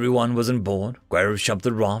 Once everyone was on board, Quirrell shoved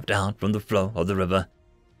the raft out from the flow of the river.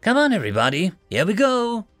 Come on, everybody, here we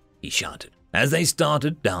go, he shouted as they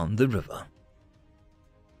started down the river.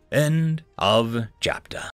 End of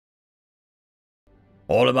chapter.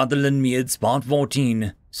 All about the Limniads, Part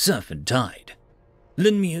 14, Surf and Tide.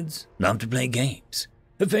 Limniads love to play games.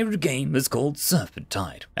 Her favorite game is called Surf and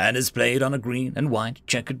Tide and is played on a green and white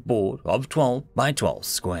checkered board of 12 by 12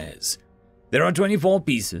 squares. There are 24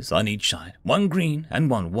 pieces on each side, 1 green and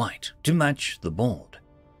 1 white, to match the board.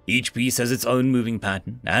 Each piece has its own moving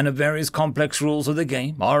pattern, and the various complex rules of the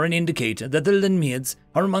game are an indicator that the Limniads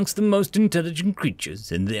are amongst the most intelligent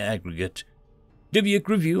creatures in the aggregate. Dubious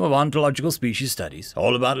Review of Ontological Species Studies,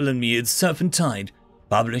 all about Limniads, Surf and Tide,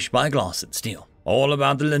 published by Glass and Steel, all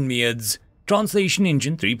about the Limniads, Translation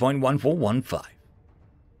Engine 3.1415.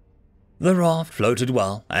 The raft floated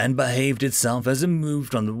well and behaved itself as it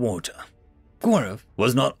moved on the water. Quirrell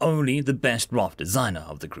was not only the best raft designer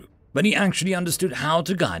of the group, but he actually understood how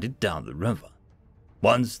to guide it down the river.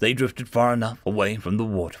 Once they drifted far enough away from the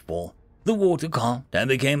waterfall, the water calmed and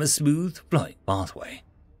became a smooth, flowing pathway.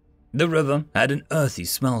 The river had an earthy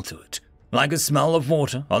smell to it, like a smell of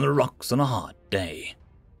water on the rocks on a hot day.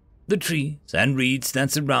 The trees and reeds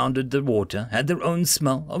that surrounded the water had their own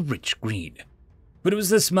smell of rich green, but it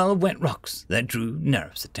was the smell of wet rocks that drew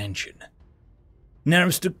Nerif's attention.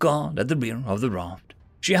 Nerif stood guard at the rear of the raft.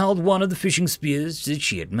 She held one of the fishing spears that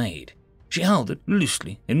she had made. She held it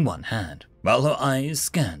loosely in one hand, while her eyes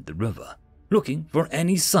scanned the river, looking for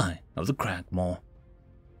any sign of the Crackmore.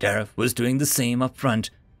 Nerif was doing the same up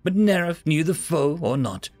front, but Nerif knew the foe or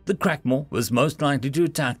not, the Crackmore was most likely to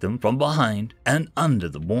attack them from behind and under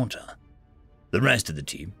the water. The rest of the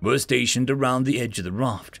team were stationed around the edge of the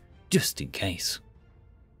raft, just in case.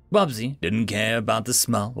 Bubsy didn't care about the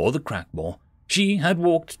smell or the Crackmore. She had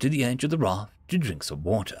walked to the edge of the raft to drink some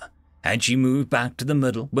water, and she moved back to the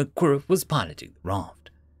middle where Quirrell was piloting the raft.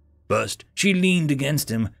 First, she leaned against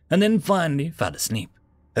him, and then finally fell asleep,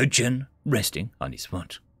 her chin resting on his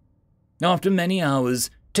foot. After many hours,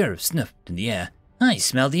 Tariff sniffed in the air. "I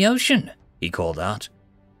smell the ocean," he called out.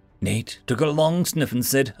 Nate took a long sniff and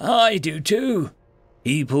said, "I do too."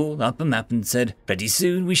 He pulled up a map and said, "Pretty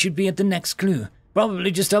soon we should be at the next clue, probably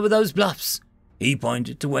just over those bluffs." He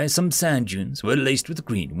pointed to where some sand dunes were laced with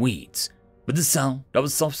green weeds, with the sound of a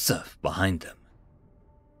soft surf behind them.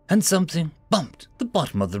 And something bumped the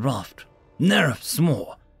bottom of the raft. Nerif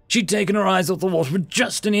swore. She'd taken her eyes off the water for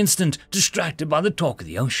just an instant, distracted by the talk of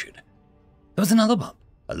the ocean. There was another bump,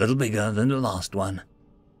 a little bigger than the last one.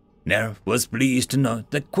 Nerif was pleased to note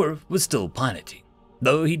that Quirrell was still piloting,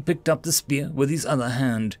 though he'd picked up the spear with his other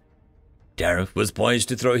hand. Tariff was poised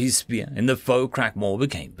to throw his spear, and the faux crackmore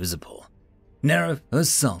became visible. Nerif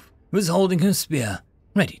herself was holding her spear,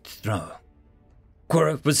 ready to throw.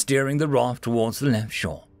 Quirrell was steering the raft towards the left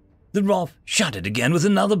shore. The raft shattered again with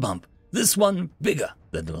another bump, this one bigger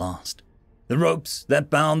than the last. The ropes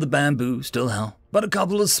that bound the bamboo still held, but a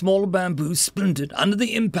couple of smaller bamboos splintered under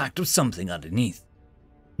the impact of something underneath.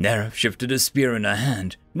 Nerif shifted a spear in her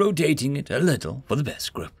hand, rotating it a little for the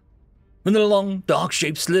best grip. When the long, dark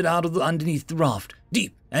shape slid out of underneath the raft,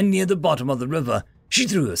 deep and near the bottom of the river, she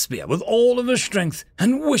threw her spear with all of her strength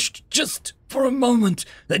and wished just for a moment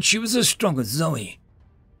that she was as strong as Zoe.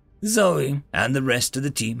 Zoe and the rest of the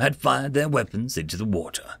team had fired their weapons into the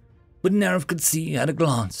water, but Nerif could see at a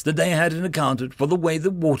glance that they hadn't accounted for the way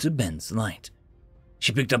the water bends light.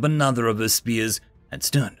 She picked up another of her spears and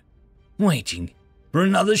stood, waiting for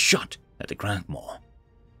another shot at the crackmore.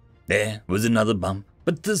 There was another bump,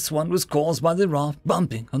 but this one was caused by the raft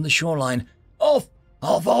bumping on the shoreline. "Off!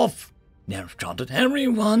 Off! Off!" Nerif chanted.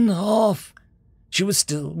 "Everyone off!" She was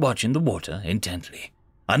still watching the water intently.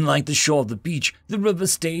 Unlike the shore of the beach, the river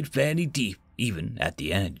stayed fairly deep, even at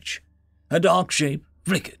the edge. A dark shape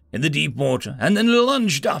flickered in the deep water and then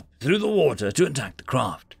lunged up through the water to attack the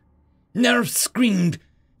craft. Nerif screamed.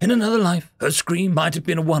 In another life, her scream might have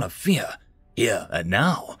been one of fear. Here and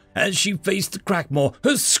now, as she faced the crackmore,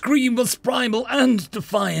 her scream was primal and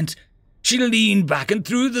defiant. She leaned back and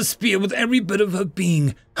threw the spear with every bit of her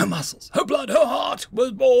being. Her muscles, her blood, her heart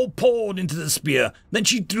were all poured into the spear. Then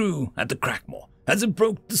she threw at the crackmore as it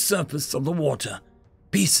broke the surface of the water,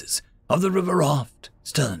 pieces of the river raft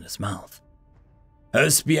still in its mouth. Her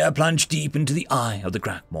spear plunged deep into the eye of the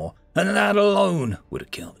crackmore, and that alone would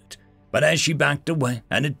have killed it. But as she backed away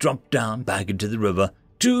and it dropped down back into the river,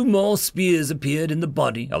 2 more spears appeared in the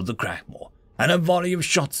body of the crackmore, and a volley of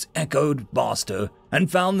shots echoed past her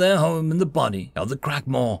and found their home in the body of the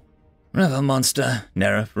crackmore. "River monster,"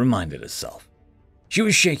 Nerif reminded herself. She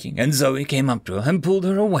was shaking, and Zoe came up to her and pulled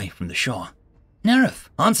her away from the shore. "Nerif,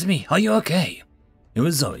 answer me, are you okay?" It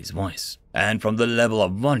was Zoe's voice, and from the level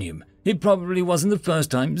of volume, it probably wasn't the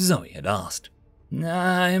first time Zoe had asked.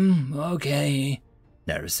 "I'm okay,"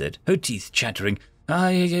 Nerif said, her teeth chattering.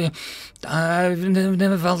 I've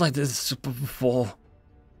never felt like this before."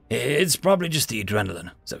 "It's probably just the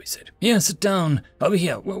adrenaline," Zoe said. "Here, sit down. Over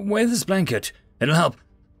here. Wear this blanket. It'll help."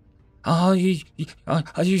 Are you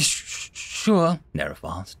sure?" Nerif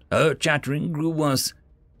asked. Her chattering grew worse.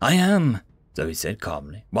 "I am," Zoe said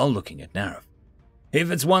calmly, while looking at Nerif. "If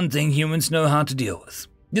it's one thing humans know how to deal with,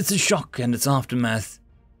 it's the shock and its aftermath."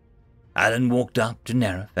 Alan walked up to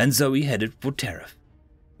Nerif, and Zoe headed for Tariff.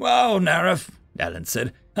 "Wow, Nerif," Alan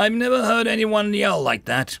said. "I've never heard anyone yell like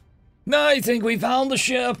that." "I think we found the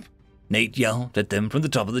ship," Nate yelled at them from the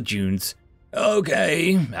top of the dunes.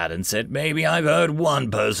 "Okay," Alan said. "Maybe I've heard one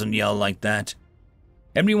person yell like that."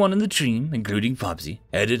 Everyone in the team, including Fubsy,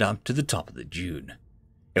 headed up to the top of the dune.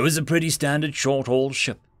 It was a pretty standard short-haul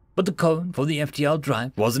ship, but the cone for the FTL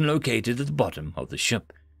drive wasn't located at the bottom of the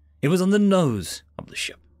ship. It was on the nose of the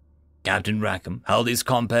ship. Captain Rackham held his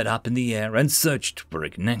compad up in the air and searched for a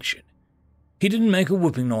connection. He didn't make a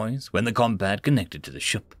whooping noise when the compad connected to the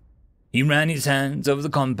ship. He ran his hands over the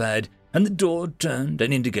compad, and the door turned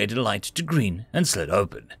and indicated light to green and slid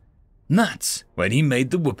open. That's when he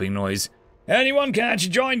made the whooping noise. "Anyone care to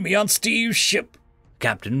join me on Steve's ship?"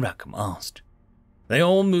 Captain Rackham asked. They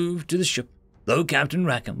all moved to the ship, though Captain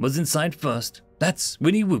Rackham was inside first. That's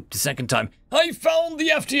when he whooped a second time. "I found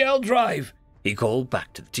the FTL drive," he called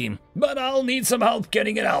back to the team, "but I'll need some help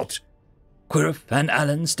getting it out." Quirrell and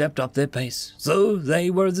Alan stepped up their pace, so they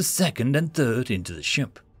were the second and third into the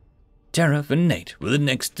ship. Tariff and Nate were the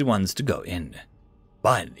next ones to go in.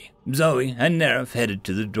 Finally, Zoe and Nerif headed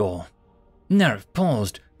to the door. Nerif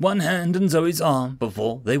paused, one hand on Zoe's arm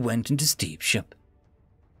before they went into Steve's ship.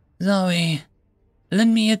 "Zoe,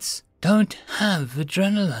 lend me its don't have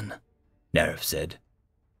adrenaline, Nerf said.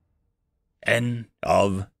 End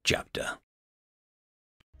of chapter.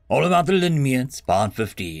 All About the Limniads, Part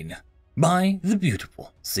 15, by The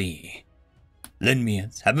Beautiful Sea.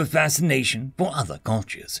 Limniads have a fascination for other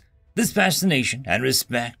cultures. This fascination and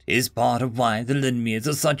respect is part of why the Limniads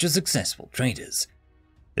are such a successful traders.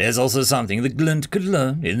 There's also something the Glint could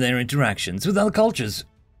learn in their interactions with other cultures.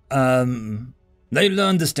 They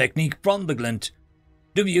learned this technique from the Glint.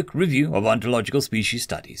 Dubiuk Review of Ontological Species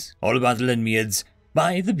Studies. All About the Limniads,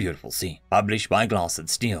 by The Beautiful Sea, published by Glass and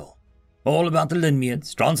Steel. All About the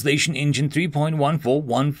Limniads, Translation Engine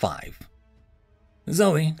 3.1415.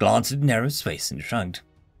 Zoe glanced at Nerev's face and shrugged.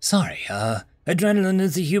 Sorry, adrenaline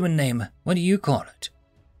is a human name. What do you call it?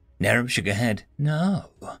 Nerev shook her head.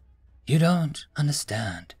 No, you don't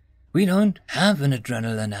understand. We don't have an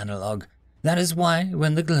adrenaline analog. That is why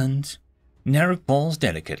when the Glint... Nerev paused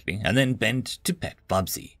delicately and then bent to pet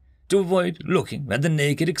Bubsy, to avoid looking at the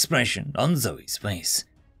naked expression on Zoe's face.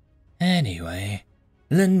 Anyway,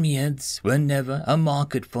 Limniads were never a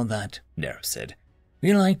market for that, Nerev said.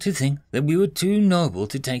 We like to think that we were too noble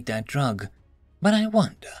to take that drug. But I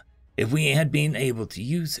wonder, if we had been able to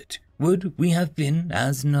use it, would we have been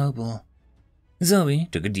as noble? Zoe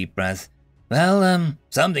took a deep breath. Well,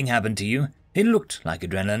 something happened to you. It looked like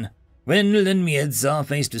adrenaline. When Limniads are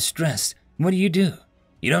faced with stress, what do?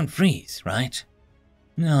 You don't freeze, right?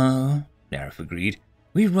 No, Nerf agreed.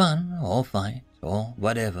 We run or fight or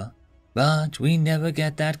whatever, but we never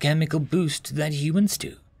get that chemical boost that humans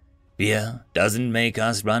do. Fear doesn't make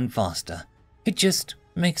us run faster. It just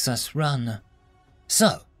makes us run.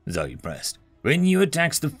 So, Zoe pressed, when you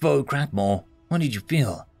attacked the foe Crackmore, what did you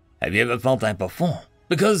feel? Have you ever felt that before?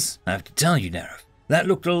 Because, I have to tell you, Nerf, that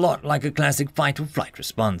looked a lot like a classic fight-or-flight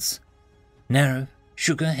response. Nerf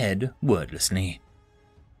shook her head wordlessly.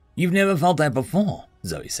 You've never felt that before,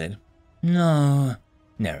 Zoe said. No,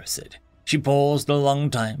 Nerf said. She paused a long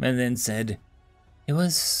time and then said, it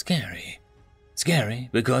was scary. Scary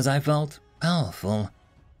because I felt powerful.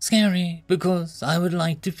 Scary because I would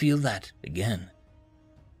like to feel that again.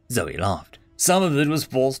 Zoe laughed. Some of it was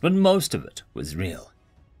false, but most of it was real.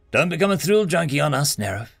 Don't become a thrill junkie on us,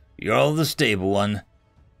 Nerf. You're the stable one.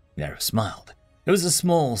 Nerf smiled. It was a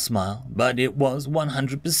small smile, but it was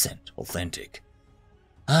 100% authentic.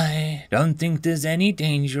 I don't think there's any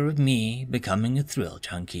danger of me becoming a thrill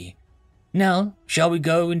junkie. Now, shall we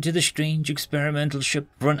go into the strange experimental ship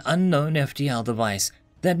for an unknown FTL device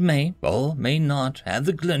that may or may not have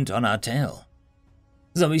the Glint on our tail?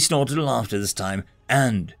 Zoe snorted laughter this time,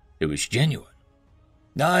 and it was genuine.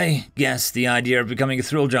 I guess the idea of becoming a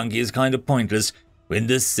thrill junkie is kind of pointless when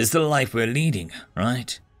this is the life we're leading,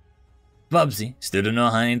 right? Bubsy stood on her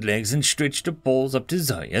hind legs and stretched her paws up to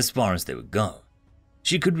Zoe as far as they would go.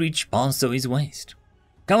 She could reach past Zoe's waist.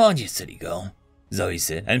 Come on, you silly girl, Zoe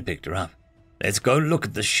said and picked her up. Let's go look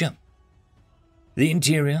at the ship. The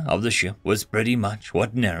interior of the ship was pretty much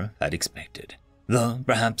what Neref had expected, though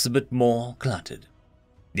perhaps a bit more cluttered.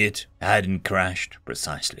 It hadn't crashed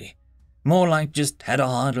precisely, more like just had a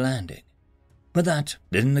hard landing. But that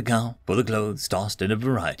didn't account for the clothes tossed in a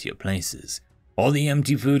variety of places, or the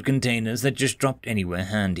empty food containers that just dropped anywhere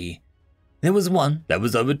handy. There was one that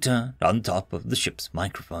was overturned on top of the ship's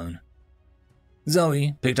microphone.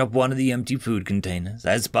 Zoe picked up one of the empty food containers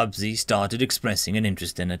as Bubsy started expressing an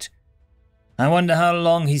interest in it. I wonder how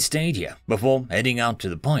long he stayed here before heading out to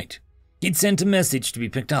the point. He'd sent a message to be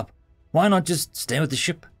picked up. Why not just stay with the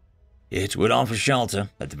ship? It would offer shelter,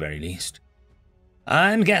 at the very least.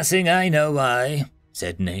 I'm guessing I know why,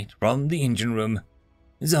 said Nate from the engine room.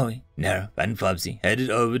 Zoe, Neref, and Bubsy headed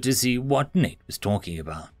over to see what Nate was talking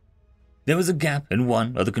about. There was a gap in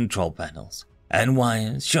one of the control panels, and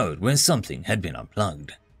wires showed where something had been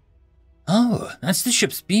unplugged. Oh, that's the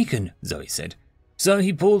ship's beacon, Zoe said. So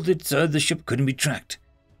he pulled it so the ship couldn't be tracked.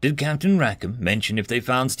 Did Captain Rackham mention if they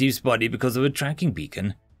found Steve's body because of a tracking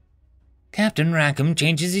beacon? Captain Rackham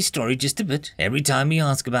changes his story just a bit every time we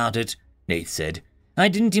ask about it, Nate said. I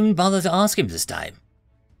didn't even bother to ask him this time.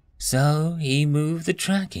 So he moved the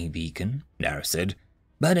tracking beacon, Nara said.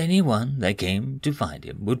 But anyone that came to find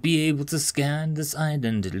him would be able to scan this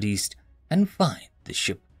island at least and find the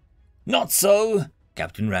ship. Not so,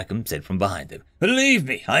 Captain Rackham said from behind them. Believe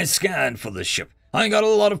me, I scanned for the ship. I got a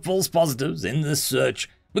lot of false positives in this search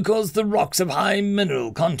because the rocks have high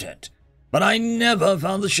mineral content. But I never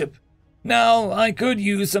found the ship. Now, I could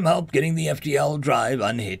use some help getting the FTL drive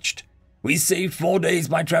unhitched. We saved 4 days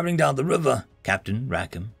by traveling down the river. Captain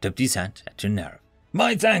Rackham tipped his hat at Neref.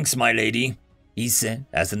 My thanks, my lady, he said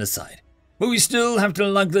as an aside. But we still have to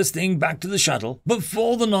lug this thing back to the shuttle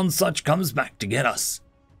before the nonsuch comes back to get us.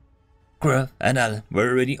 Quirrell and Alan were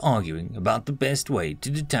already arguing about the best way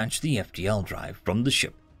to detach the FTL drive from the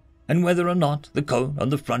ship, and whether or not the cone on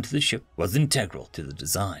the front of the ship was integral to the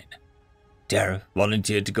design. Tara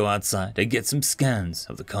volunteered to go outside and get some scans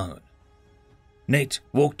of the cone. Nate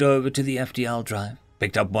walked over to the FTL drive,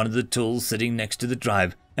 picked up one of the tools sitting next to the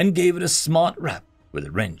drive, and gave it a smart rap with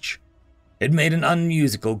a wrench. It made an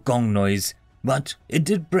unmusical gong noise, but it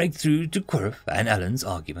did break through to Quirrell and Alan's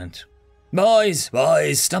argument. Boys,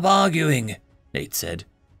 stop arguing, Nate said,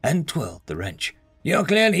 and twirled the wrench. You'll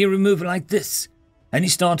clearly remove it like this. And he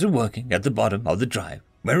started working at the bottom of the drive,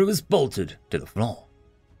 where it was bolted to the floor.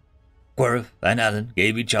 Quirrell and Alan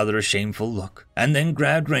gave each other a shameful look, and then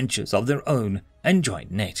grabbed wrenches of their own and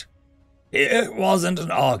joined Nate. It wasn't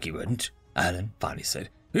an argument, Alan finally said.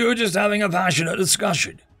 We were just having a passionate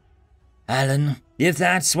discussion. Alan, if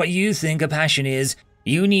that's what you think a passion is,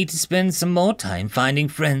 you need to spend some more time finding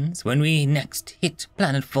friends when we next hit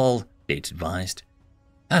planetfall, Nate advised.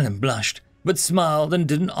 Alan blushed, but smiled and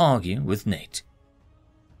didn't argue with Nate.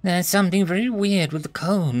 There's something very weird with the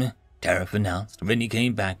cone, Tariff announced when he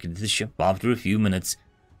came back into the ship after a few minutes.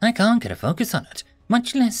 I can't get a focus on it,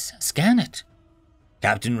 much less scan it.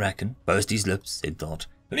 Captain Racken pursed his lips in thought.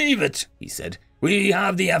 Leave it, he said. We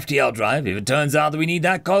have the FTL drive. If it turns out that we need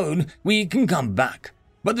that cone, we can come back.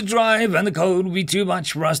 But the drive and the cone will be too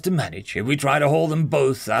much for us to manage if we try to haul them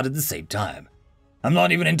both out at the same time. I'm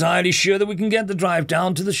not even entirely sure that we can get the drive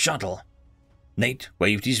down to the shuttle. Nate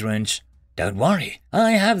waved his wrench. Don't worry,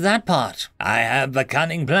 I have that part. I have a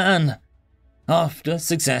cunning plan. After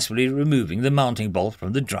successfully removing the mounting bolt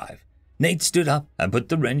from the drive, Nate stood up and put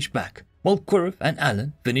the wrench back, while Quirrell and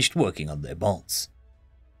Alan finished working on their bolts.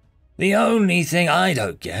 The only thing I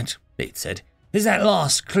don't get, Nate said, is that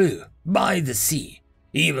last clue, by the sea.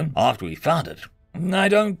 Even after we found it, I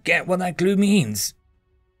don't get what that clue means.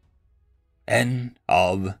 End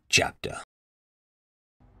of chapter.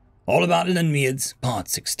 All About Limniads, Part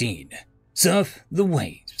 16. Surf the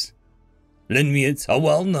Waves. Limniads are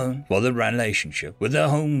well known for their relationship with their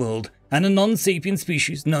home world and a non-sapient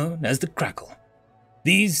species known as the Crackle.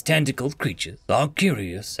 These tentacled creatures are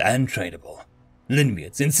curious and tradable.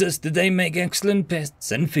 Limniads insist that they make excellent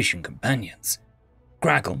pests and fishing companions.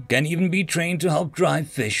 Crackle can even be trained to help drive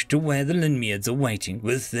fish to where the Limniads are waiting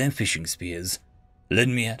with their fishing spears.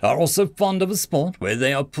 Limniads are also fond of a sport where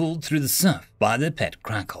they are pulled through the surf by their pet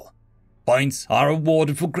Crackle. Points are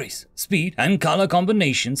awarded for grace, speed, and color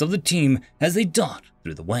combinations of the team as they dart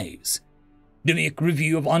through the waves. Dimick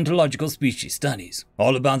Review of Ontological Species Studies,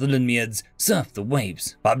 All About the Limniads, Surf the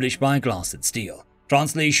Waves, published by Glass and Steel.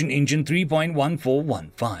 Translation Engine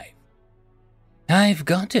 3.1415. I've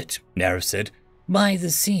got it, Nerif said. By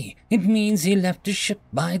the sea. It means he left a ship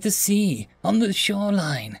by the sea, on the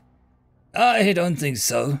shoreline. I don't think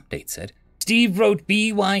so, Nate said. Steve wrote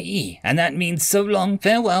B-Y-E, and that means so long,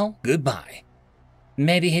 farewell, goodbye.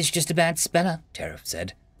 Maybe he's just a bad speller, Tariff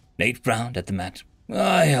said. Nate frowned at the mat.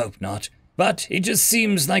 I hope not, but it just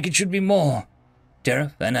seems like it should be more.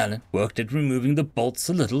 Tariff and Alan worked at removing the bolts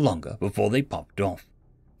a little longer before they popped off.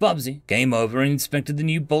 Bubsy came over and inspected the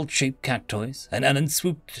new bolt-shaped cat toys, and Alan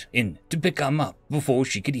swooped in to pick them up before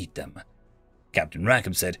she could eat them. Captain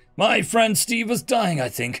Rackham said, My friend Steve was dying, I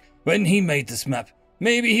think, when he made this map.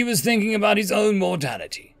 Maybe he was thinking about his own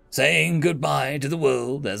mortality, saying goodbye to the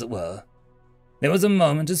world, as it were. There was a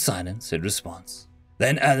moment of silence in response.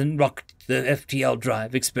 Then Alan rocked the FTL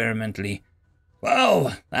drive experimentally.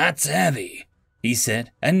 Wow, that's heavy, he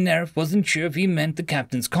said, and Nerf wasn't sure if he meant the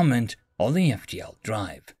captain's comment or the FTL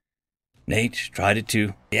drive. Nate tried it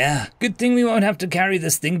too. Yeah, good thing we won't have to carry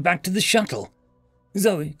this thing back to the shuttle.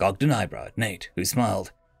 Zoe cocked an eyebrow at Nate, who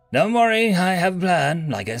smiled. Don't worry, I have a plan,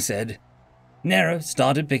 like I said. Nero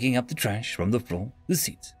started picking up the trash from the floor, the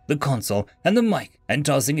seats, the console, and the mic, and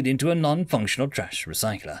tossing it into a non-functional trash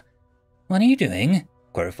recycler. What are you doing?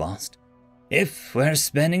 Quirrell asked. If we're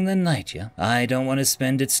spending the night here, I don't want to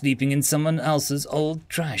spend it sleeping in someone else's old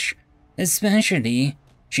trash. Especially...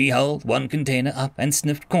 She held one container up and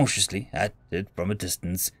sniffed cautiously at it from a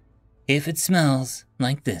distance. If it smells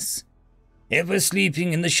like this. If we're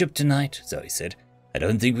sleeping in the ship tonight, Zoe said, I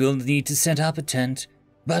don't think we'll need to set up a tent.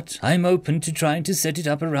 But I'm open to trying to set it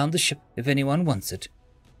up around the ship if anyone wants it.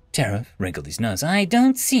 Tariff wrinkled his nose. I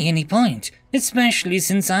don't see any point, especially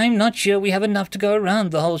since I'm not sure we have enough to go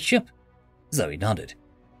around the whole ship. Zoe nodded.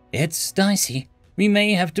 It's dicey. We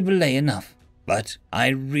may have to belay enough, but I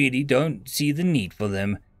really don't see the need for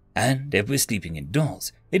them. And if we're sleeping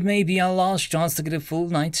indoors, it may be our last chance to get a full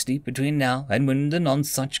night's sleep between now and when the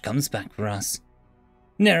nonsuch comes back for us.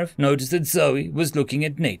 Nerf noticed that Zoe was looking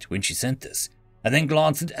at Nate when she sent this, and then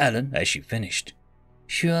glanced at Alan as she finished.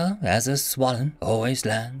 Sure as a swallow always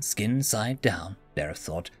lands skin side down, Nerf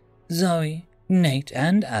thought. Zoe, Nate,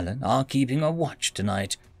 and Alan are keeping a watch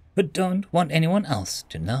tonight, but don't want anyone else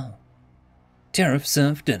to know. Tariff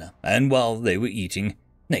served dinner, and while they were eating,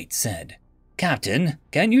 Nate said, Captain,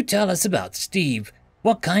 can you tell us about Steve?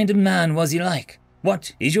 What kind of man was he like?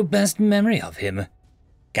 What is your best memory of him?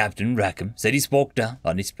 Captain Rackham said he spoke down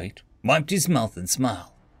on his plate, wiped his mouth and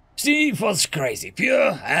smiled. Steve was crazy,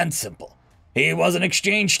 pure and simple. He was an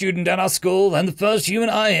exchange student at our school and the first human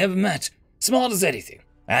I ever met. Smart as anything,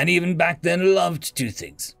 and even back then loved two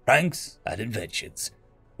things, pranks and adventures.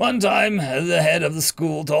 One time, the head of the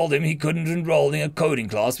school told him he couldn't enroll in a coding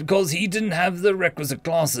class because he didn't have the requisite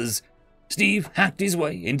classes. Steve hacked his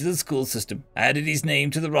way into the school system, added his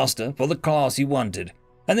name to the roster for the class he wanted,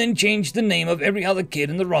 and then changed the name of every other kid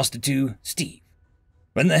in the roster to Steve.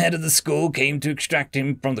 When the head of the school came to extract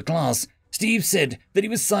him from the class, Steve said that he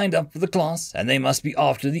was signed up for the class and they must be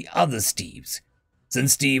after the other Steves.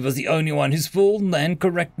 Since Steve was the only one whose full and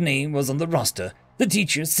correct name was on the roster, the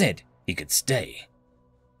teacher said he could stay.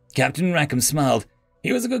 Captain Rackham smiled.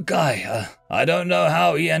 He was a good guy. I don't know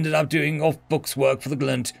how he ended up doing off-books work for the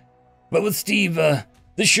Glint, but with Steve, the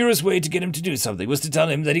surest way to get him to do something was to tell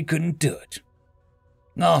him that he couldn't do it.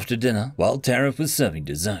 After dinner, while Tariff was serving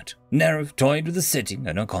dessert, Nerif toyed with the setting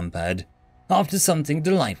on her compad. After something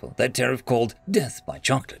delightful that Tariff called Death by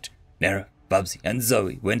Chocolate, Nerif, Bubsy, and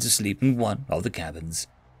Zoe went to sleep in one of the cabins.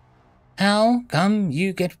 How come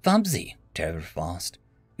you get Bubsy? Tariff asked.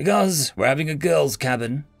 Because we're having a girls'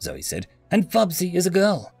 cabin, Zoe said, and Bubsy is a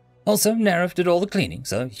girl. Also, Nerif did all the cleaning,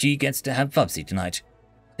 so she gets to have Bubsy tonight.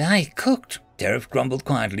 I cooked, Tariff grumbled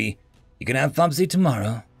quietly. You can have Bubsy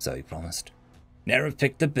tomorrow, Zoe promised. Nerif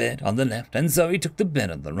picked the bed on the left, and Zoe took the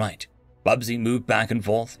bed on the right. Bubsy moved back and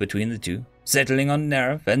forth between the two, settling on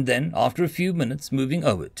Nerif, and then, after a few minutes, moving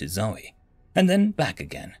over to Zoe, and then back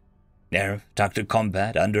again. Nerif tucked her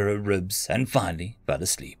combat under her ribs and finally fell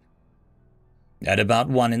asleep. At about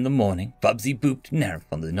 1 in the morning, Bubsy booped Nerif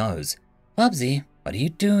on the nose. Bubsy, what are you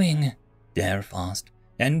doing? Nerif asked,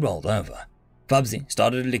 and rolled over. Bubsy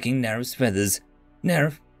started licking Nerif's feathers.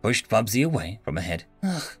 Nerif pushed Bubsy away from her head.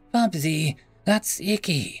 Ugh, Bubsy, that's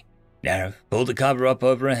icky. Nerif pulled the cover up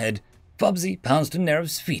over her head. Bubsy pounced on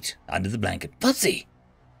Nerif's feet under the blanket. Bubsy!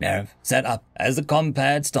 Nerif sat up as the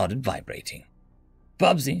compad started vibrating.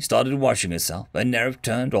 Bubsy started washing herself, and Nerif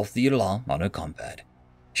turned off the alarm on her compad.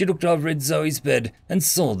 She looked over at Zoe's bed and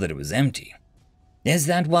saw that it was empty. Is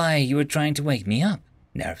that why you were trying to wake me up?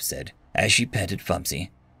 Nerif said, as she petted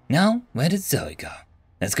Bubsy. Now, where did Zoe go?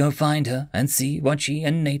 Let's go find her and see what she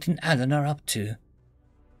and Nate and Alan are up to.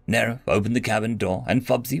 Nerif opened the cabin door, and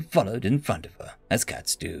Bubsy followed in front of her, as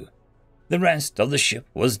cats do. The rest of the ship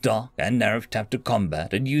was dark, and Nerif tapped her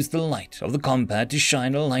combat and used the light of the compad to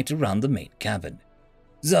shine a light around the main cabin.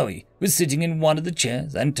 Zoe was sitting in one of the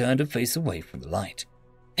chairs and turned her face away from the light.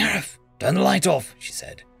 Nerif, turn the light off, she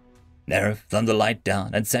said. Nerif thumbed the light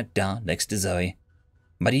down and sat down next to Zoe.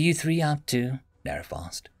 What are you three up to? Nerif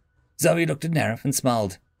asked. Zoe looked at Nerif and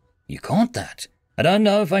smiled. You caught that. I don't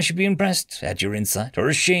know if I should be impressed at your insight or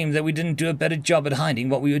ashamed that we didn't do a better job at hiding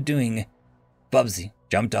what we were doing. Bubsy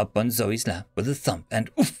jumped up on Zoe's lap with a thump and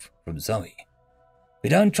oof from Zoe. We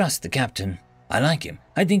don't trust the captain. I like him.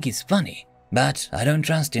 I think he's funny. But I don't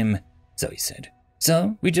trust him, Zoe said.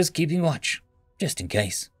 So we're just keeping watch, just in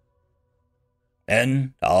case.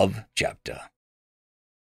 End of chapter.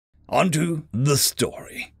 On to the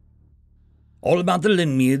story. All about the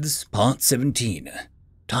Limniads, Part 17.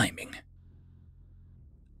 Timing.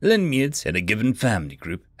 Limniads in a given family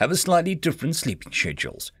group have a slightly different sleeping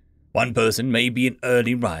schedules. One person may be an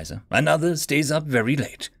early riser, another stays up very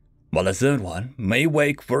late, while a third one may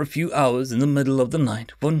wake for a few hours in the middle of the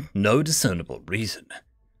night for no discernible reason.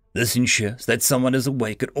 This ensures that someone is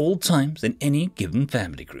awake at all times in any given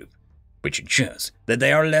family group, which ensures that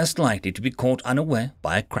they are less likely to be caught unaware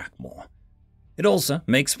by a crackmore. It also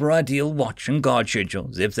makes for ideal watch and guard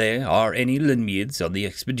schedules if there are any Limniads on the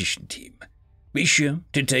expedition team. Be sure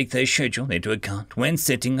to take their schedule into account when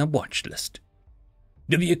setting a watch list.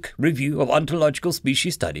 Dubious Review of Ontological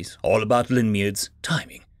Species Studies, all about Limniads,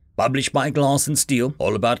 timing. Published by Glass and Steel,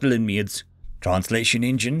 all about Limniads. Translation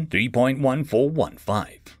Engine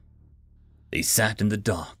 3.1415. They sat in the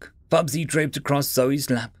dark, Bubsy draped across Zoe's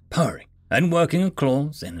lap, purring and working her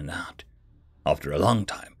claws in and out. After a long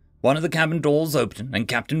time, one of the cabin doors opened and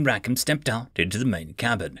Captain Rackham stepped out into the main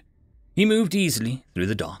cabin. He moved easily through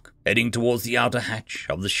the dark, heading towards the outer hatch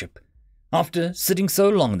of the ship. After sitting so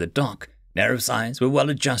long in the dark, Nerif's eyes were well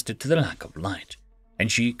adjusted to the lack of light, and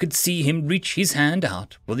she could see him reach his hand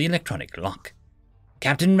out for the electronic lock.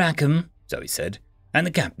 Captain Rackham, Zoe said, and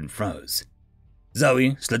the captain froze.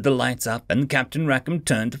 Zoe slid the lights up, and Captain Rackham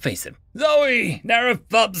turned to face him. Zoe, Nerf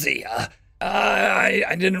Bubsy,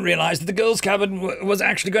 I didn't realize that the girls' cabin was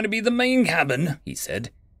actually going to be the main cabin, he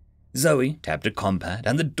said. Zoe tapped her compad,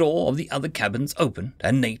 and the door of the other cabins opened,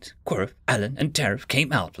 and Nate, Quirf, Alan, and Tariff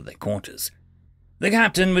came out of their quarters. The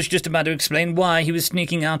captain was just about to explain why he was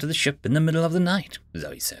sneaking out of the ship in the middle of the night,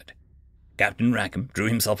 Zoe said. Captain Rackham drew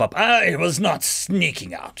himself up. I was not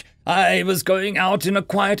sneaking out. I was going out in a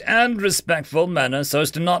quiet and respectful manner so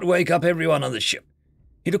as to not wake up everyone on the ship.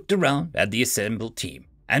 He looked around at the assembled team,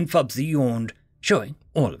 and Fubsy yawned, showing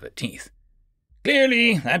all of her teeth.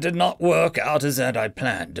 Clearly, that did not work out as I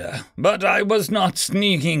planned, but I was not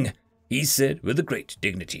sneaking, he said with a great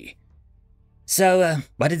dignity. So,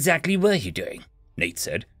 what exactly were you doing? Nate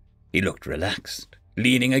said. He looked relaxed,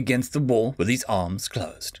 leaning against the wall with his arms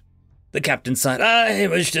closed. The captain sighed. I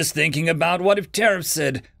was just thinking about what if Tariff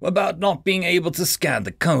said about not being able to scan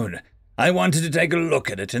the cone. I wanted to take a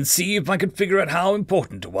look at it and see if I could figure out how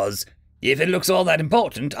important it was. If it looks all that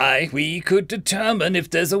important, we could determine if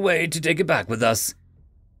there's a way to take it back with us.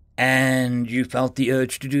 And you felt the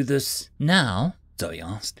urge to do this now? Zoe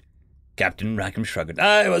asked. Captain Rackham shrugged.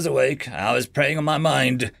 I was awake. I was preying on my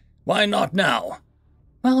mind. Why not now?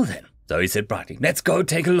 Well then, Zoe said brightly, let's go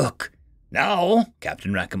take a look. Now?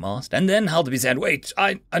 Captain Rackham asked, and then held up his hand. Wait,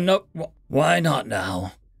 I know. Why not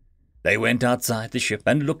now? They went outside the ship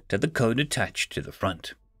and looked at the cone attached to the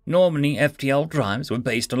front. Normally, FTL drives were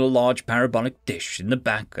based on a large parabolic dish in the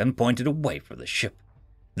back and pointed away from the ship.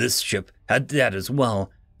 This ship had that as well,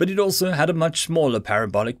 but it also had a much smaller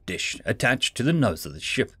parabolic dish attached to the nose of the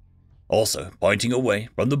ship, also pointing away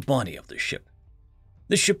from the body of the ship.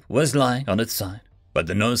 The ship was lying on its side, but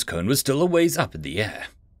the nose cone was still a ways up in the air.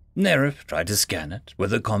 Nerif tried to scan it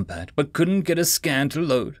with her compad, but couldn't get a scan to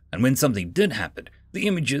load, and when something did happen, the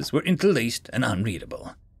images were interlaced and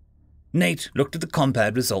unreadable. Nate looked at the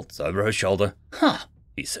compad results over her shoulder. Huh,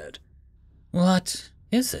 he said. What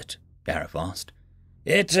is it? Nerif asked.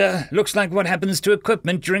 It looks like what happens to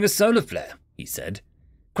equipment during a solar flare, he said.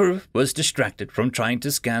 Quirf was distracted from trying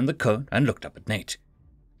to scan the cone and looked up at Nate.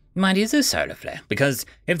 Might is a solar flare, because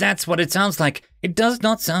if that's what it sounds like, it does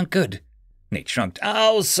not sound good. Nate shrugged.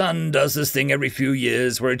 Our sun does this thing every few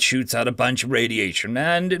years where it shoots out a bunch of radiation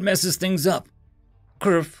and it messes things up.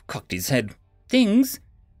 Quirf cocked his head. Things?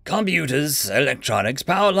 Computers, electronics,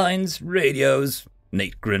 power lines, radios.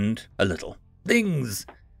 Nate grinned a little. Things.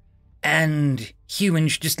 And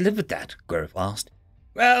humans just live with that? Quirf asked.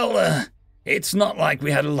 Well, it's not like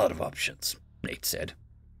we had a lot of options, Nate said.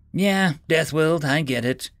 Yeah, Deathworld, I get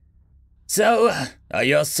it. So, are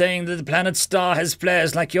you saying that the planet star has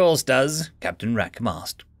flares like yours does? Captain Rackham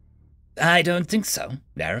asked. I don't think so,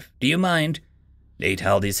 Nerif. Do you mind? Nate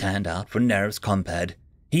held his hand out for Nerif's compad.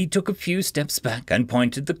 He took a few steps back and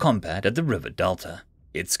pointed the compad at the river delta.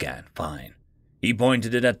 It scanned fine. He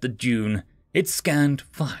pointed it at the dune. It scanned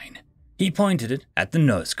fine. He pointed it at the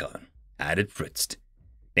nose cone. And it fritzed.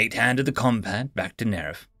 Nate handed the compad back to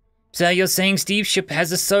Nerif. So you're saying Steve's ship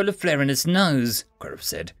has a solar flare in its nose? Quirf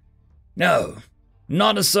said. No,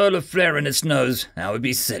 not a solar flare in its nose. That would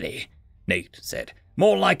be silly, Nate said.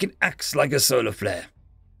 More like it acts like a solar flare.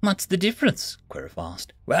 What's the difference? Quirf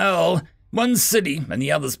asked. Well, one's silly and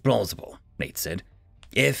the other's plausible, Nate said.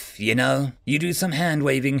 If, you do some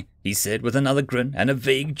hand-waving, he said with another grin and a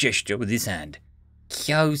vague gesture with his hand.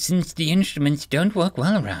 So, since the instruments don't work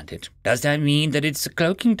well around it, does that mean that it's a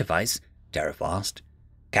cloaking device? Tariff asked.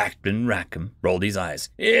 Captain Rackham rolled his eyes.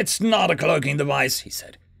 It's not a cloaking device, he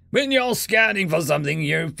said. When you're scanning for something,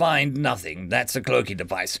 you find nothing. That's a cloaking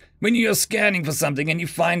device. When you're scanning for something and you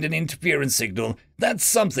find an interference signal, that's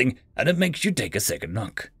something, and it makes you take a second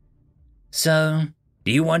look. So,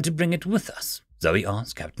 do you want to bring it with us? Zoe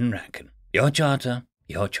asked Captain Rackham. Your charter,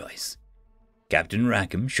 your choice. Captain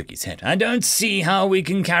Rackham shook his head. I don't see how we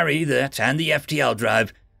can carry that and the FTL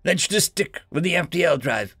drive. Let's just stick with the FTL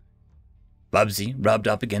drive. Bubsy rubbed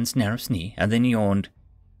up against Nerif's knee and then yawned.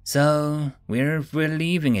 So, we're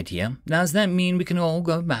leaving it here. Does that mean we can all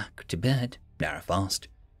go back to bed? Nerif asked.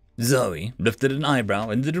 Zoe lifted an eyebrow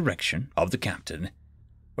in the direction of the captain.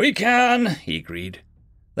 We can, he agreed.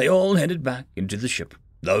 They all headed back into the ship,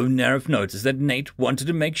 though Nerif noticed that Nate wanted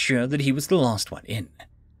to make sure that he was the last one in.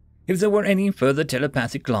 If there were any further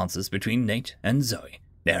telepathic glances between Nate and Zoe,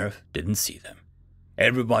 Nerif didn't see them.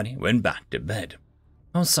 Everybody went back to bed.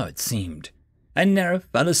 Or so it seemed. And Nerif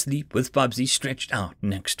fell asleep with Bubsy stretched out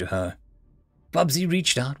next to her. Bubsy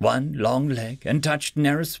reached out one long leg and touched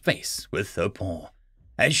Nerif's face with her paw,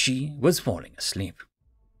 as she was falling asleep.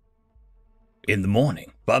 In the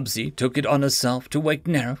morning, Bubsy took it on herself to wake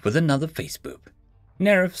Nerif with another face boop.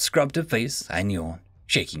 Nerif scrubbed her face and yawned,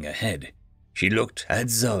 shaking her head. She looked at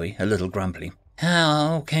Zoe a little grumpily.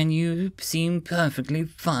 How can you seem perfectly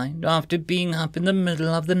fine after being up in the middle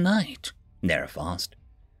of the night? Nerf asked.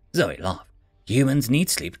 Zoe laughed. Humans need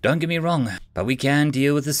sleep, don't get me wrong, but we can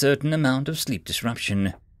deal with a certain amount of sleep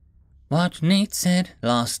disruption. What Nate said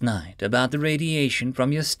last night about the radiation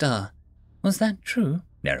from your star, was that true?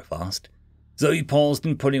 Nerf asked. Zoe paused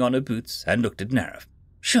in putting on her boots and looked at Nerf.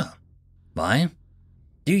 Sure. Why?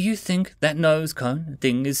 Do you think that nose cone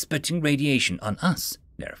thing is spitting radiation on us?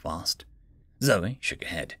 Nerf asked. Zoe shook her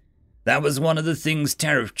head. That was one of the things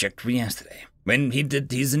Tariff checked for yesterday, when he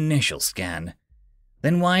did his initial scan.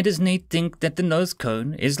 Then why does Nate think that the nose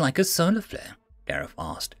cone is like a solar flare? Tariff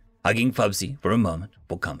asked, hugging Fubsy for a moment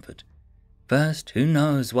for comfort. First, who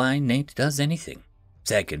knows why Nate does anything?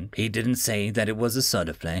 Second, he didn't say that it was a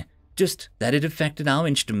solar flare, just that it affected our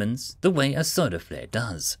instruments the way a solar flare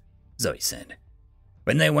does, Zoe said.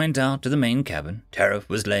 When they went out to the main cabin, Tariff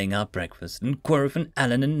was laying out breakfast, and Quirf and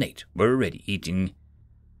Alan and Nate were already eating.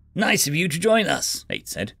 Nice of you to join us, Nate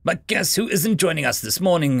said, but guess who isn't joining us this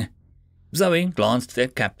morning? Zoe glanced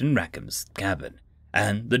at Captain Rackham's cabin,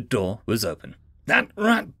 and the door was open. That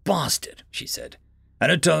rat bastard, she said, and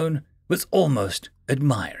her tone was almost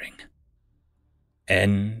admiring.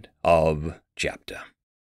 End of chapter.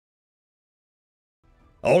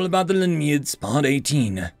 All about the Limniads, Part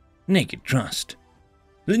 18. Naked Trust.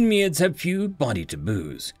 Limniads have few body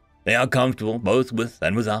taboos. They are comfortable both with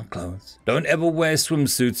and without clothes, don't ever wear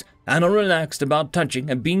swimsuits, and are relaxed about touching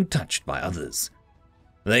and being touched by others.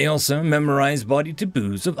 They also memorize body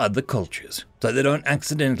taboos of other cultures, so they don't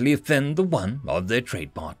accidentally offend the one of their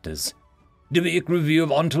trade partners. Dweck Review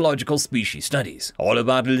of Ontological Species Studies, all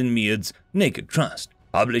about Limniads, Naked Trust,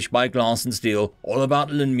 published by Glass and Steel, all about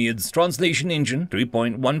Limniads, Translation Engine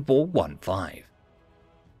 3.1415.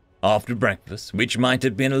 After breakfast, which might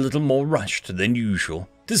have been a little more rushed than usual,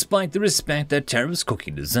 despite the respect that Tariff's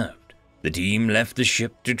cooking deserved, the team left the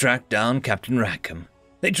ship to track down Captain Rackham.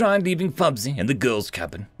 They tried leaving Fubsy in the girls'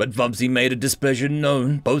 cabin, but Fubsy made her displeasure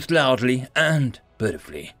known both loudly and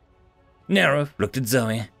pitifully. Nerf looked at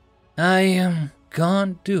Zoe. I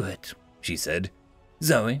can't do it, she said.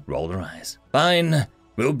 Zoe rolled her eyes. Fine,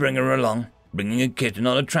 we'll bring her along. Bringing a kitten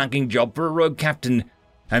on a tracking job for a rogue captain.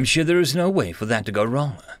 I'm sure there is no way for that to go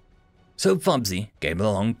wrong. So Fubsy came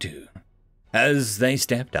along too. As they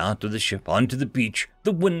stepped out of the ship onto the beach,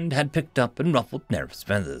 the wind had picked up and ruffled Nerf's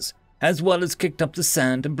feathers, as well as kicked up the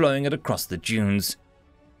sand and blowing it across the dunes.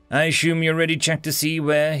 I assume you already checked to see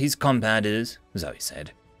where his comrade is, Zoe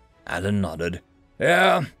said. Alan nodded.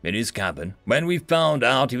 Yeah, in his cabin. When we found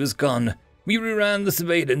out he was gone, we reran the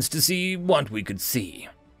surveillance to see what we could see.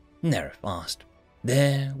 Nerf asked.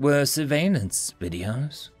 There were surveillance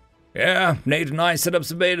videos? Yeah, Nate and I set up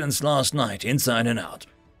surveillance last night, inside and out,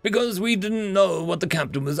 because we didn't know what the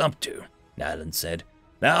captain was up to, Alan said.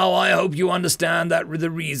 Now I hope you understand that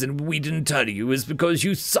the reason we didn't tell you is because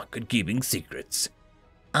you suck at keeping secrets.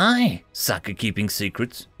 I suck at keeping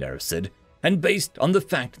secrets, Nerf said, and based on the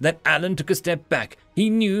fact that Alan took a step back, he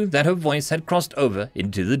knew that her voice had crossed over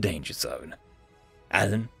into the danger zone.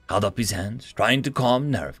 Alan held up his hands, trying to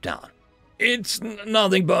calm Nerf down. It's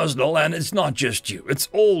nothing personal, and it's not just you. It's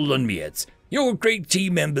all Limniads. You're great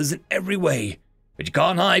team members in every way. But you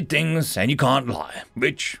can't hide things, and you can't lie.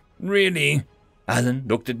 Which, really, Alan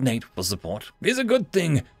looked at Nate for support, is a good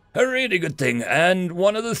thing. A really good thing, and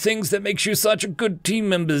one of the things that makes you such a good team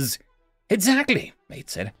members. Exactly, Nate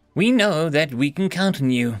said. We know that we can count on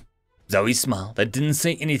you. Zoe smiled and didn't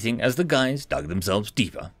say anything as the guys dug themselves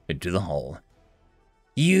deeper into the hole.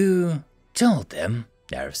 You told them,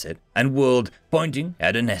 Nerf said, and whirled, pointing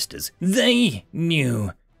at her nesters. They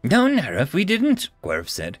knew. No, Nerf, we didn't, Quirf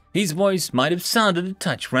said. His voice might have sounded a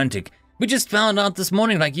touch frantic. We just found out this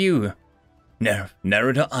morning like you. Nerf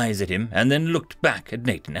narrowed her eyes at him and then looked back at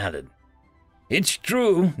Nate and Alan. It's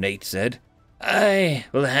true, Nate said. I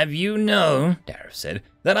will have you know, Nerf said,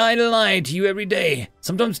 that I lie to you every day,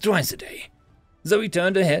 sometimes twice a day. Zoe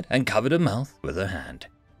turned her head and covered her mouth with her hand.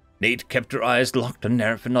 Nate kept her eyes locked on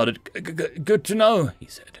Nerf and nodded. Good to know, he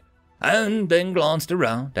said, and then glanced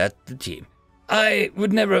around at the team. I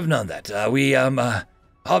would never have known that. We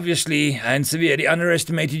obviously and severely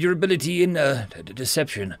underestimated your ability in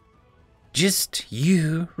deception. Just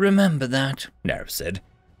you remember that, Nerf said.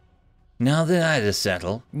 Now that is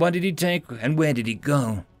settled, what did he take and where did he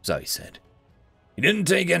go? Zoe said. He didn't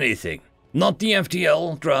take anything. Not the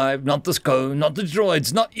FTL drive, not the SCO, not the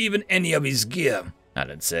droids, not even any of his gear,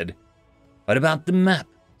 Alan said. What about the map?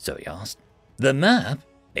 Zoe asked. The map?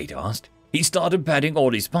 Nate asked. He started patting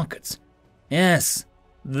all his pockets. Yes,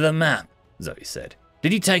 the map, Zoe said.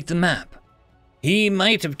 Did he take the map? He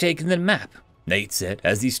might have taken the map. Nate said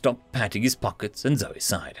as he stopped patting his pockets, and Zoe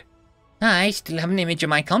sighed. I still have an image of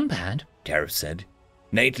my comrade, Tariff said.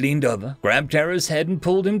 Nate leaned over, grabbed Tariff's head, and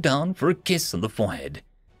pulled him down for a kiss on the forehead.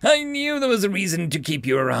 I knew there was a reason to keep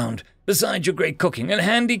you around, besides your great cooking and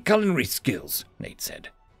handy culinary skills, Nate said.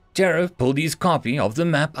 Tariff pulled his copy of the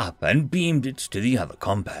map up and beamed it to the other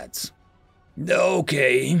compadres.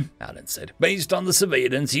 Okay, Alan said. Based on the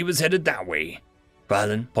surveillance, he was headed that way.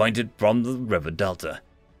 Alan pointed from the river delta.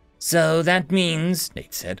 So that means,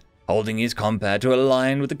 Nate said, holding his compad to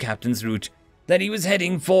align with the captain's route, that he was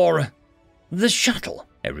heading for the shuttle,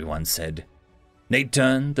 everyone said. Nate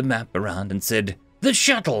turned the map around and said, the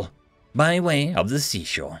shuttle, by way of the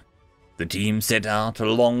seashore. The team set out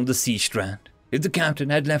along the sea strand. If the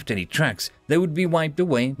captain had left any tracks, they would be wiped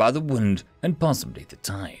away by the wind and possibly the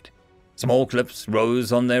tide. Small cliffs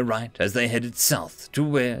rose on their right as they headed south to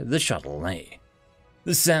where the shuttle lay.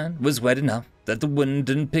 The sand was wet enough that the wind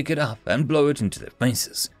didn't pick it up and blow it into their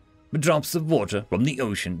faces, but drops of water from the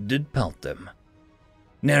ocean did pelt them.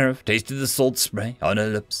 Nerif tasted the salt spray on her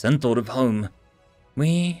lips and thought of home.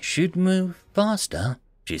 We should move faster,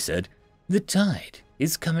 she said. The tide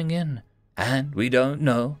is coming in, and we don't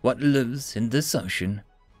know what lives in this ocean.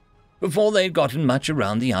 Before they had gotten much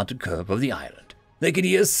around the outer curve of the island, they could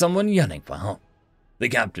hear someone yelling for help. The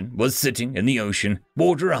captain was sitting in the ocean,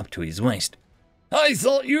 water up to his waist. I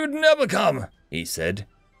thought you'd never come, he said.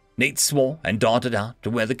 Nate swore and darted out to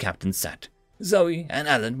where the captain sat. Zoe and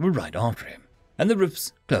Alan were right after him, and the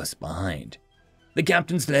riffs close behind. The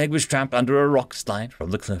captain's leg was trapped under a rock slide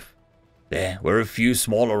from the cliff. There were a few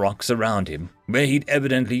smaller rocks around him, where he'd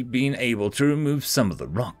evidently been able to remove some of the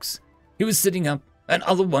rocks. He was sitting up and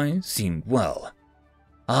otherwise seemed well.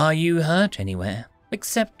 Are you hurt anywhere,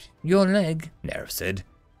 except your leg? Nerif said.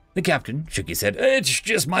 The captain shook his head. It's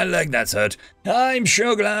just my leg that's hurt. I'm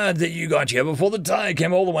sure glad that you got here before the tide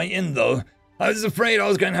came all the way in, though. I was afraid I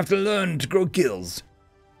was going to have to learn to grow gills.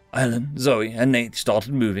 Alan, Zoe, and Nate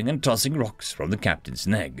started moving and tossing rocks from the captain's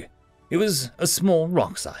leg. It was a small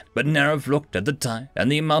rock slide, but Nerif looked at the tide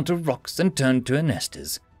and the amount of rocks and turned to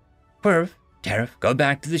Anestas. Perf, Tariff, go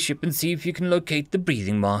back to the ship and see if you can locate the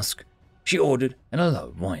breathing mask, she ordered in a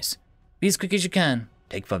low voice. Be as quick as you can.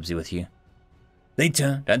 Take Bubsy with you. They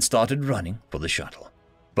turned and started running for the shuttle,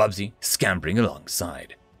 Bubsy scampering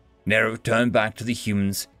alongside. Nerif turned back to the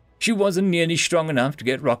humans. She wasn't nearly strong enough to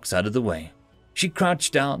get rocks out of the way. She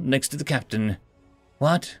crouched down next to the captain.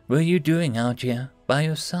 What were you doing out here by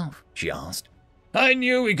yourself? She asked. I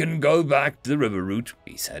knew we couldn't go back to the river route,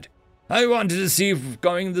 he said. I wanted to see if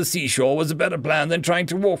going to the seashore was a better plan than trying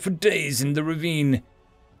to walk for days in the ravine.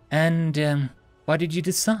 And, why did you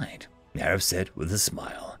decide? Nerif said with a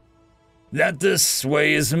smile. That this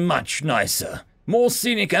way is much nicer, more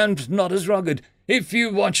scenic and not as rugged, if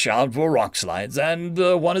you watch out for rock slides, and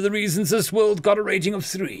one of the reasons this world got a rating of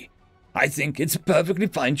 3. I think it's a perfectly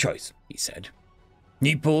fine choice, he said.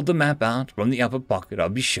 He pulled the map out from the upper pocket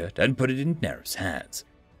of his shirt and put it in Nerif's hands.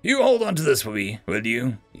 You hold on to this for me, will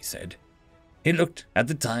you? He said. He looked at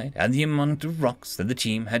the tide and the amount of rocks that the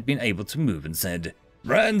team had been able to move and said,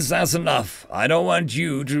 Friends, that's enough. I don't want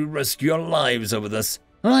you to risk your lives over this.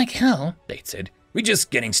 Like hell, Nate said. We're just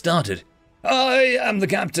getting started. I am the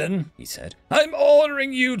captain, he said. I'm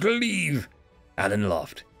ordering you to leave. Alan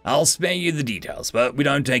laughed. I'll spare you the details, but we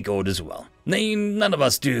don't take orders well. None of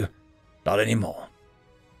us do. Not anymore.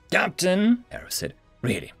 Captain, Harris said.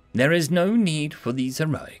 Really, there is no need for these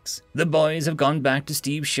heroics. The boys have gone back to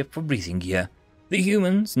Steve's ship for breathing gear. The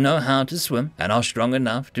humans know how to swim and are strong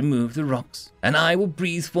enough to move the rocks, and I will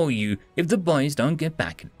breathe for you if the boys don't get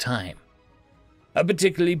back in time. A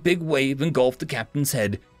particularly big wave engulfed the captain's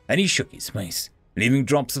head, and he shook his face, leaving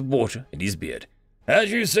drops of water in his beard.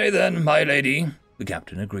 As you say then, my lady, the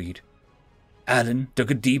captain agreed. Alan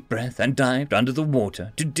took a deep breath and dived under the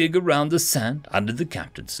water to dig around the sand under the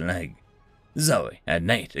captain's leg. Zoe and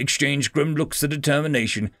Nate exchanged grim looks of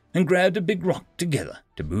determination and grabbed a big rock together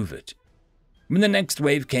to move it. When the next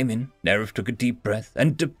wave came in, Nerif took a deep breath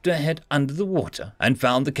and dipped her head under the water and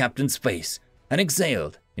found the captain's face and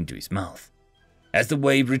exhaled into his mouth. As the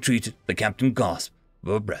wave retreated, the captain gasped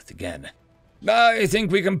for breath again. I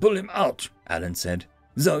think we can pull him out, Alan said.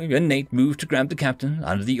 Zoe and Nate moved to grab the captain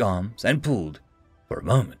under the arms and pulled. For a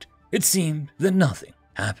moment, it seemed that nothing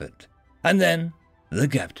happened. And then, the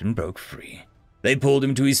captain broke free. They pulled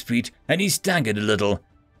him to his feet, and he staggered a little.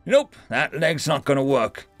 Nope, that leg's not going to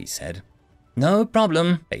work, he said. No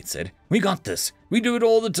problem, Nate said. We got this. We do it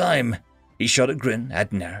all the time. He shot a grin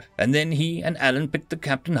at Nerif, and then he and Alan picked the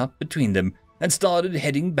captain up between them and started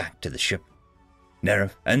heading back to the ship.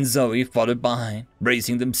 Nerif and Zoe followed behind,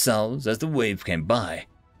 bracing themselves as the wave came by.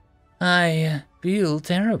 I feel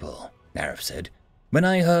terrible, Nerf said. When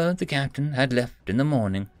I heard the captain had left in the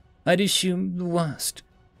morning, I'd assumed the worst.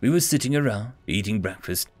 We were sitting around, eating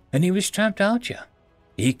breakfast, and he was trapped out here.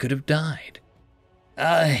 He could have died.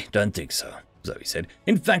 I don't think so, Zoe said.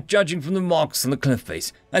 In fact, judging from the marks on the cliff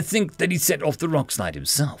face, I think that he set off the rock slide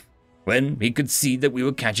himself, when he could see that we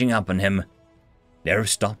were catching up on him. Nerf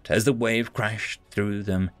stopped as the wave crashed through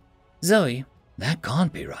them. Zoe, that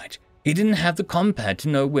can't be right. He didn't have the compad to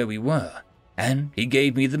know where we were, and he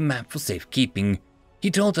gave me the map for safekeeping. He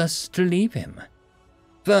told us to leave him.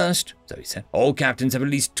 First, Zoe said, all captains have at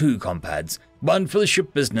least 2 compads, one for the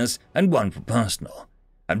ship business and one for personal.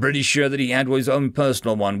 I'm pretty sure that he had his own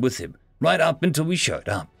personal one with him, right up until we showed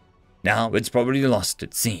up. Now it's probably lost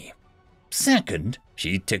at sea. Second,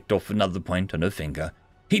 she ticked off another point on her finger,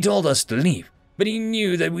 he told us to leave, but he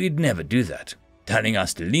knew that we'd never do that. Telling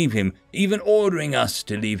us to leave him, even ordering us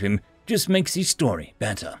to leave him, just makes his story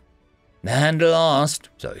better. And last,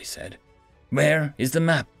 Zoe said, where is the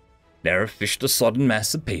map? Nerf fished a sodden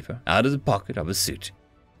mass of paper out of the pocket of his suit.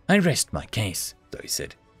 I rest my case, Zoe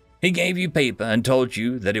said. He gave you paper and told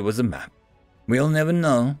you that it was a map. We'll never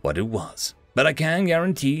know what it was, but I can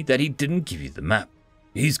guarantee that he didn't give you the map.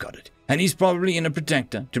 He's got it, and he's probably in a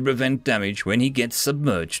protector to prevent damage when he gets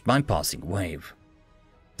submerged by passing wave.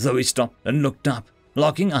 Zoe stopped and looked up,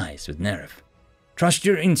 locking eyes with Nerf. Trust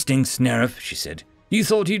your instincts, Nerf, she said. You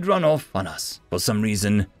thought he'd run off on us for some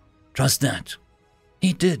reason. Trust that.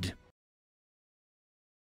 He did.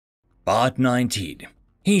 Part 19.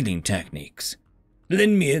 Healing Techniques.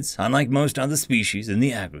 Limniads, unlike most other species in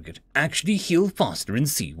the aggregate, actually heal faster in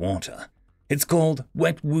seawater. It's called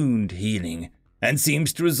wet wound healing, and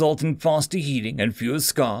seems to result in faster healing and fewer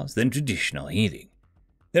scars than traditional healing.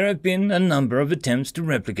 There have been a number of attempts to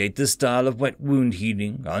replicate this style of wet wound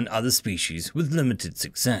healing on other species with limited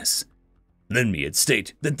success. Limniads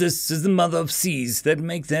state that this is the mother of seas that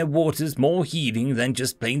make their waters more healing than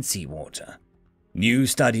just plain seawater. New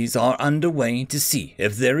studies are underway to see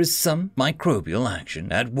if there is some microbial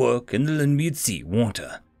action at work in the Limniad sea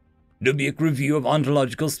water. Dubious Review of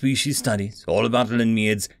Ontological Species Studies, all about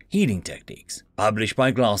Limniads healing techniques, published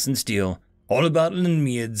by Glass and Steel, all about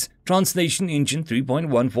Limniads, translation engine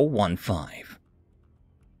 3.1415.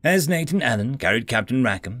 As Nate and Alan carried Captain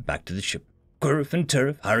Rackham back to the ship, Quirf and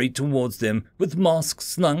Turf hurried towards them with masks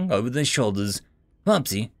slung over their shoulders.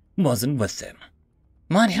 Bubsy wasn't with them.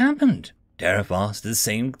 What happened? Turf asked at the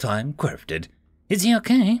same time Quirf did. Is he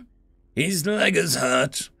okay? His leg is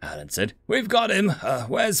hurt, Alan said. We've got him.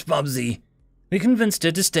 Where's Bubsy? We convinced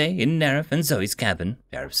her to stay in Nerf and Zoe's cabin,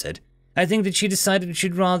 Turf said. I think that she decided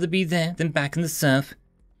she'd rather be there than back in the surf.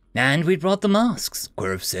 And we brought the masks,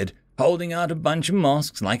 Quirf said, holding out a bunch of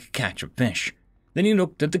masks like a catch of fish. Then he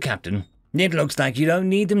looked at the captain. It looks like you don't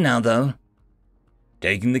need them now, though.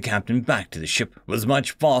 Taking the captain back to the ship was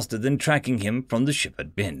much faster than tracking him from the ship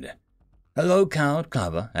had been. A low-cloud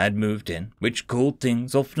cover had moved in, which cooled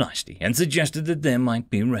things off nicely and suggested that there might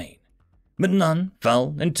be rain. But none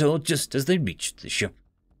fell until just as they reached the ship.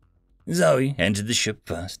 Zoe entered the ship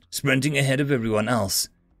first, sprinting ahead of everyone else.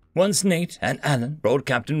 Once Nate and Alan brought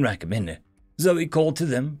Captain Rackham in, Zoe called to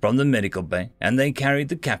them from the medical bay, and they carried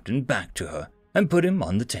the captain back to her and put him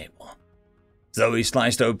on the table. Zoe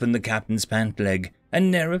sliced open the captain's pant leg,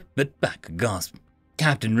 and Nerif bit back a gasp.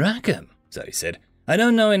 Captain Rackham, Zoe said, I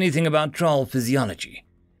don't know anything about troll physiology.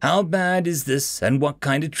 How bad is this, and what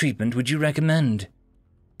kind of treatment would you recommend?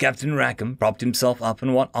 Captain Rackham propped himself up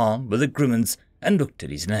on one arm with a grimace and looked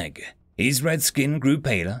at his leg. His red skin grew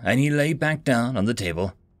paler, and he lay back down on the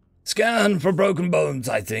table. Scan for broken bones,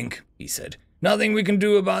 I think, he said. Nothing we can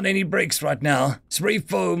do about any breaks right now. Spray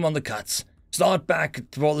foam on the cuts. Start back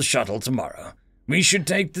for the shuttle tomorrow. We should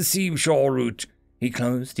take the seashore route. He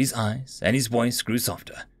closed his eyes, and his voice grew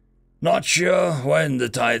softer. Not sure when the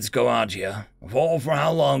tides go out here, or for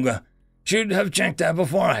how long. Should have checked that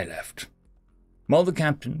before I left. While the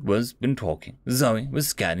captain was been talking, Zoe was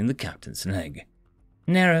scanning the captain's leg.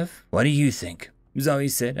 Nerif, what do you think? Zoe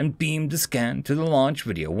said, and beamed the scan to the large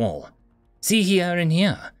video wall. See here and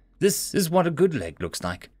here. This is what a good leg looks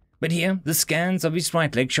like. But here, the scans of his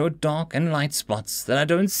right leg show dark and light spots that I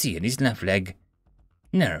don't see in his left leg.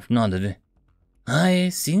 Nerif nodded. I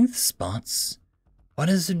see the spots. What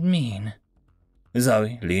does it mean?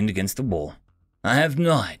 Zoe leaned against the wall. I have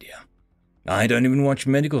no idea. I don't even watch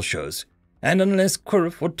medical shows, and unless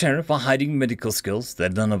Quirf or Terif are hiding medical skills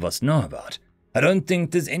that none of us know about, I don't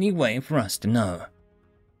think there's any way for us to know.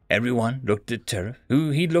 Everyone looked at Terif, who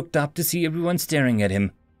he looked up to see everyone staring at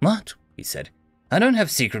him. What? He said. I don't have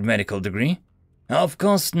secret medical degree. Of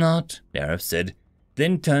course not, Terif said,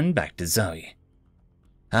 then turned back to Zoe.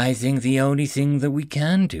 I think the only thing that we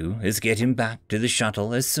can do is get him back to the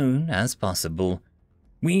shuttle as soon as possible.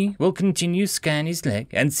 We will continue scan his leg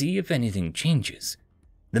and see if anything changes.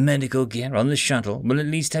 The medical gear on the shuttle will at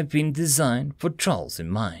least have been designed for trolls in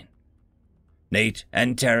mind. Nate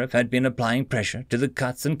and Tariff had been applying pressure to the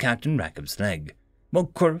cuts on Captain Rackham's leg, while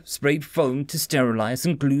Quirf sprayed foam to sterilize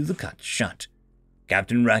and glue the cuts shut.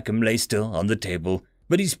 Captain Rackham lay still on the table,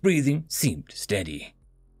 but his breathing seemed steady.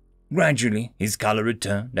 Gradually, his color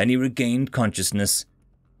returned and he regained consciousness.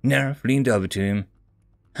 Nerf leaned over to him.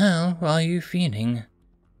 "How are you feeling?"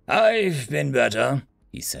 "I've been better,"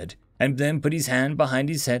 he said, and then put his hand behind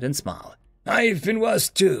his head and smiled. "I've been worse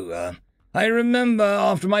too. I remember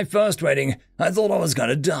after my first wedding, I thought I was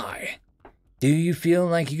gonna die." "Do you feel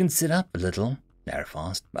like you can sit up a little?" Nerf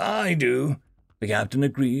asked. "I do," the captain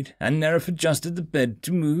agreed, and Nerf adjusted the bed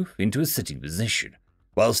to move into a sitting position,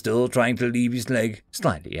 while still trying to leave his leg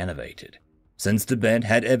slightly elevated. Since the bed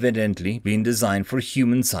had evidently been designed for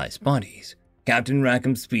human-sized bodies, Captain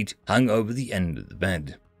Rackham's feet hung over the end of the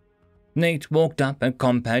bed. Nate walked up and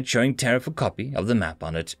compad showing Tariff a copy of the map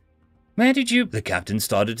on it. "Where did you—" the captain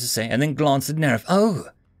started to say, and then glanced at Nerf. "Oh,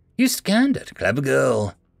 you scanned it. Clever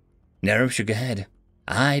girl." Nerf shook her head.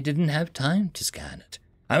 "I didn't have time to scan it.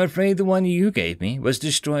 I'm afraid the one you gave me was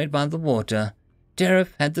destroyed by the water.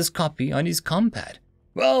 Tariff had this copy on his compad."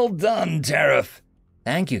 "Well done, Tariff."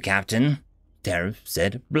 "Thank you, Captain," Tariff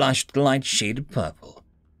said, blushed a light shade of purple.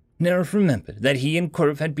 Nerf remembered that he and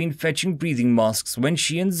Quirf had been fetching breathing masks when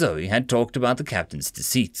she and Zoe had talked about the captain's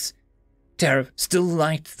deceits. Tariff still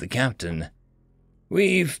liked the captain.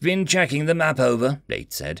 "We've been checking the map over,"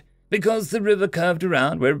 Nate said. "Because the river curved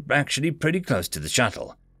around, we're actually pretty close to the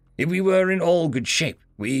shuttle. If we were in all good shape,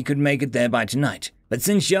 we could make it there by tonight. But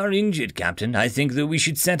since you're injured, Captain, I think that we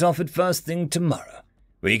should set off at first thing tomorrow.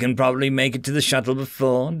 We can probably make it to the shuttle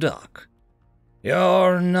before dark."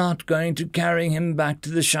 "You're not going to carry him back to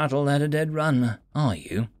the shuttle at a dead run, are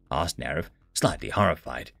you?" asked Nerf, slightly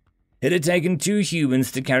horrified. It had taken 2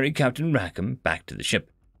 humans to carry Captain Rackham back to the ship.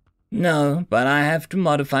 "No, but I have to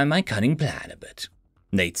modify my cunning plan a bit,"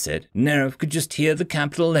 Nate said. Nerf could just hear the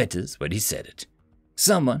capital letters when he said it.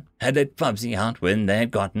 Someone had let Fubsy out when they had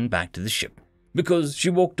gotten back to the ship, because she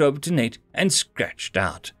walked over to Nate and scratched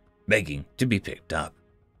out, begging to be picked up.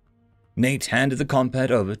 Nate handed the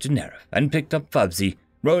compad over to Nerf and picked up Fubsy,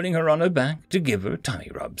 rolling her on her back to give her tummy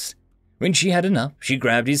rubs. When she had enough, she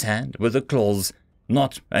grabbed his hand with her claws,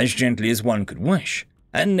 not as gently as one could wish,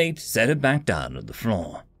 and Nate set her back down on the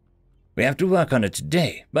floor. "We have to work on it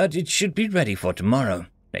today, but it should be ready for tomorrow,"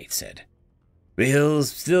 Nate said. "We'll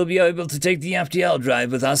still be able to take the FTL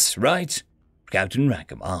drive with us, right?" Captain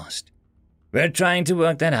Rackham asked. "We're trying to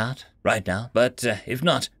work that out right now, but if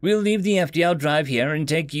not, we'll leave the FTL drive here and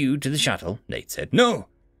take you to the shuttle," Nate said. "No,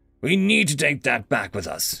 we need to take that back with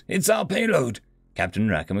us. It's our payload," Captain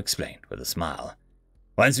Rackham explained with a smile.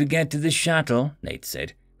 "Once we get to the shuttle," Nate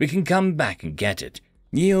said, "we can come back and get it.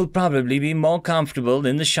 You'll probably be more comfortable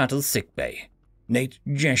in the shuttle sickbay." Nate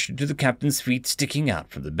gestured to the captain's feet sticking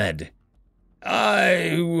out from the bed.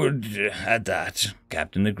 "I would at that,"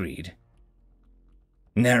 Captain agreed.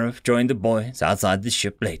 Nerf joined the boys outside the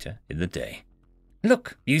ship later in the day.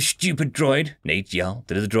 "Look, you stupid droid," Nate yelled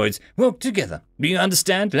to the droids. "Work together. Do you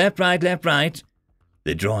understand? Left, right, left, right."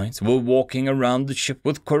 The droids were walking around the ship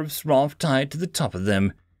with Quirf's raft tied to the top of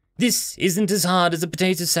them. "This isn't as hard as a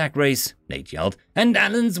potato sack race," Nate yelled, "and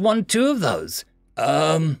Alan's won 2 of those."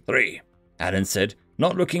 3, Alan said,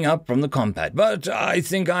 not looking up from the compad, "but I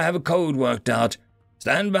think I have a code worked out.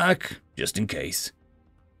 Stand back, just in case."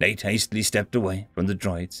 Nate hastily stepped away from the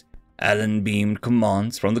droids. Alan beamed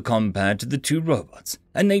commands from the compad to the 2 robots,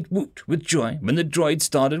 and Nate whooped with joy when the droids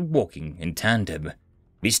started walking in tandem.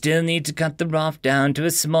 "We still need to cut the raft down to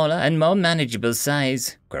a smaller and more manageable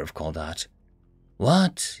size," Quirf called out.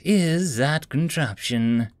 "What is that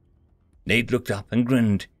contraption?" Nate looked up and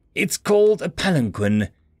grinned. "It's called a palanquin.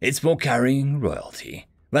 It's for carrying royalty.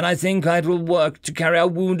 But I think it will work to carry our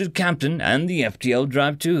wounded captain and the FTL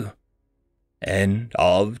drive too." End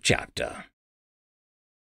of chapter.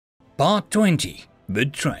 Part 20.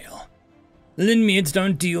 Betrayal. Limniads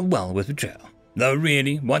don't deal well with betrayal, though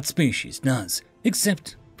really what species does,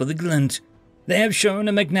 except for the glint. They have shown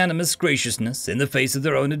a magnanimous graciousness in the face of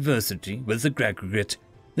their own adversity with the aggregate.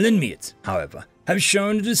 Limniads, however, have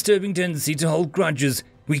shown a disturbing tendency to hold grudges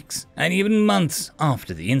weeks and even months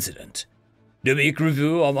after the incident. The Week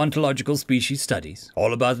Review of Ontological Species Studies,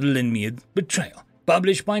 all about the Limniad betrayal,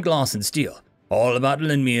 published by Glass and Steel, all about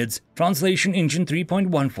Limniads, translation engine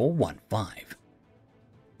 3.1415.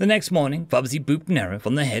 The next morning, Fubsy booped Nerf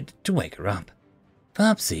on the head to wake her up.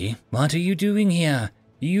 "Fubsy, what are you doing here?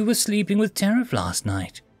 you were sleeping with Tariff last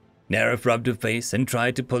night." Nerif rubbed her face and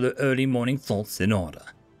tried to pull her early morning thoughts in order.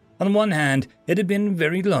 On one hand, it had been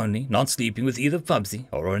very lonely not sleeping with either Fubsy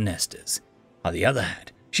or her nesters. On the other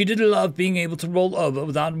hand, she did love being able to roll over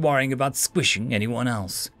without worrying about squishing anyone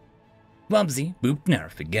else. Fubsy booped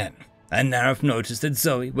Nerif again, and Nerif noticed that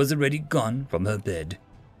Zoe was already gone from her bed.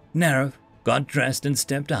 Nerif got dressed and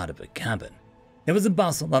stepped out of her cabin. There was a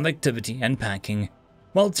bustle of activity and packing,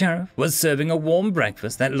 while Tariff was serving a warm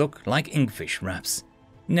breakfast that looked like inkfish wraps.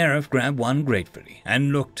 Nerif grabbed one gratefully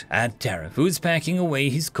and looked at Tariff, who was packing away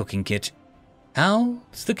his cooking kit.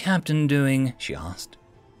 "How's the captain doing?" she asked.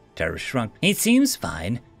 Tariff shrugged. "He seems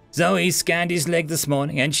fine. Zoe scanned his leg this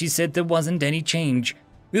morning and she said there wasn't any change.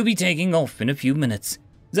 We'll be taking off in a few minutes.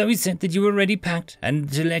 Zoe said that you were already packed and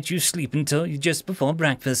to let you sleep until just before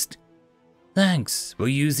breakfast." "Thanks for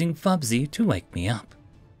using Fubsy to wake me up,"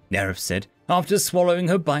 Nerif said after swallowing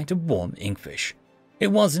her bite of warm inkfish.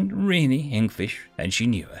 It wasn't really inkfish, and she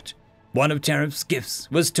knew it. One of Tariff's gifts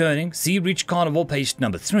was turning Sea Reach Carnival Paste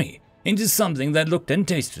number 3 into something that looked and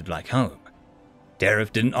tasted like home.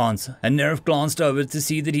 Tariff didn't answer, and Nerif glanced over to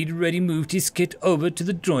see that he'd already moved his kit over to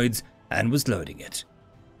the droids and was loading it.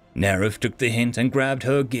 Nerif took the hint and grabbed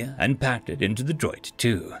her gear and packed it into the droid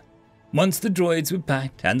too. Once the droids were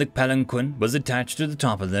packed and the palanquin was attached to the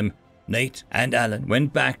top of them, Nate and Alan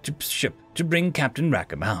went back to ship to bring Captain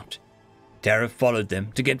Rackham out. Tariff followed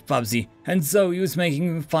them to get Fubsy, and Zoe was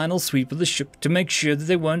making a final sweep of the ship to make sure that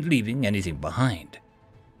they weren't leaving anything behind.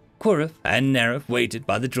 Kurif and Nerif waited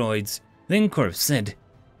by the droids. Then Kurif said,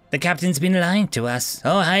 "The captain's been lying to us,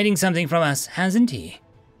 or hiding something from us, hasn't he?"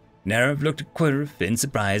 Nerif looked at Kurif in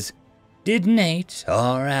surprise. "Did Nate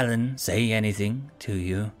or Alan say anything to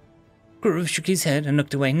you?" Kurif shook his head and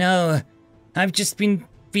looked away. "No, I've just been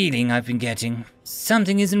feeling I've been getting.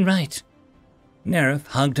 Something isn't right." Nerif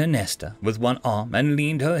hugged her nester with one arm and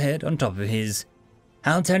leaned her head on top of his.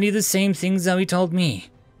 "I'll tell you the same thing Zoe told me.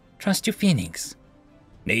 Trust your feelings."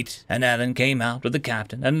 Nate and Alan came out with the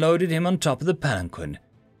captain and loaded him on top of the palanquin.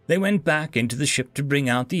 They went back into the ship to bring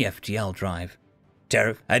out the FTL drive.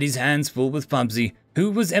 Tariff had his hands full with Fubsy, who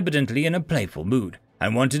was evidently in a playful mood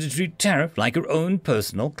and wanted to treat Tariff like her own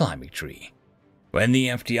personal climbing tree. When the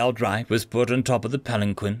FTL drive was put on top of the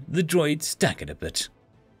palanquin, the droid staggered a bit.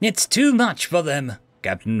 "It's too much for them,"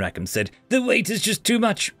 Captain Rackham said. "The weight is just too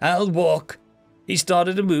much. I'll walk." He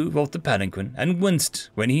started to move off the palanquin and winced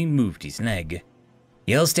when he moved his leg.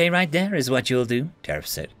 "You'll stay right there is what you'll do," Tariff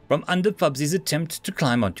said, from under Fubsy's attempt to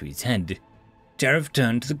climb onto his head. Tariff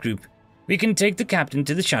turned to the group. "We can take the captain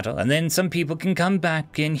to the shuttle, and then some people can come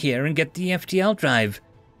back in here and get the FTL drive."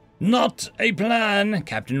 "Not a plan,"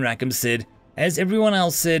 Captain Rackham said, as everyone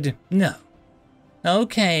else said no.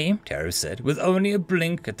 "Okay," Tariff said, with only a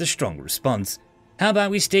blink at the strong response. "How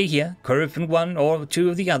about we stay here? Kurif and one or two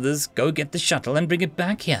of the others go get the shuttle and bring it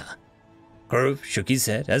back here." Kurif shook his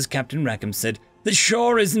head as Captain Rackham said, "The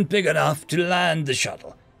shore isn't big enough to land the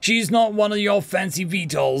shuttle. She's not one of your fancy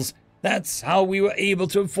VTOLs. That's how we were able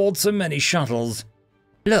to afford so many shuttles."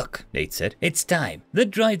 "Look," Nate said, "it's time. The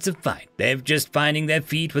droids are fine. They're just finding their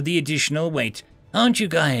feet with the additional weight. Aren't you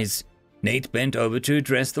guys?" Nate bent over to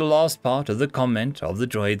address the last part of the comment of the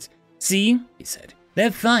droids. "See," he said,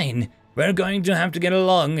 "they're fine. We're going to have to get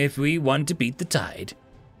along if we want to beat the tide."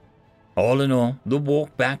 All in all, the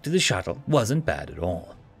walk back to the shuttle wasn't bad at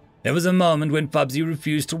all. There was a moment when Fubsy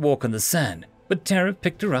refused to walk on the sand, but Tara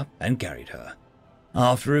picked her up and carried her.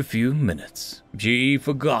 After a few minutes, she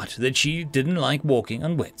forgot that she didn't like walking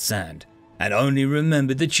on wet sand, and only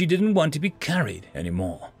remembered that she didn't want to be carried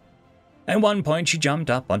anymore. At one point, she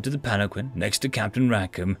jumped up onto the palanquin next to Captain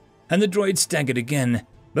Rackham, and the droid staggered again,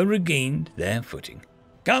 but regained their footing.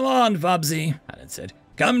 "Come on, Fubsy," Alan said.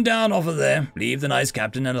 "Come down off of there. Leave the nice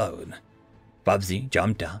captain alone." Fubsy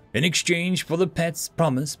jumped out in exchange for the pet's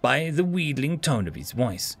promise by the wheedling tone of his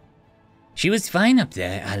voice. "She was fine up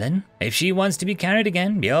there, Alan. If she wants to be carried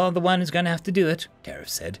again, you're the one who's going to have to do it," Tariff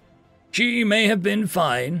said. "She may have been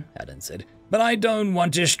fine," Alan said, "but I don't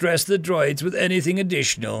want to stress the droids with anything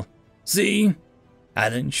additional. See?"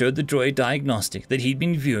 Alan showed the droid diagnostic that he'd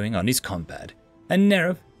been viewing on his compad, and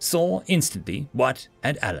Nerif saw instantly what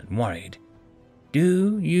had Alan worried.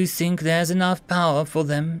 "Do you think there's enough power for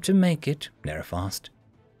them to make it?" Nerif asked.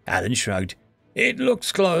 Alan shrugged. "It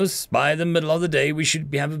looks close. By the middle of the day we should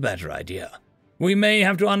have a better idea. We may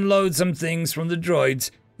have to unload some things from the droids.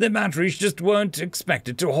 Their batteries just weren't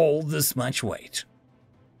expected to hold this much weight."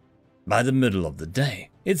 By the middle of the day,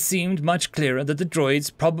 it seemed much clearer that the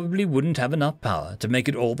droids probably wouldn't have enough power to make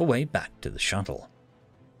it all the way back to the shuttle.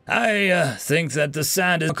 "I think that the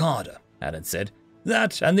sand is harder," Alan said.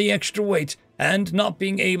 "That and the extra weight, and not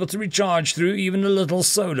being able to recharge through even a little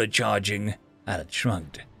solar charging. Alan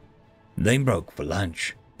shrugged. They broke for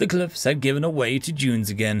lunch. The cliffs had given way to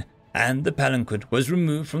dunes again, and the palanquin was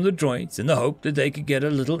removed from the droids in the hope that they could get a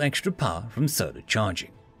little extra power from solar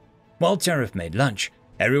charging. While Tariff made lunch,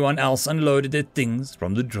 everyone else unloaded their things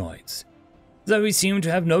from the droids. Zoe seemed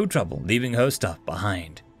to have no trouble leaving her stuff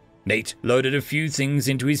behind. Nate loaded a few things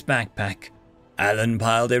into his backpack. Alan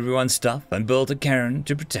piled everyone's stuff and built a cairn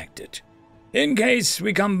to protect it. "In case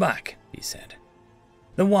we come back," he said.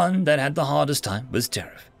 The one that had the hardest time was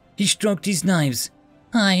Tariff. He stroked his knives.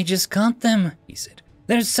 "I just got them," he said.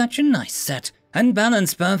 "They're such a nice set, and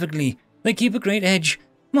balanced perfectly. They keep a great edge.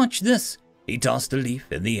 Watch this." He tossed a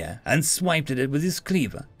leaf in the air and swiped at it with his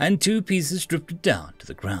cleaver, and 2 pieces drifted down to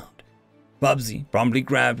the ground. Bubsy promptly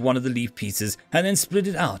grabbed one of the leaf pieces and then split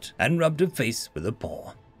it out and rubbed her face with a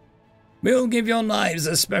paw. "We'll give your knives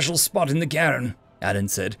a special spot in the cairn," Alan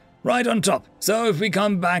said. "Right on top, so if we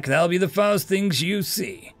come back, they'll be the first things you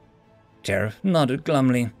see." Tariff nodded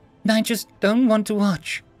glumly. "I just don't want to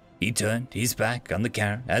watch." He turned his back on the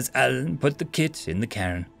cairn as Alan put the kit in the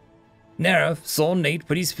cairn. Neref saw Nate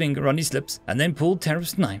put his finger on his lips and then pulled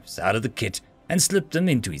Tariff's knives out of the kit and slipped them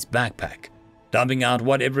into his backpack, dumping out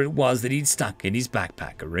whatever it was that he'd stuck in his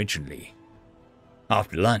backpack originally.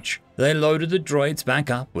 After lunch, they loaded the droids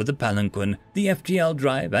back up with the palanquin, the FTL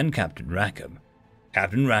drive, and Captain Rackham.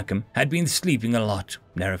 Captain Rackham had been sleeping a lot,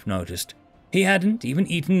 Neref noticed. He hadn't even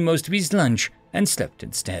eaten most of his lunch and slept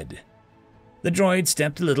instead. The droid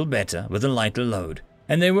stepped a little better with a lighter load,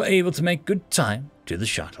 and they were able to make good time to the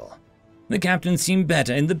shuttle. The captain seemed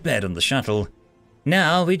better in the bed on the shuttle.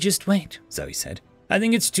 "Now we just wait," Zoe said. "I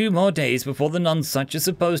think it's 2 more days before the nonsuch is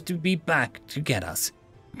supposed to be back to get us."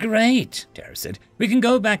 "Great," Tara said. "We can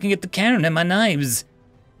go back and get the cairn and my knives."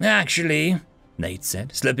 "Actually," Nate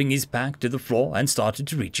said, slipping his pack to the floor and started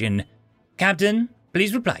to reach in. "Captain,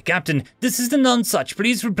 please reply. Captain, this is the nonsuch.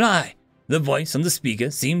 Please reply." The voice on the speaker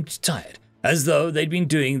seemed tired, as though they'd been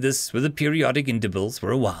doing this with the periodic intervals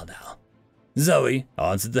for a while now. Zoe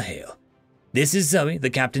answered the hail. "This is Zoe. The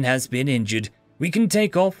captain has been injured. We can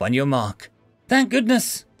take off on your mark." "Thank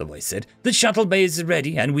goodness," the voice said. "The shuttle bay is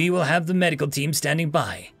ready, and we will have the medical team standing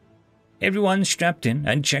by." Everyone strapped in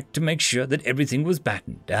and checked to make sure that everything was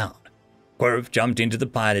battened down. Quirf jumped into the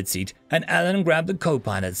pilot seat, and Alan grabbed the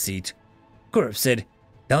co-pilot seat. Quirf said,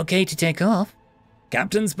 "Okay to take off?"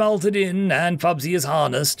 "Captain's belted in, and Fubsy is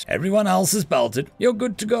harnessed. Everyone else is belted. You're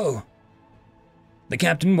good to go." The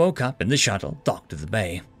captain woke up in the shuttle, docked at the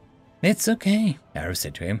bay. "It's okay," Arrow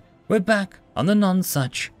said to him. "We're back on the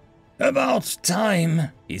nonsuch." "About time,"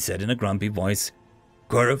 he said in a grumpy voice.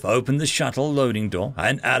 Quirf opened the shuttle loading door,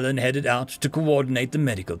 and Alan headed out to coordinate the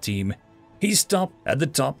medical team. He stopped at the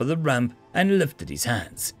top of the ramp and lifted his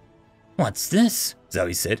hands. "What's this?"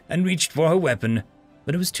 Zoe said, and reached for her weapon,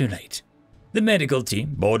 but it was too late. The medical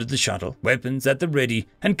team boarded the shuttle, weapons at the ready,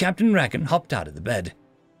 and Captain Rackham hopped out of the bed.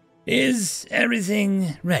 "Is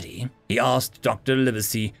everything ready?" he asked Dr.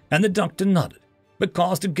 Livesey, and the doctor nodded, but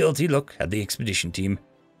cast a guilty look at the expedition team.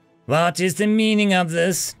 "What is the meaning of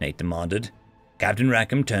this?" Nate demanded. Captain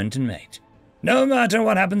Rackham turned to Nate. "No matter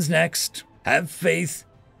what happens next, have faith."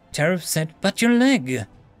 Tariff said, "But your leg."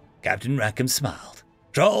 Captain Rackham smiled.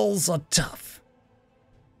 "Trolls are tough."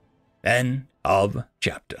 End of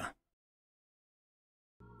chapter.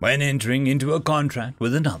 When entering into a contract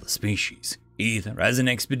with another species, either as an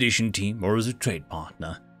expedition team or as a trade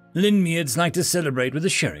partner, Limniads like to celebrate with a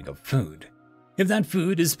sharing of food. If that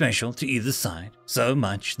food is special to either side, so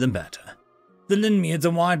much the better. The Limniads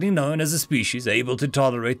are widely known as a species able to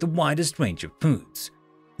tolerate the widest range of foods.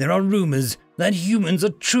 There are rumors that humans are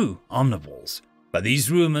true omnivores, but these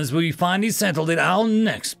rumors will be finally settled in our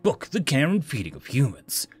next book, The Care and Feeding of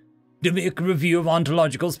Humans. Devik Review of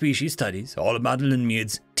Ontological Species Studies, all about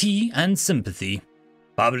Limniads, Tea and Sympathy.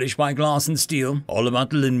 Published by Glass and Steel, all about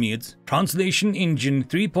the Limniads, Translation Engine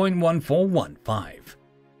 3.1415.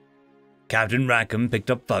 Captain Rackham picked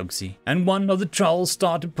up Fogsy, and one of the trolls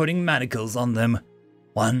started putting manacles on them,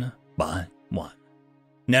 one by one.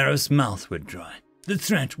 Neref's mouth went dry. The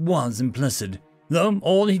threat was implicit, though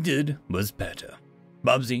all he did was pet her.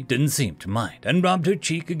 Bubsy didn't seem to mind, and rubbed her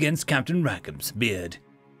cheek against Captain Rackham's beard.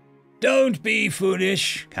 "Don't be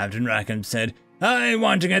foolish," Captain Rackham said. "I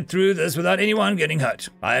want to get through this without anyone getting hurt.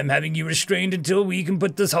 I am having you restrained until we can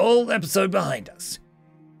put this whole episode behind us."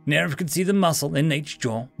 Neref could see the muscle in Nate's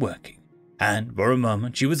jaw working, and for a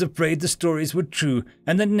moment she was afraid the stories were true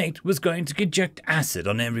and that Nate was going to inject acid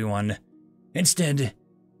on everyone. Instead,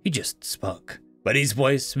 he just spoke, but his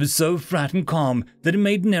voice was so flat and calm that it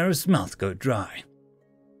made Neref's mouth go dry.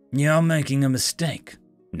 "You're making a mistake,"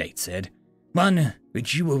 Nate said. "One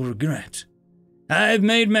which you will regret. I've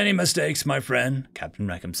made many mistakes, my friend, Captain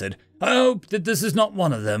Rackham said. I hope that this is not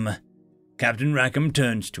one of them. Captain Rackham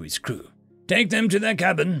turned to his crew. Take them to their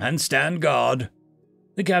cabin and stand guard.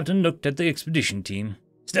 The captain looked at the expedition team.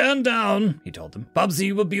 Stand down, he told them.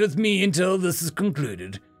 Bubsy will be with me until this is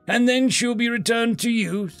concluded, and then she'll be returned to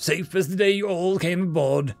you, safe as the day you all came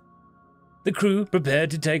aboard. The crew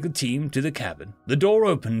prepared to take the team to the cabin. The door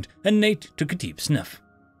opened, and Nate took a deep sniff.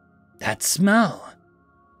 That smell!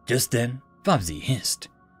 Just then, Fubsy hissed.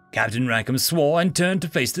 Captain Rackham swore and turned to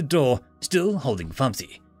face the door, still holding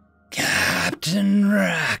Fubsy. Captain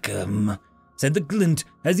Rackham, said the glint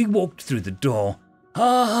as he walked through the door.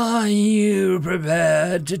 Are you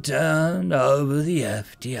prepared to turn over the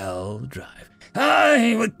FTL drive?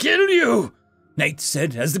 I will kill you, Nate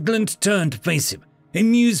said as the glint turned to face him,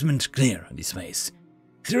 amusement clear on his face.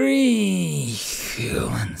 3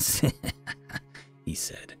 humans, he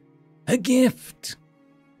said. A gift.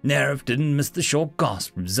 Nerf didn't miss the short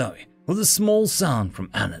gasp from Zoe, or the small sound from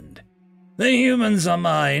Anand. The humans are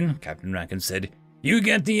mine, Captain Rackham said. You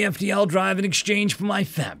get the FTL drive in exchange for my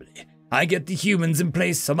family. I get the humans in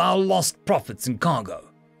place of our lost profits and cargo.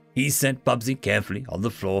 He set Bubsy carefully on the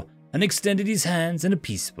floor and extended his hands in a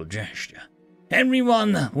peaceful gesture.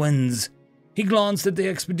 Everyone wins. He glanced at the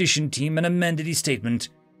expedition team and amended his statement.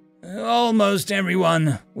 Almost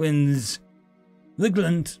everyone wins. The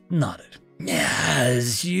glint nodded.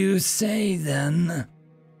 As you say, then.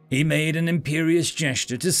 He made an imperious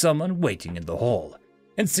gesture to someone waiting in the hall,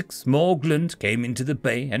 and 6 more glint came into the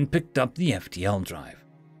bay and picked up the FTL drive.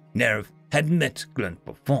 Nerv had met glint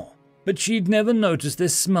before, but she'd never noticed their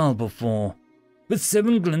smell before. With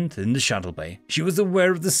 7 glint in the shuttle bay, she was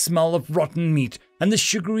aware of the smell of rotten meat and the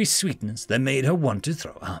sugary sweetness that made her want to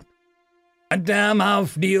throw up. A damn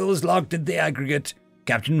half deal's locked at the aggregate,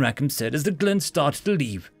 Captain Rackham said as the glint started to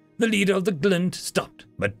leave. The leader of the glint stopped,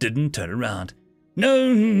 but didn't turn around.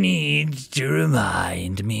 No need to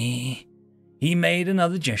remind me. He made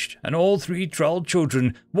another gesture, and all 3 troll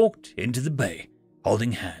children walked into the bay,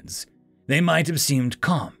 holding hands. They might have seemed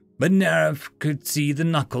calm, but Nerv could see the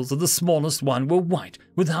knuckles of the smallest one were white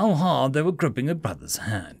with how hard they were gripping her brother's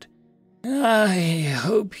hand. I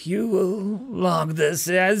hope you will log this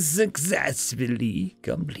as successfully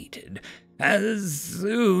completed as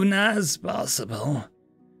soon as possible,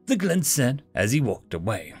 the glint said as he walked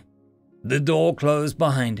away. The door closed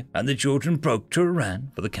behind him, and the children broke to a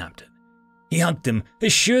run for the captain. He hugged them,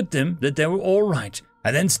 assured them that they were all right,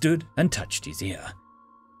 and then stood and touched his ear.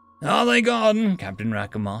 Are they gone? Captain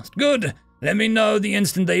Rackham asked. Good. Let me know the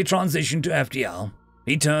instant they transition to FTL.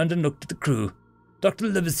 He turned and looked at the crew. Dr.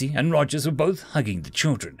 Livesey and Rogers were both hugging the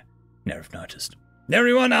children. Nerf noticed.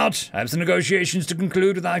 Everyone out. I have some negotiations to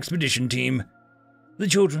conclude with our expedition team. The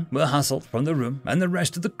children were hustled from the room, and the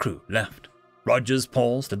rest of the crew left. Rogers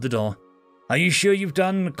paused at the door. Are you sure you've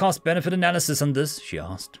done a cost-benefit analysis on this? She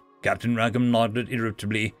asked. Captain Rackham nodded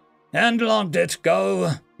irritably. And logged it.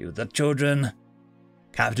 Go. You the children.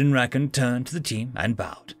 Captain Rackham turned to the team and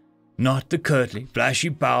bowed. Not the curtly, flashy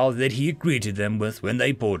bow that he greeted them with when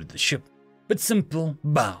they boarded the ship, but simple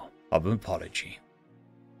bow of apology.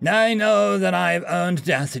 I know that I have earned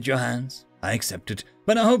death at your hands. I accept it,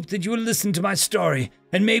 but I hope that you will listen to my story,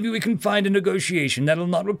 and maybe we can find a negotiation that will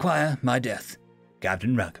not require my death,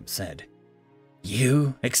 Captain Rackham said.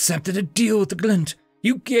 You accepted a deal with the Glint.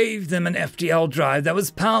 You gave them an FTL drive that was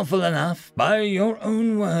powerful enough, by your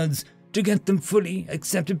own words, to get them fully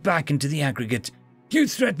accepted back into the aggregate. You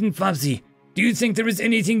threatened Fubsy. Do you think there is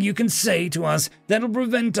anything you can say to us that'll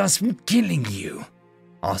prevent us from killing you?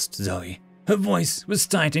 Asked Zoe. Her voice was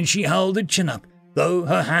tight and she held her chin up, though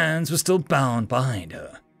her hands were still bound behind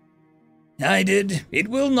her. I did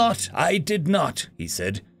not, he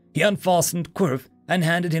said. He unfastened Quirf and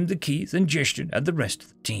handed him the keys and gestured at the rest of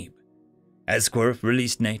the team. As Quirf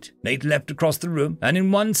released Nate leapt across the room and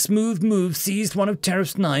in one smooth move seized one of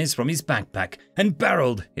Tariff's knives from his backpack and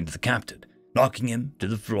barreled into the captain, knocking him to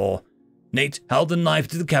the floor. Nate held the knife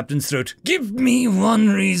to the captain's throat. Give me one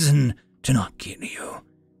reason to not kill you.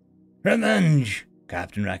 Revenge,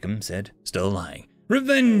 Captain Rackham said, still lying.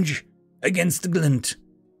 Revenge against the Glint.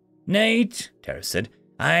 Nate, Tariff said,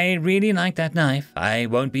 I really like that knife. I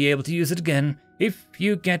won't be able to use it again if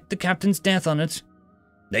you get the captain's death on it.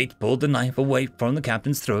 Nate pulled the knife away from the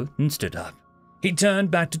captain's throat and stood up. He turned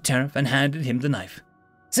back to Tariff and handed him the knife.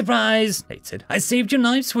 Surprise, Nate said. I saved your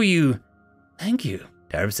knives for you. Thank you,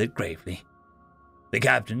 Tariff said gravely. The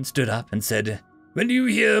captain stood up and said, Will you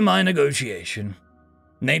hear my negotiation?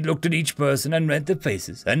 Nate looked at each person and read their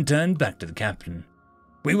faces and turned back to the captain.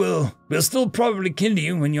 We'll still probably kill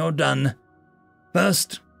you when you're done.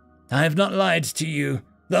 First, I have not lied to you,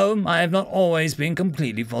 though I have not always been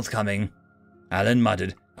completely forthcoming. Alan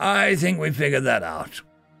muttered. I think we figured that out.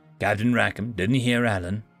 Captain Rackham didn't hear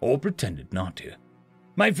Alan, or pretended not to.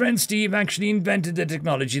 My friend Steve actually invented the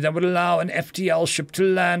technology that would allow an FTL ship to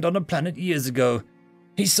land on a planet years ago.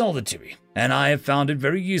 He sold it to me, and I have found it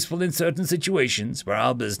very useful in certain situations for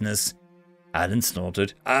our business. Alan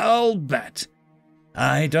snorted. I'll bet.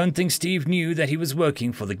 I don't think Steve knew that he was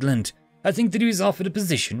working for the Glint. I think that he was offered a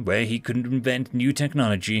position where he couldn't invent new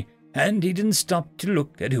technology, and he didn't stop to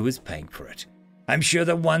look at who was paying for it. I'm sure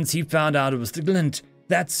that once he found out it was the Glint,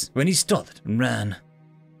 that's when he stole it and ran.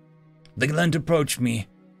 The Glint approached me.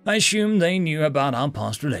 I assumed they knew about our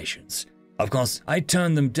past relations. Of course, I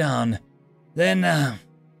turned them down. Then,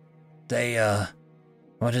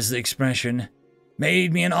 what is the expression?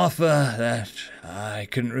 Made me an offer that I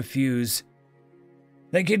couldn't refuse.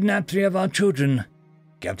 They kidnapped 3 of our children.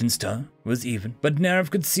 Captain's tone was even, but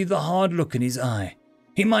Nerv could see the hard look in his eye.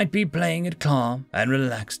 He might be playing it calm and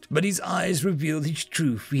relaxed, but his eyes revealed his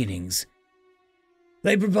true feelings.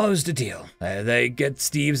 They proposed a deal. They get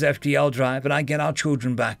Steve's FTL drive and I get our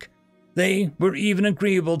children back. They were even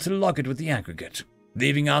agreeable to lock it with the aggregate,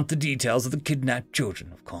 leaving out the details of the kidnapped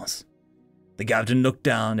children, of course. The captain looked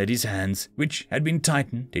down at his hands, which had been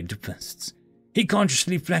tightened into fists. He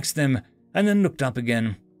consciously flexed them and then looked up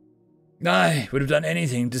again. I would have done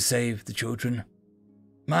anything to save the children.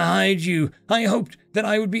 I hoped that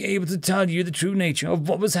I would be able to tell you the true nature of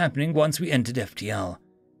what was happening once we entered FTL.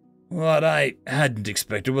 What I hadn't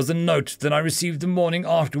expected was a note that I received the morning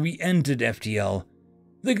after we entered FTL.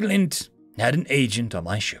 The Glint had an agent on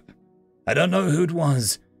my ship. I don't know who it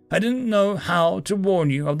was. I didn't know how to warn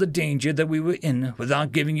you of the danger that we were in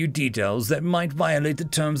without giving you details that might violate the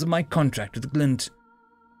terms of my contract with the Glint.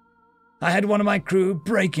 I had one of my crew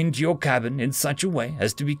break into your cabin in such a way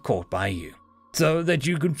as to be caught by you, so that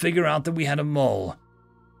you could figure out that we had a mole.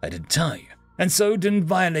 I didn't tell you, and so didn't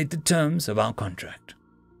violate the terms of our contract.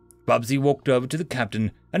 Bubsy walked over to the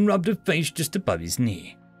captain and rubbed her face just above his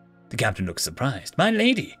knee. The captain looked surprised. My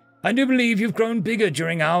lady, I do believe you've grown bigger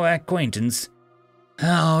during our acquaintance.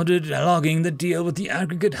 How did logging the deal with the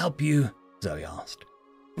aggregate help you? Zoe asked.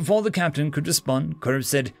 Before the captain could respond, Curve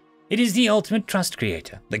said, It is the ultimate trust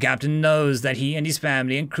creator. The captain knows that he and his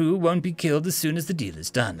family and crew won't be killed as soon as the deal is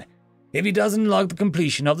done. If he doesn't log the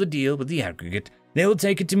completion of the deal with the aggregate, they will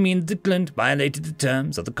take it to mean that the Glint violated the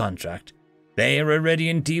terms of the contract. They are already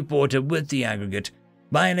in deep water with the aggregate.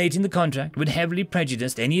 Violating the contract would heavily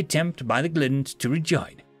prejudice any attempt by the Glint to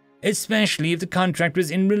rejoin, especially if the contract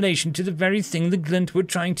was in relation to the very thing the Glint were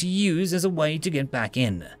trying to use as a way to get back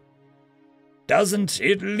in. Doesn't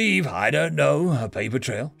it leave, I don't know, a paper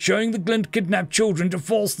trail showing the Glint kidnapped children to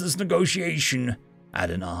force this negotiation?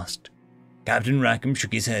 Alan asked. Captain Rackham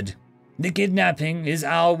shook his head. The kidnapping is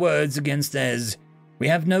our words against theirs. We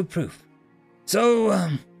have no proof. So,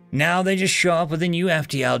 now they just show up with a new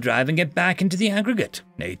FTL drive and get back into the aggregate,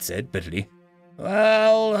 Nate said bitterly.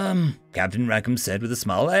 Well, Captain Rackham said with a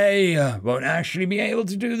smile, they won't actually be able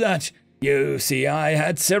to do that. You see, I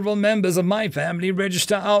had several members of my family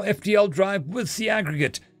register our FTL drive with the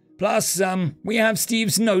aggregate. Plus, we have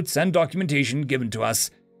Steve's notes and documentation given to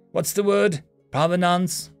us. What's the word?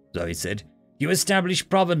 Provenance, Zoe said. You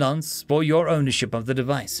established provenance for your ownership of the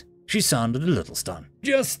device. She sounded a little stunned.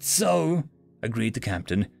 Just so, agreed the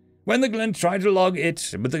captain. When the Glint try to log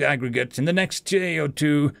it with the aggregate in the next day or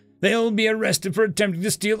two, they'll be arrested for attempting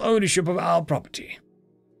to steal ownership of our property.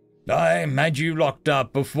 I had you locked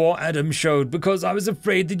up before Adam showed because I was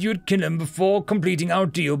afraid that you'd kill him before completing our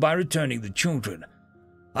deal by returning the children.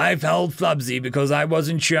 I've held Flubsy because I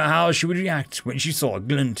wasn't sure how she would react when she saw a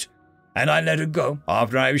Glint, and I let her go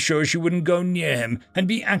after I was sure she wouldn't go near him and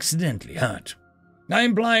be accidentally hurt. I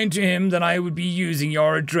implied to him that I would be using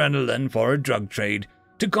your adrenaline for a drug trade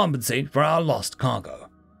to compensate for our lost cargo.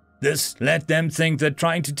 This let them think that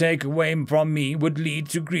trying to take away from me would lead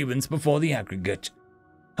to grievance before the aggregate.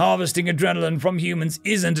 Harvesting adrenaline from humans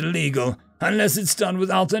isn't illegal unless it's done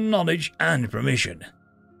without their knowledge and permission.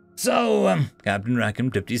 So, Captain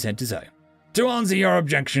Rackham tipped his head to say, to answer your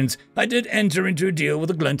objections, I did enter into a deal with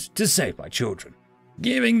the Glint to save my children.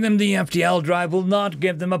 Giving them the FTL drive will not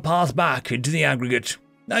give them a path back into the aggregate.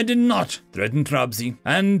 I did not threaten Trubsy,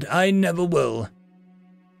 and I never will.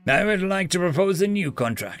 I would like to propose a new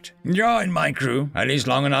contract. Join my crew, at least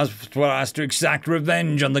long enough for us to exact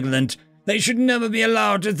revenge on the Glint. They should never be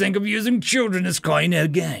allowed to think of using children as coin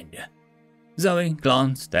again. Zoe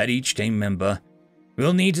glanced at each team member.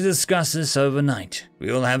 We'll need to discuss this overnight.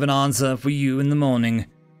 We'll have an answer for you in the morning.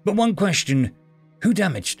 But one question, who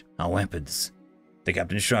damaged our weapons? The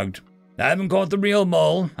captain shrugged. I haven't caught the real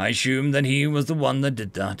mole. I assume that he was the one that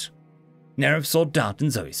did that. Neref saw doubt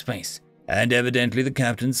in Zoe's face, and evidently the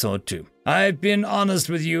captain saw it too. I've been honest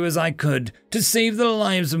with you as I could to save the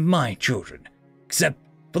lives of my children, except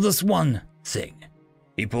for this one thing.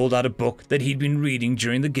 He pulled out a book that he'd been reading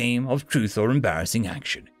during the game of Truth or Embarrassing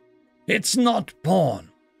Action. It's not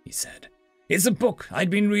porn, he said. It's a book I'd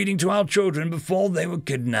been reading to our children before they were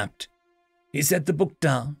kidnapped. He set the book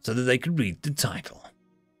down so that they could read the title.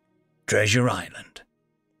 Treasure Island.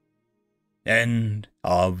 End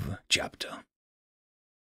of chapter.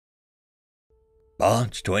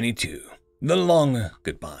 Part 22. The Long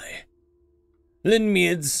Goodbye.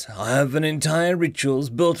 Limniads have an entire rituals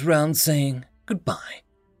built around saying goodbye.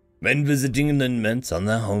 When visiting Limniads on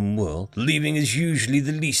their home world, leaving is usually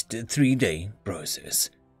the least 3-day process.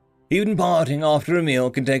 Even parting after a meal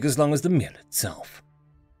can take as long as the meal itself.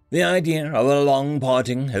 The idea of a long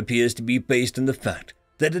parting appears to be based on the fact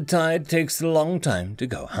that a tide takes a long time to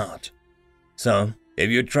go out. So, if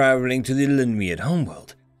you're traveling to the Limniad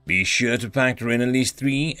homeworld, be sure to factor in at least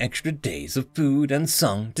 3 extra days of food and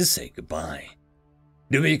song to say goodbye.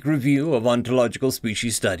 The week review of Ontological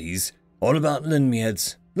Species Studies, all about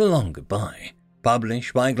Limniads, The Long Goodbye,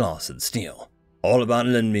 published by Glass and Steel, all about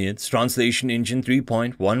Limniads, translation engine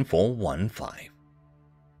 3.1415.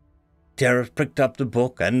 Tariff pricked up the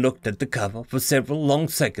book and looked at the cover for several long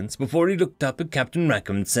seconds before he looked up at Captain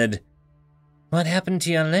Rackham and said, "What happened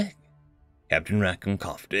to your leg?" Captain Rackham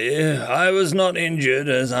coughed. "I was not injured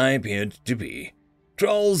as I appeared to be.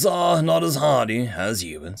 Trolls are not as hardy as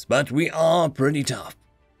humans, but we are pretty tough.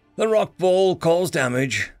 The rockfall caused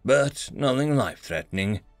damage, but nothing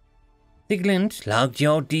life-threatening." "The glint logged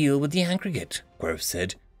your deal with the aggregate," Quirf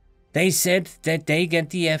said. "They said that they get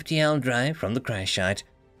the FTL drive from the crash site,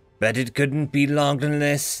 but it couldn't be logged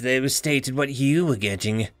unless there was stated what you were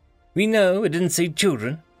getting. We know it didn't say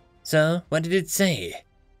children, so what did it say?"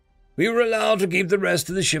 "We were allowed to keep the rest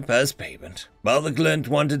of the ship as payment, while the glint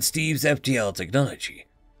wanted Steve's FTL technology.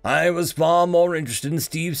 I was far more interested in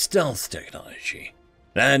Steve's stealth technology.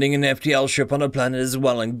 Landing an FTL ship on a planet is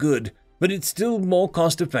well and good, but it's still more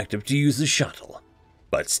cost-effective to use the shuttle.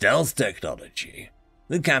 But stealth technology..."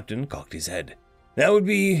 The captain cocked his head. "That would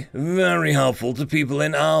be very helpful to people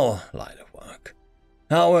in our line of work.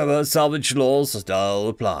 However, salvage laws still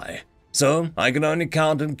apply, so I can only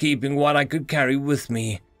count on keeping what I could carry with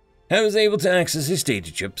me. I was able to access his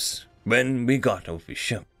data chips when we got off his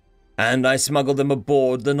ship, and I smuggled them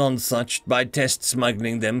aboard the Nonsuch by test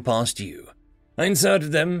smuggling them past you. I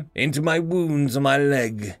inserted them into my wounds on my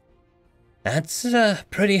leg." "That's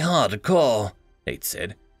pretty hardcore," Nate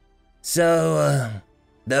said. "So,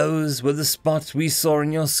 those were the spots we saw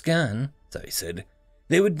in your scan," Zoe said.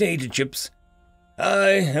 "They were data chips. I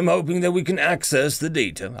am hoping that we can access the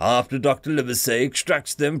data after Dr. Livesey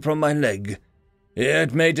extracts them from my leg.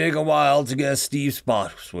 It may take a while to guess Steve's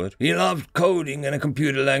password. He loved coding in a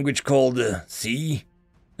computer language called C.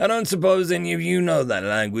 I don't suppose any of you know that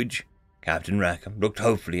language." Captain Rackham looked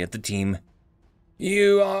hopefully at the team.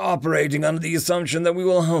 "You are operating under the assumption that we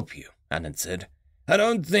will help you," Anand said. "I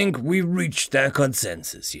don't think we've reached that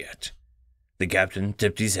consensus yet." The captain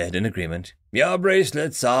tipped his head in agreement. "Your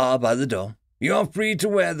bracelets are by the door. You are free to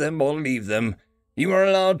wear them or leave them. You are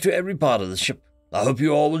allowed to every part of the ship. I hope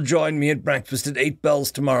you all will join me at breakfast at 8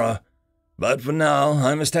 bells tomorrow. But for now,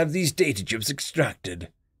 I must have these data chips extracted."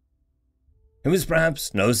 It was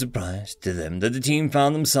perhaps no surprise to them that the team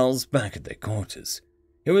found themselves back at their quarters.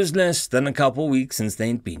 It was less than a couple weeks since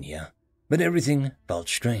they'd been here, but everything felt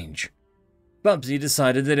strange. Bubsy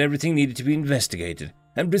decided that everything needed to be investigated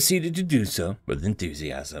and proceeded to do so with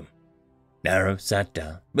enthusiasm. Nara sat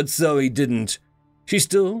down, but Zoe didn't. She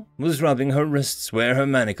still was rubbing her wrists where her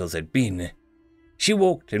manacles had been. She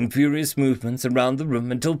walked in furious movements around the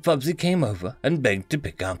room until Bubsy came over and begged to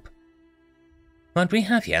pick up. "What we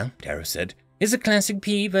have here," Tara said, "is a classic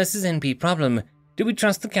P versus NP problem. Do we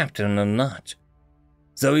trust the captain or not?"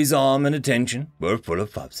 Zoe's arm and attention were full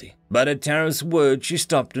of Bubsy, but at Tara's words she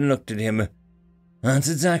stopped and looked at him. "That's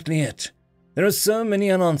exactly it. There are so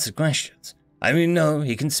many unanswered questions. I mean, no,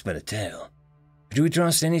 he can spin a tale. Do we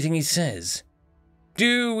trust anything he says?"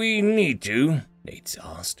 "Do we need to?" Nate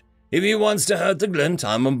asked. "If he wants to hurt the glint,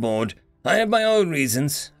 I'm on board. I have my own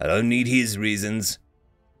reasons. I don't need his reasons."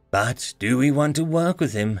 "But do we want to work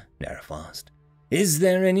with him?" Nerif asked. "Is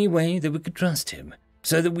there any way that we could trust him,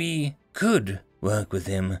 so that we could work with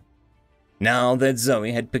him?" Now that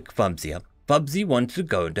Zoe had picked Bubsy up, Bubsy wanted to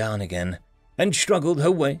go down again, and struggled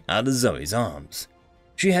her way out of Zoe's arms.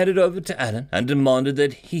 She headed over to Alan and demanded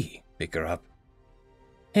that he pick her up.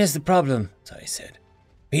 "Here's the problem," Zoe said.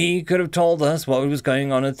 "He could have told us what was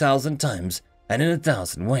going on 1,000 times, and in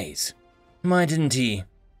 1,000 ways. Why didn't he?"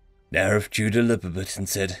 Nerif chewed her lip a bit and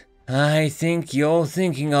said, "I think you're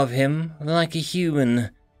thinking of him like a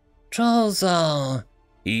human. Trolls are,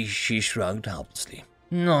 she shrugged helplessly,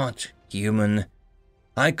 not human.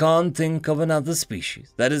 I can't think of another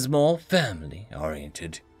species that is more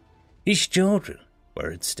family-oriented. His children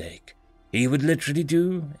were at stake. He would literally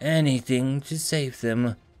do anything to save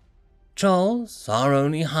them. Trolls are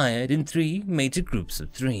only hired in 3 mated groups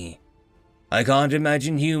of 3. I can't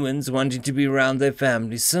imagine humans wanting to be around their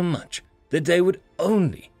families so much that they would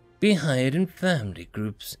only be hired in family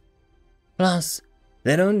groups. Plus,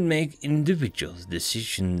 they don't make individual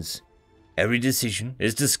decisions. Every decision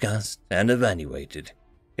is discussed and evaluated.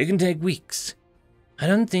 It can take weeks. I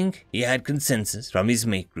don't think he had consensus from his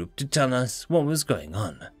mate group to tell us what was going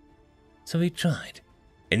on. So he tried,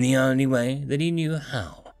 in the only way that he knew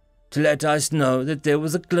how, to let us know that there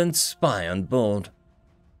was a Glint spy on board.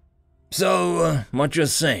 So, what you're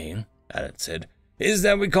saying, Alan said, is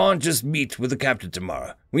that we can't just meet with the captain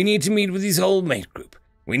tomorrow. We need to meet with his whole mate group.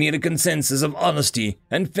 We need a consensus of honesty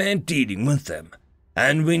and fair dealing with them.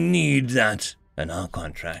 And we need that in our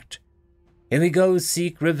contract. If we go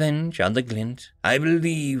seek revenge on the Glint, I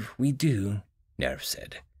believe we do, Nerf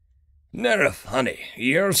said. Nerf, honey,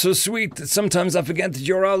 you're so sweet that sometimes I forget that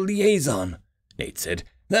you're our liaison, Nate said.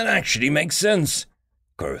 That actually makes sense,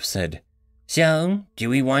 Corv said. So, do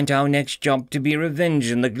we want our next job to be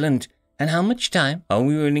revenge on the Glint, and how much time are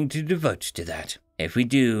we willing to devote to that, if we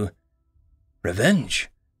do? Revenge,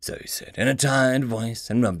 Zoe said, in a tired voice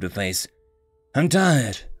and rubbed her face. I'm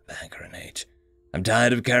tired of anger and hate. I'm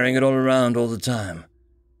tired of carrying it all around all the time.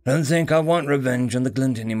 I don't think I want revenge on the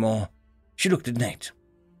Glint anymore. She looked at Nate.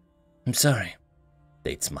 I'm sorry.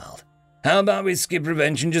 Nate smiled. How about we skip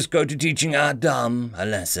revenge and just go to teaching our dumb a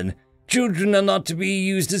lesson? Children are not to be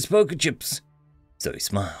used as poker chips. Zoe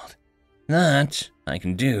smiled. That I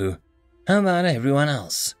can do. How about everyone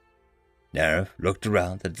else? Nerf looked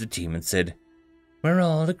around at the team and said, We're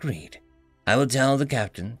all agreed. I will tell the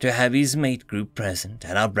captain to have his mate group present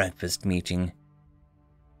at our breakfast meeting.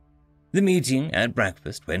 The meeting at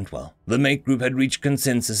breakfast went well. The mate group had reached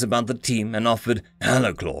consensus about the team and offered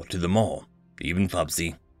Helloclaw to them all, even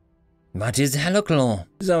Fubsy. What is Helloclaw?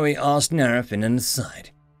 Zoe asked Nerf in an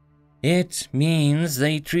aside. It means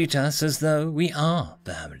they treat us as though we are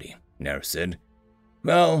family, Nerf said.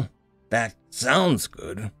 Well, that sounds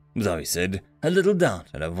good, Zoe said, a little doubt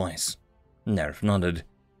in her voice. Nerf nodded.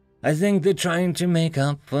 I think they're trying to make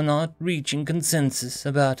up for not reaching consensus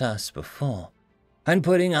about us before, and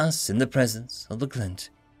putting us in the presence of the Glint.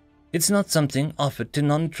 It's not something offered to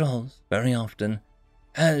non-trolls very often,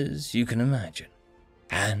 as you can imagine,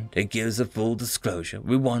 and it gives a full disclosure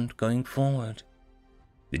we want going forward.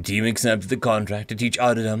 The team accepted the contract to teach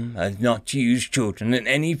Odderdom and not to use children in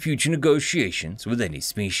any future negotiations with any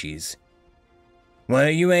species. Were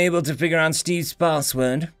you able to figure out Steve's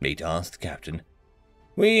password? Nate asked the captain.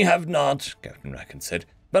 We have not, Captain Rackham said,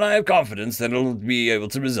 but I have confidence that it'll be able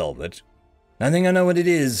to resolve it. I think I know what it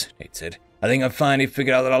is, Nate said. I think I finally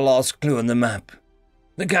figured out that I lost clue on the map.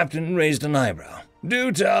 The captain raised an eyebrow.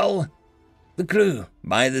 Do tell. The clue,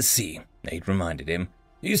 by the sea, Nate reminded him.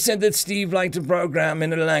 You said that Steve liked to program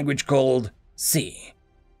in a language called C.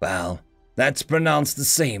 Well, that's pronounced the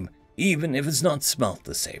same, even if it's not spelt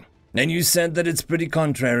the same. And you said that it's pretty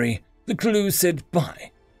contrary. The clue said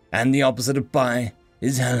bye, and the opposite of bye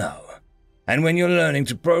is hello. And when you're learning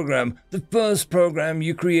to program, the first program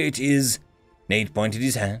you create is... Nate pointed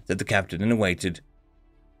his hand at the captain and awaited.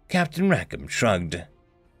 Captain Rackham shrugged.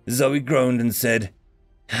 Zoe groaned and said,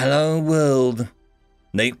 Hello, world.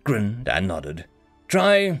 Nate grinned and nodded.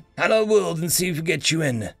 Try Hello, world and see if it gets you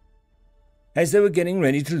in. As they were getting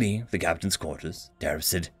ready to leave the captain's quarters, Dareth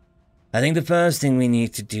said, I think the first thing we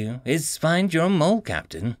need to do is find your mole,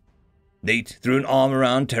 Captain. Nate threw an arm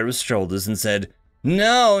around Tereth's shoulders and said,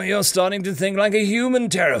 Now you're starting to think like a human,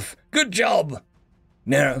 Tereth. Good job.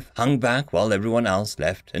 Nerf hung back while everyone else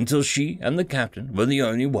left until she and the captain were the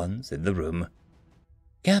only ones in the room.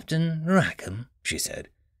 Captain Rackham, she said,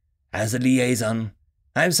 as a liaison,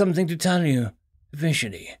 I have something to tell you,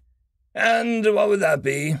 officially. And what would that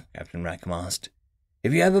be? Captain Rackham asked.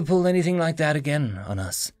 If you ever pull anything like that again on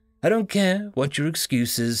us, I don't care what your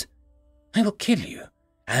excuse is. I will kill you,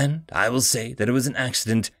 and I will say that it was an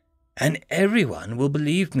accident, and everyone will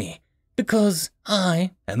believe me, because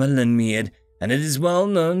I am a Limniad, and it is well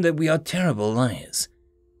known that we are terrible liars.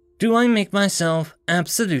 Do I make myself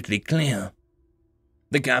absolutely clear?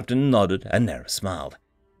 The captain nodded and Nerf smiled.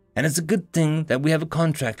 And it's a good thing that we have a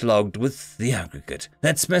contract logged with the aggregate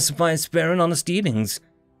that specifies fair and honest dealings,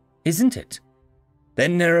 isn't it?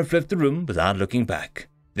 Then Nerf left the room without looking back.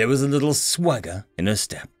 There was a little swagger in her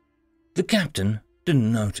step. The captain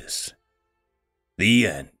didn't notice. The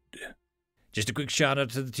end. Just a quick shout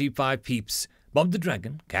out to the T5 peeps. Bob the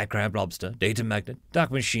Dragon, Crab Lobster, Datamagnet,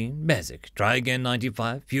 DuckMachine, Mezec, Try Again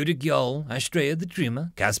 95, Feudic Jarl, Astraya the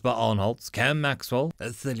Dreamer, Casper Arnholtz, Maxwell,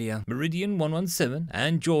 Ithilia, Meridian 117,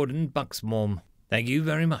 and Jordan Buxbaum. Thank you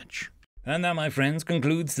very much. And that, my friends,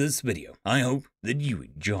 concludes this video. I hope that you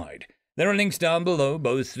enjoyed. There are links down below,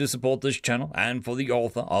 both to support this channel and for the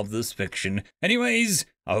author of this fiction. Anyways,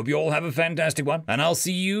 I hope you all have a fantastic one, and I'll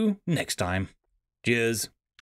see you next time. Cheers.